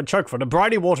 you cough and choke from the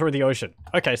briny water of the ocean.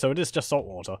 Okay, so it is just salt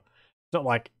water. It's not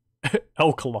like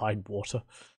alkaline water.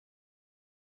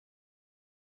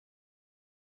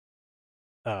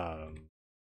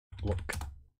 Look.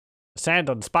 The sand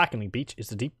on the sparkling beach is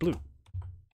the deep blue.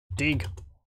 Dig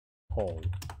hole.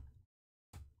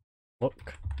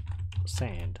 Look.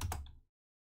 Sand.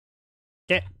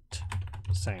 Get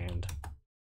sand.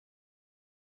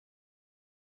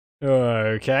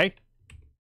 Okay.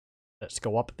 Let's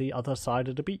go up the other side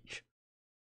of the beach.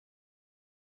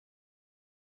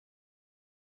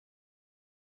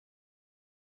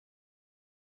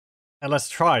 And let's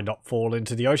try not fall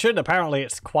into the ocean. Apparently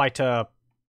it's quite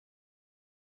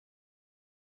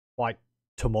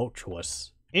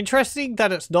tumultuous. Interesting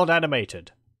that it's not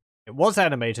animated. It was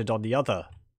animated on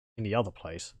in the other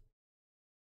place.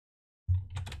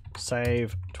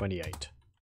 Save 28.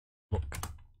 Look.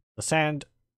 The sand,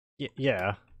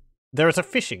 yeah. There is a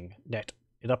fishing net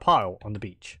in a pile on the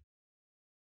beach.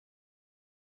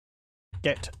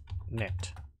 Get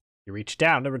net. You reach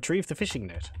down and retrieve the fishing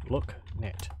net. Look,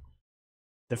 net.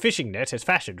 The fishing net is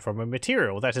fashioned from a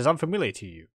material that is unfamiliar to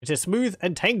you. It is smooth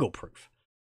and tangle-proof.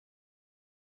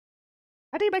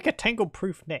 How do you make a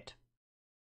tangle-proof net?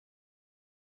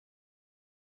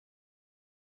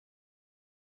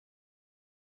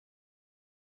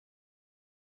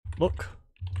 Look.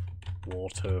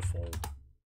 Waterfall.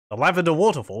 The lavender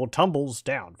waterfall tumbles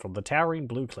down from the towering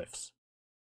blue cliffs.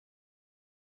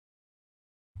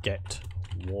 Get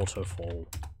waterfall.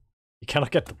 You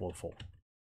cannot get the waterfall.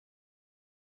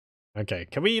 Okay,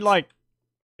 can we, like,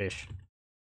 fish?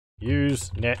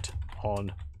 Use net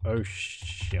on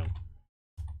ocean.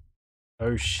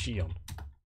 Ocean.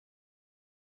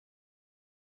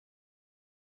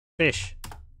 Fish.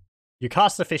 You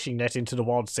cast the fishing net into the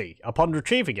wild sea. Upon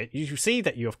retrieving it, you see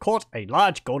that you have caught a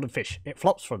large golden fish. It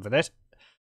flops from the net.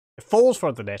 It falls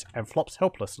from the net and flops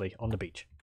helplessly on the beach.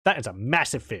 That is a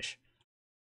massive fish.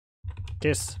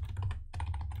 Kiss.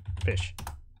 Fish.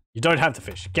 You don't have the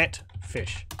fish. Get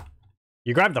fish.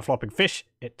 You grab the flopping fish.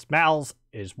 Its mouth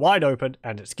is wide open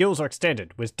and its gills are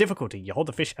extended. With difficulty, you hold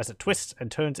the fish as it twists and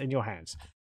turns in your hands.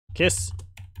 Kiss.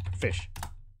 Fish.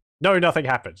 No, nothing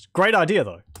happens. Great idea,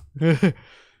 though.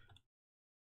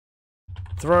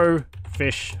 Throw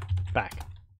fish back.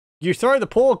 You throw the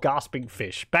poor gasping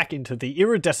fish back into the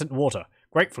iridescent water.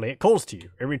 Gratefully, it calls to you.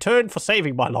 In return for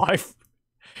saving my life,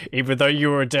 even though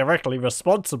you were directly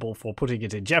responsible for putting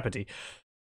it in jeopardy.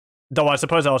 Though I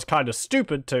suppose I was kind of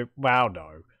stupid to... Well, no.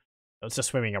 It was just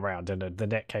swimming around and the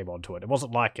net came onto it. It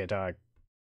wasn't like it, you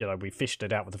know, we fished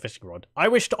it out with a fishing rod. I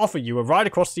wish to offer you a ride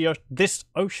across this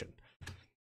ocean.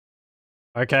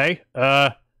 Okay,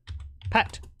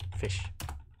 pat fish.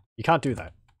 You can't do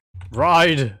that.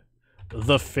 Ride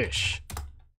the fish.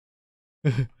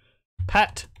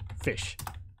 Pat fish.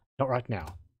 Not right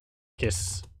now.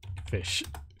 Kiss fish.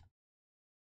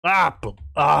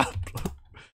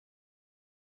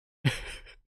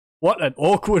 What an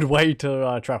awkward way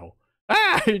to travel.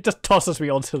 It just tosses me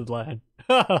onto the land.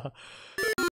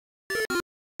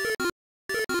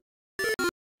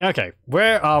 Okay,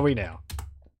 where are we now?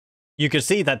 You can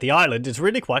see that the island is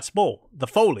really quite small. The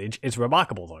foliage is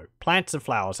remarkable though. Plants and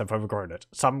flowers have overgrown it,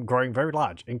 some growing very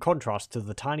large, in contrast to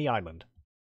the tiny island.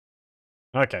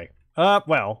 Okay,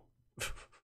 well,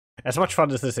 as much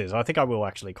fun as this is, I think I will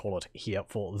actually call it here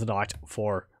for the night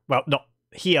for, well, not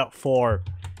here for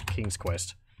King's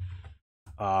Quest.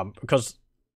 Because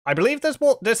I believe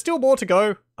there's still more to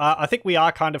go. I think we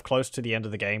are kind of close to the end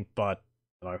of the game, but,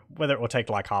 you know, whether it will take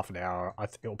like half an hour, I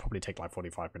think it will probably take like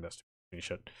 45 minutes to finish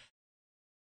it.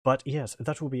 But yes,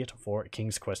 that will be it for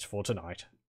King's Quest for tonight.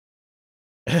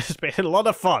 It's been a lot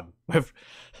of fun. We've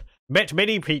met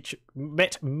many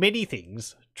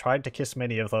things, tried to kiss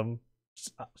many of them,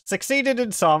 succeeded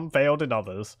in some, failed in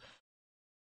others.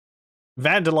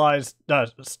 Vandalized,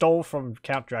 stole from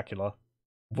Count Dracula,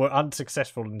 were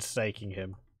unsuccessful in staking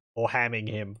him, or hamming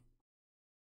him,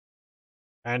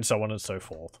 and so on and so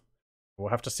forth. We'll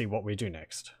have to see what we do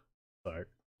next. So,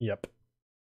 yep.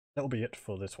 That'll be it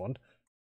for this one.